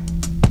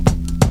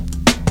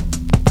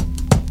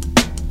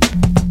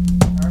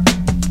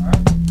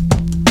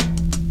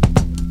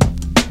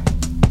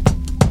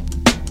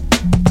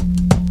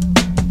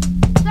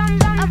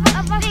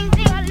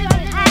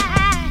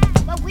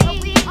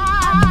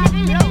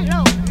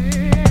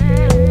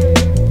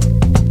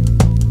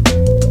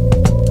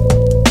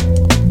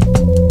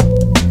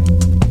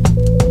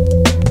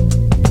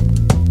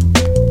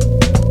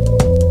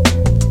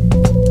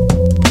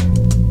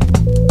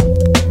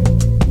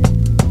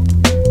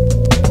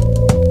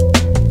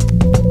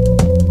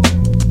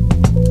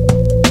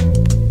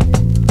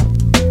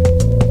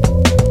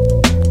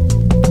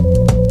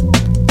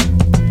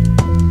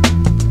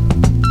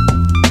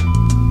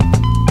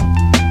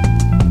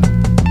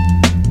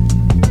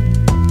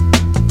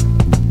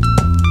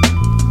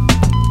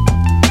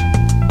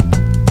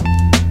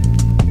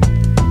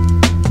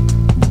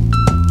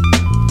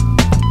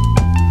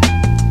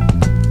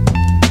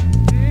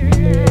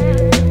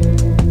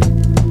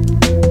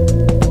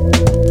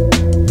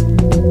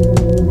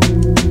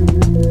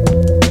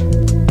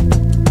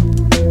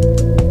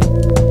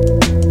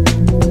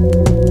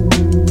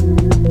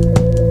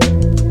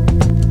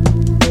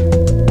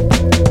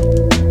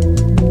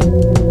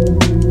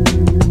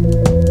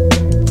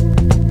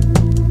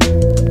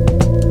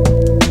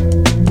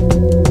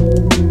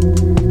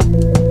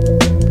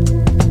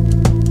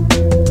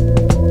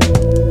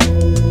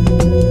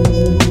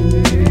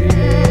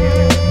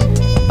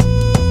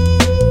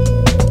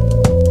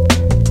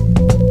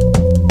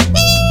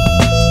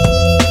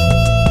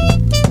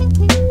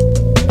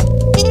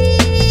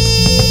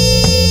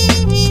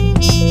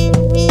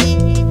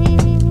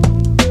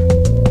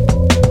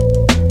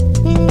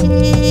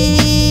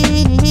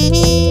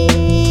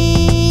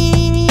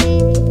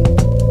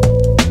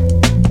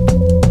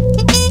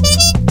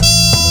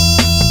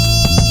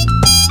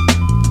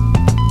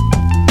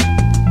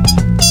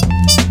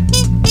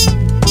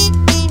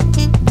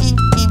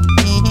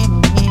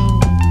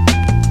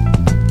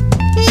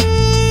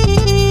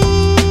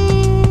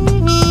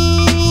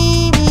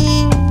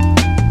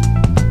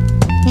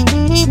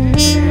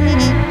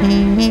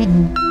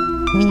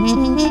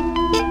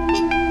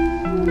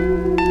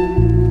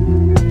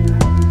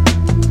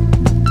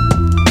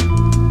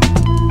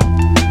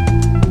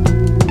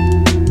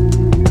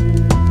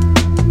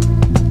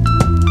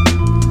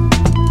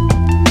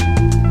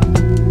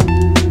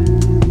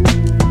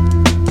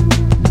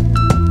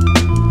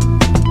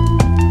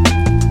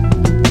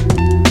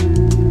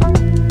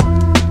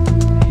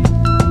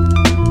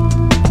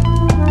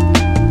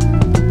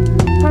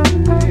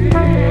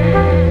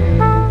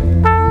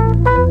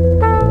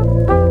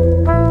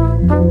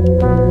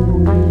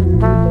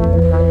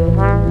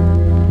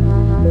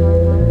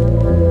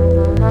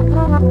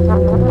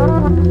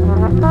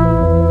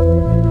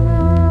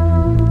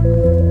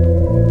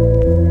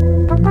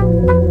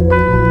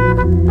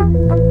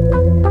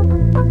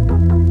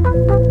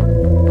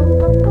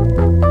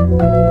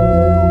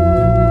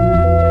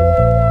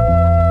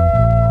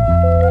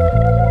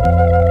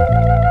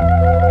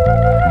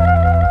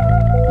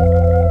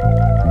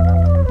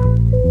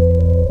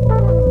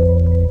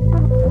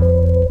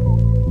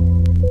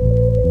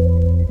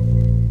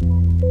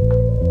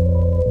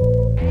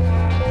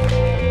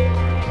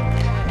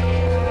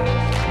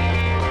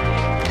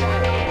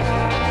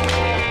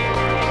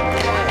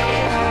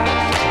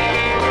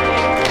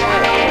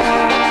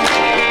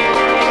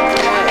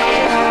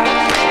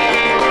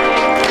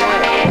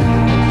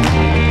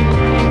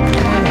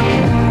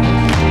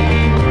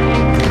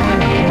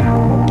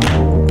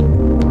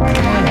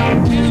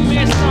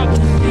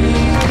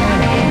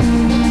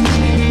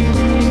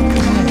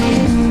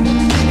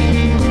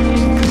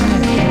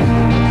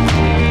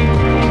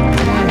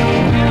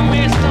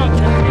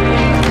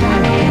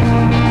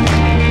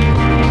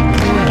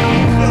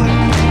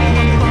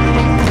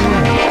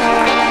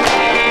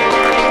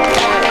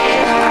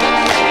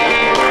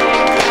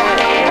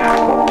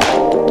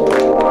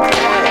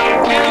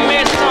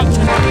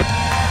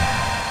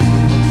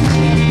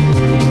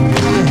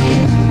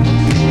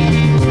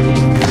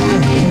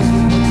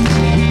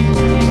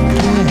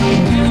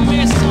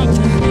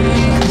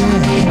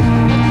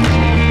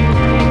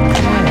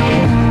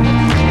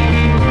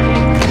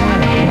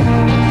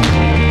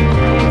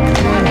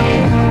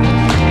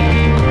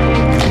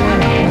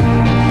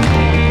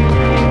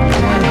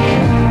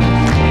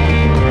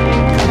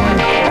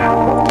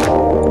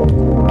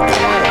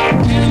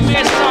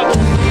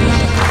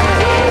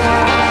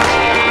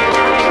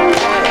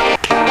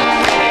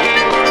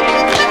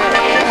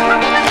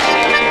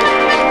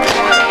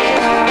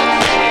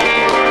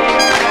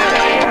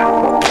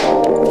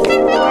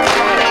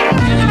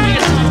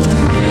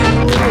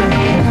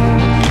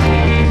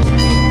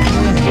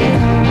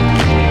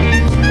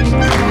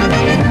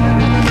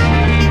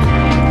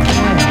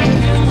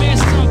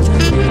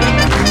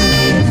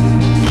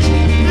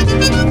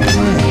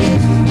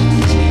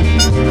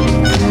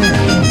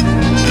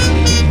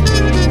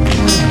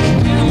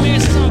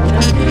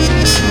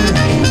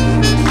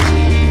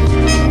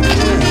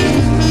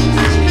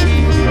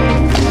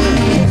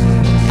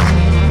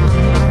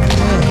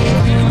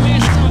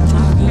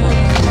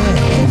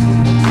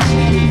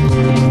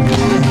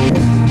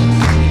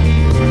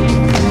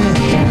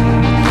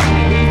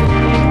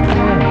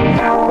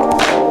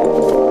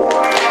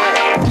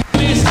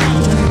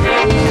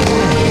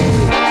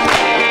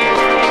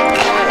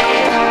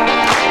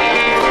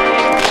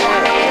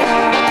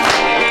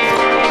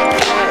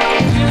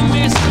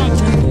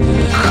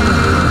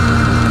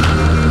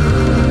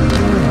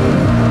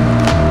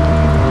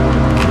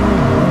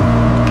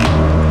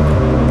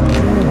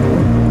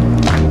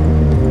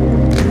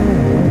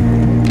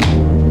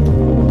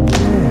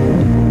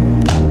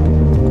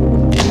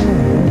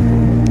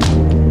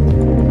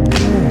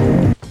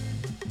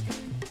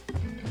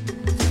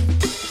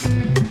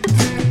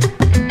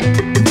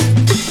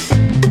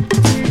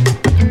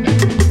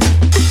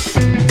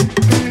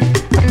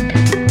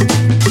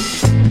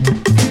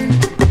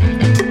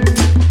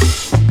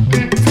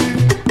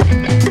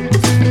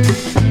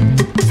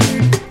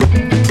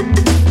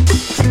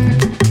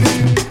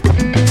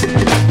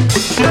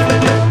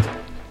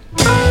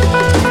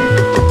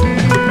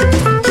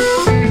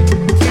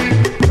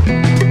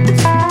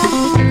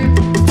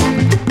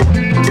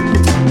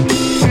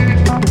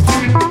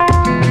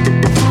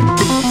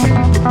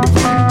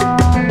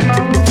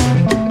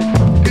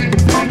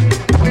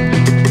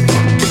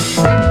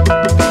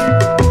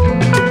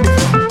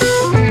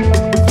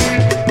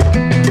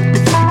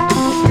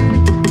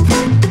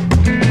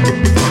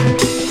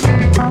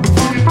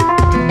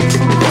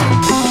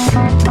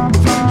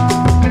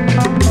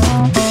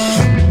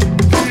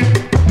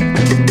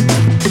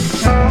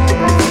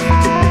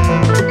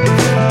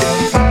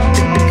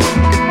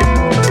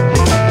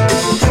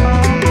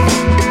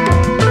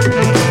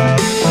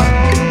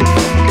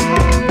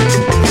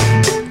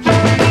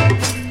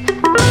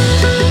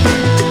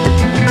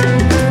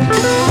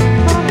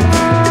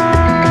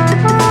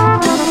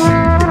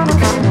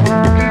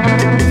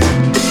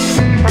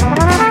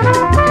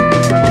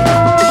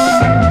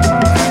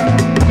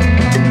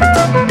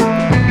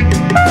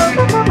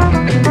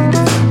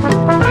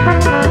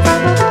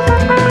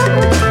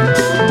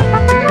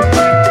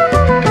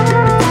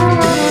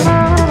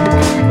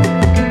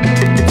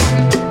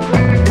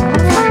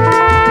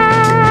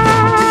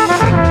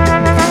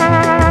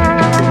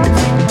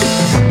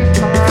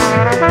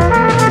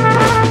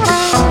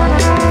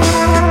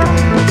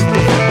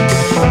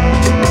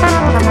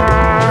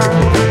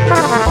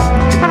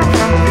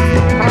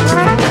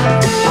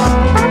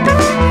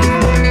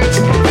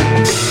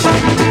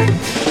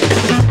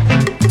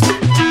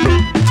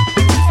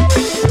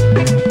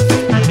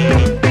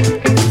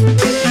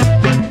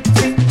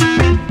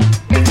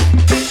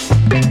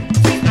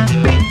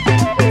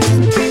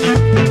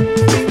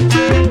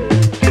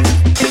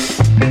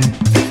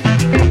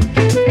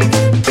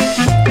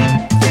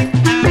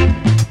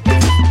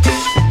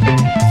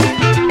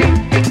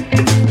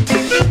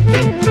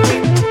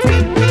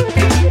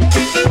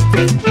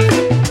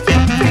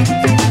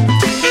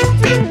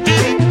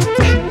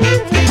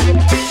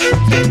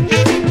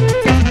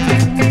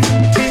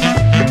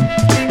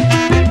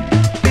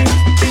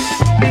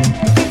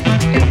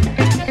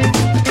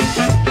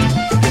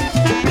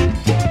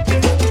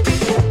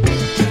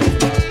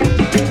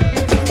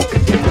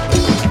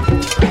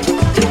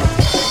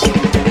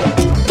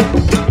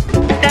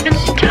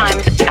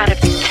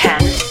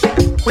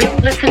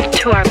 listen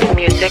to our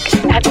music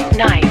at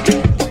night.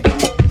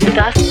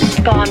 Thus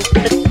spawned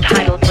the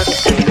title of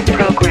this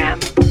program.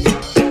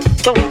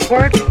 The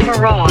word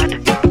maraud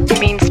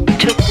means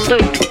to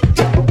loot.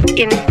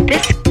 In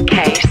this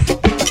case,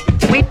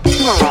 we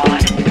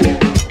maraud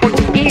for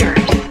years.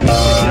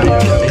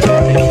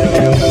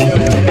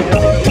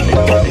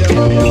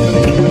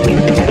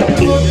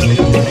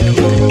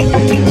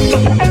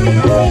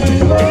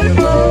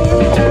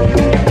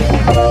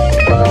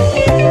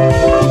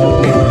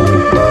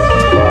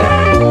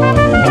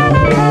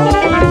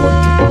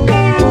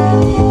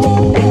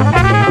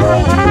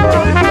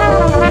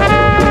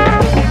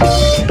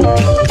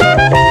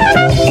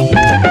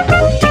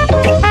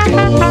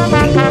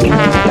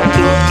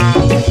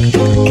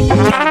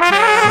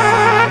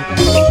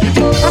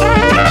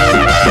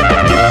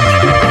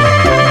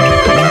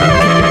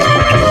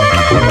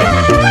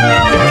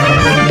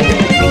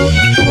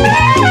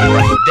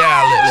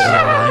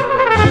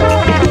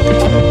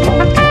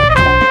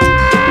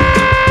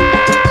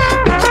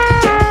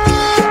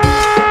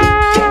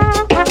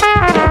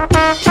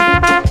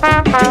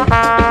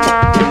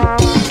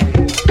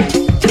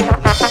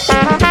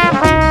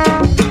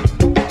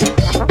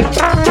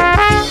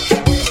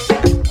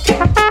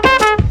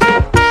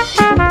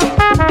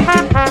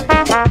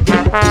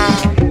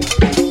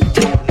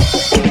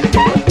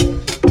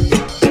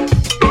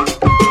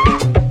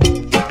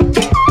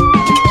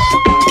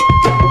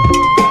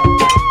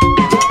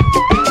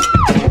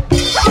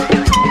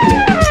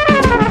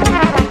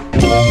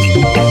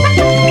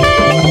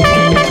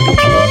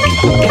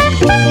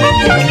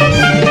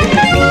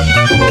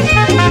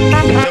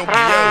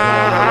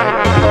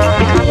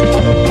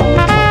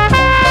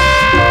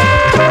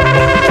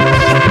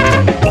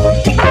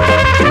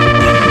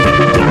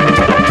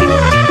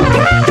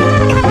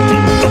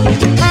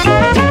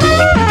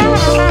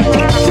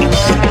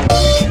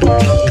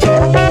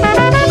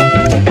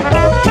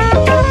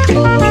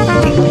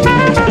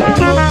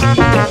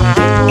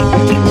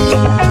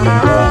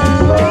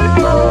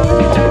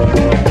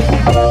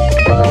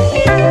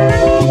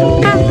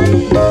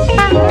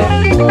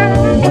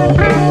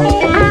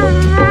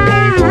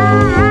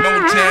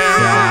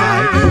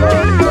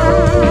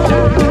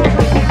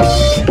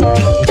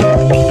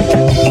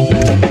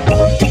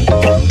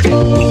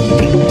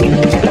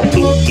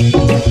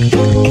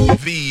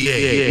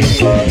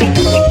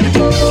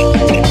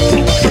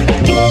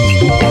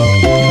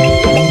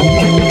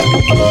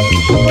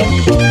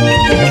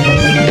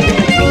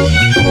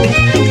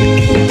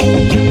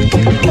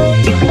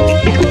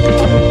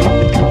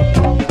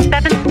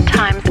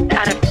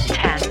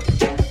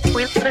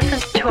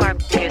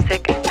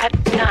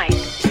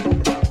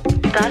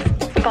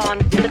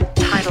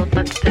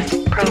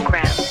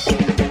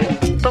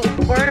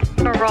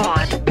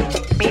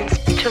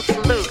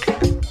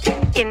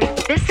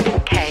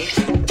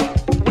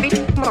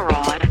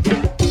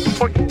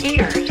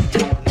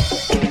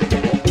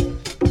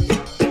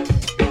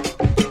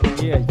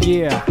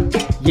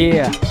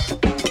 Yeah.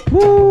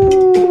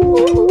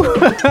 Woo!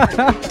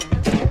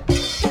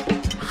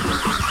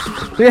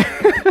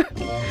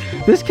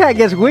 This cat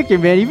gets wicked,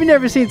 man. You've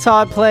never seen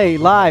Todd play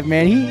live,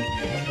 man.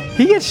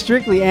 He gets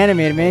strictly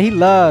animated, man. He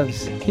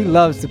loves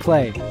to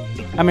play.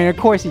 I mean, of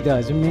course he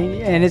does. I mean,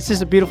 and it's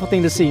just a beautiful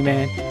thing to see,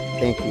 man.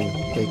 Thank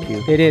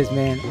you. It is,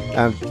 man.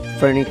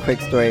 Funny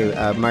quick story.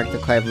 Mark the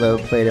Clive Lowe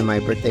played at my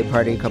birthday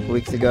party a couple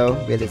weeks ago.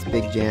 We had this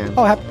big jam.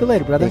 Oh, happy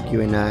belated, brother. Thank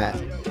you. And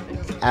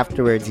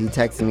afterwards, he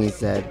texted me and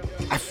said,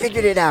 I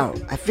figured it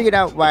out. I figured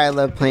out why I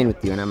love playing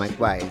with you. And I'm like,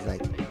 why? He's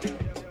like,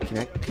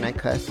 can I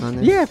cuss on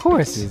this? Yeah, of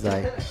course. He's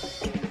like,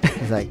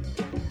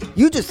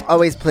 you just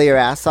always play your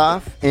ass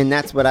off, and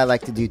that's what I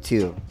like to do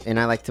too. And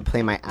I like to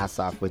play my ass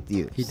off with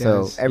you.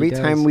 So every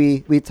time we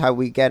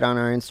get on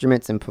our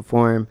instruments and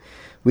perform,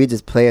 we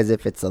just play as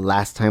if it's the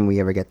last time we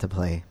ever get to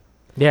play.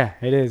 Yeah,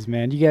 it is,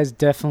 man. You guys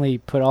definitely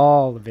put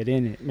all of it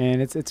in it, man.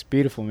 It's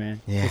beautiful,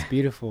 man. Yeah. It's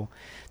beautiful.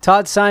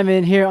 Todd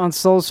Simon here on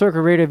Soul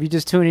Circle Radio. If you're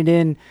just tuning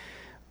in,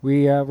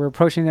 we're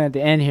approaching at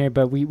the end here,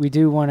 but we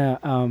do want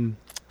to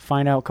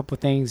find out a couple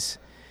of things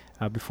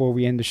before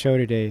we end the show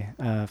today.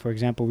 For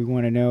example, we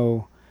want to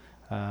know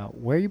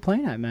where are you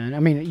playing at, man? I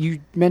mean,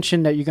 you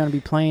mentioned that you're going to be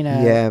playing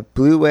at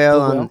Blue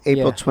Whale on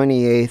April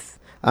 28th.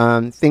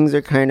 Things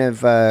are kind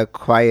of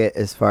quiet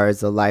as far as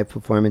the live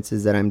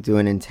performances that I'm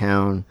doing in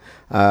town.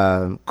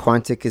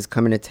 Quantic is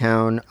coming to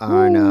town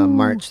on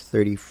March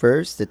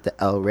 31st at the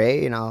El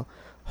Rey, and I'll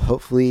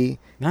hopefully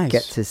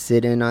get to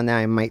sit in on that.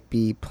 I might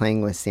be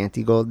playing with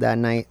Santigold that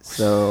night,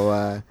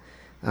 so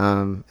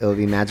it'll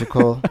be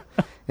magical.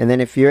 And then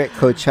if you're at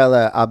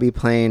Coachella, I'll be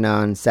playing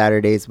on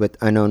Saturdays with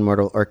Unknown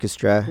Mortal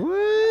Orchestra.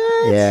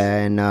 Yeah,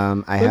 and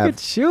I have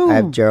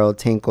Gerald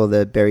Tinkle,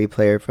 the Barry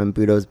player from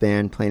Budo's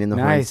band, playing in the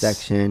horn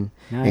section,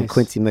 and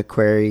Quincy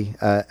McQuarrie,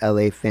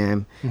 LA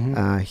fam.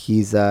 Mm-hmm.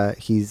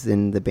 He's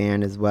in the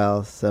band as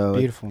well. So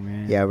beautiful,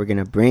 man. Yeah, we're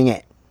gonna bring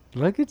it.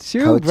 Look at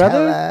you, Coachella.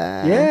 brother.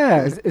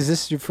 Yeah, is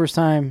this your first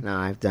time? No,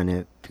 I've done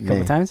it a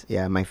couple times.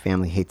 Yeah, my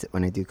family hates it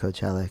when I do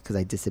Coachella because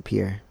I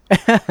disappear.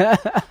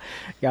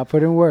 Gotta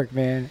put in work,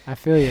 man. I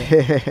feel you.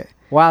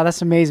 Wow,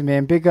 that's amazing,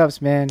 man. Big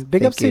ups, man.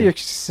 Big ups to your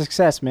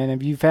success, man.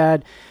 And you've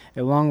had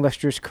a long,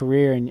 lustrous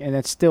career, and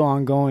that's still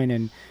ongoing.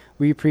 And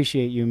we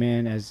appreciate you,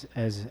 man, as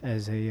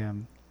a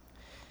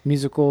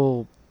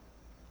musical,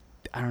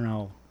 I don't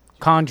know,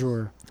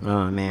 conjurer.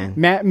 Oh man,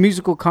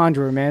 musical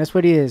conjurer, man. That's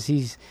what he is.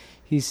 He's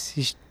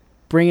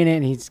bringing it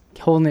and he's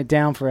holding it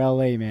down for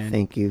LA, man.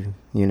 Thank you.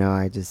 You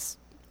know,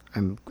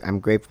 I'm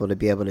grateful to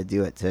be able to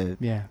do it.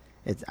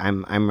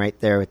 I'm right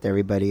there with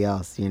everybody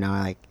else. You know,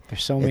 like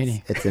there's so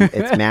many.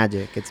 It's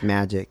magic. It's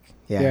magic.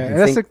 Yeah. And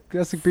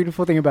that's the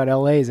beautiful thing about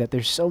LA is that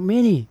there's so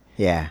many.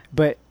 Yeah.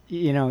 But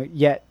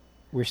yet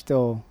we're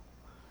still,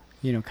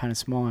 kind of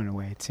small in a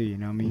way too. You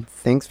know what I mean?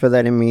 Thanks for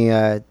letting me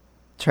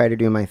try to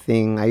do my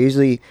thing. I'm used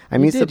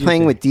to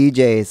playing with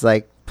DJs.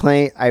 Like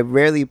I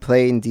rarely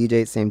play and DJ at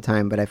the same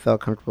time, but I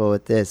felt comfortable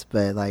with this.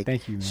 But like,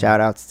 thank you, man.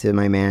 Shout outs to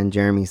my man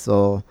Jeremy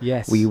Soul.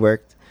 Yes, we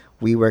worked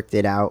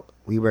it out.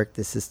 We worked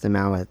the system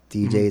out with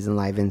DJs and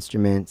live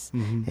instruments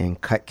and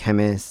Cut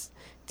Chemist,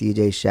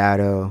 DJ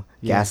Shadow,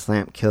 Gas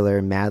Lamp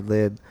Killer,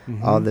 Madlib,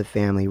 all the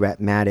family,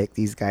 Repmatic.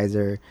 These guys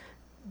are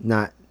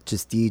not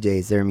just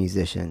DJs, they're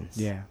musicians.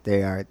 Yeah.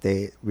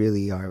 They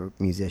really are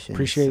musicians.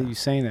 Appreciate you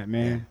saying that,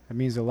 man. Yeah. That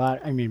means a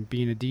lot. I mean,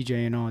 being a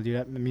DJ and all, dude,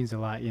 that means a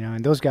lot,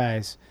 and those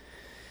guys.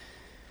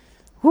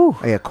 Whew.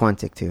 Oh yeah,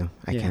 Quantic too.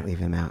 I can't leave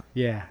him out.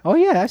 Yeah. Oh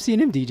yeah, I've seen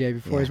him DJ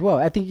before as well.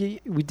 I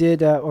think we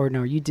did,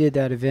 you did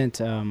that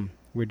event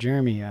with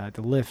Jeremy,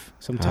 the Lift,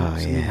 some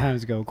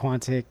times ago,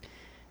 Quantic.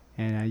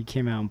 And you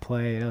came out and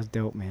played. That was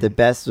dope, man. The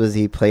best was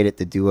he played at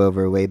the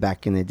Do-Over way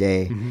back in the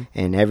day.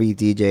 And every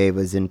DJ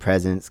was in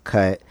presence.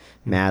 Cut,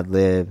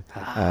 Madlib,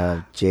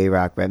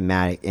 J-Rock,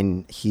 Repmatic.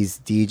 And he's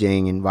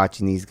DJing and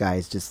watching these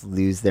guys just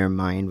lose their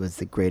mind was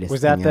the greatest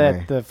thing ever. Was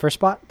that the first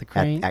spot? The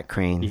Crane? At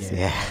Cranes,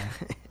 yeah.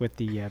 With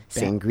the...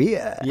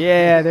 Sangria.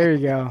 Yeah, there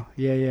you go.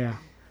 Yeah.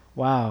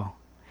 Wow.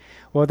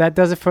 Well, that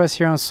does it for us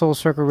here on Soul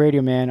Circle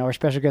Radio, man. Our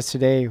special guest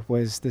today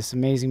was this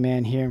amazing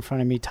man here in front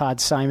of me, Todd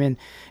Simon.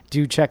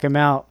 Do check him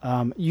out.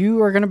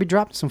 You are going to be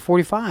dropping some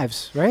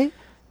 45s, right?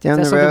 Down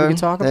the road. Something we can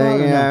talk about?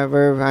 Yeah,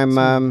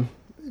 I'm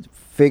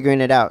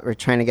figuring it out. We're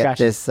trying to get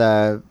this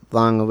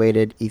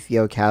long-awaited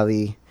Ethio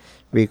Cali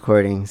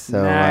recording.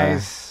 So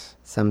nice.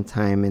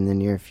 Sometime in the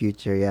near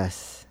future,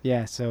 yes.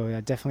 Yeah, so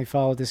definitely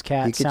follow this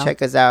cat. You can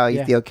check us out,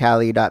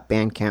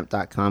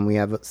 ethiocali.bandcamp.com. We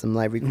have some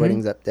live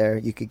recordings up there.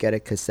 You could get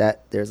a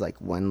cassette. There's like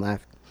one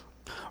left.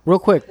 Real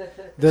quick,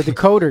 the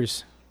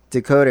decoders.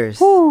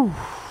 Woo.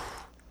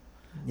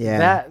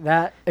 Yeah.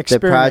 That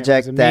experiment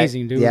was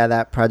amazing, dude. Yeah,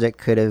 that project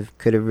could have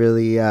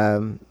really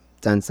done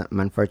something.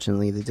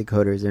 Unfortunately, the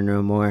decoders are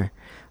no more.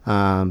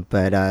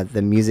 But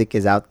the music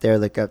is out there.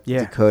 Look up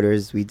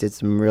Decoders. We did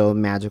some real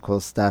magical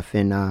stuff,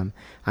 and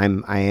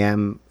I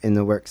am in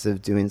the works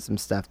of doing some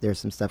stuff. There's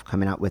some stuff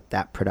coming out with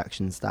that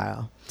production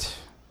style.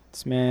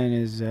 This man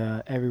is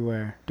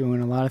everywhere, doing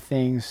a lot of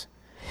things.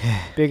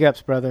 Big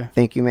ups, brother.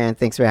 Thank you, man.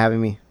 Thanks for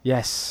having me.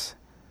 Yes.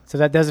 So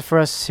that does it for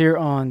us here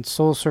on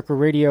Soul Circle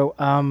Radio.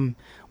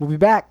 We'll be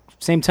back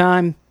same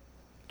time,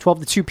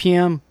 12 to 2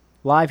 p.m.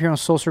 live here on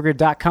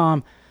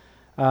soulcircle.com.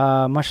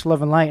 Much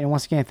love and light, and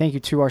once again, thank you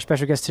to our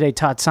special guest today,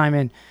 Todd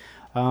Simon.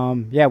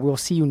 We'll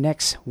see you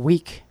next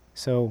week.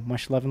 So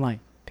much love and light.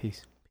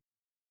 Peace.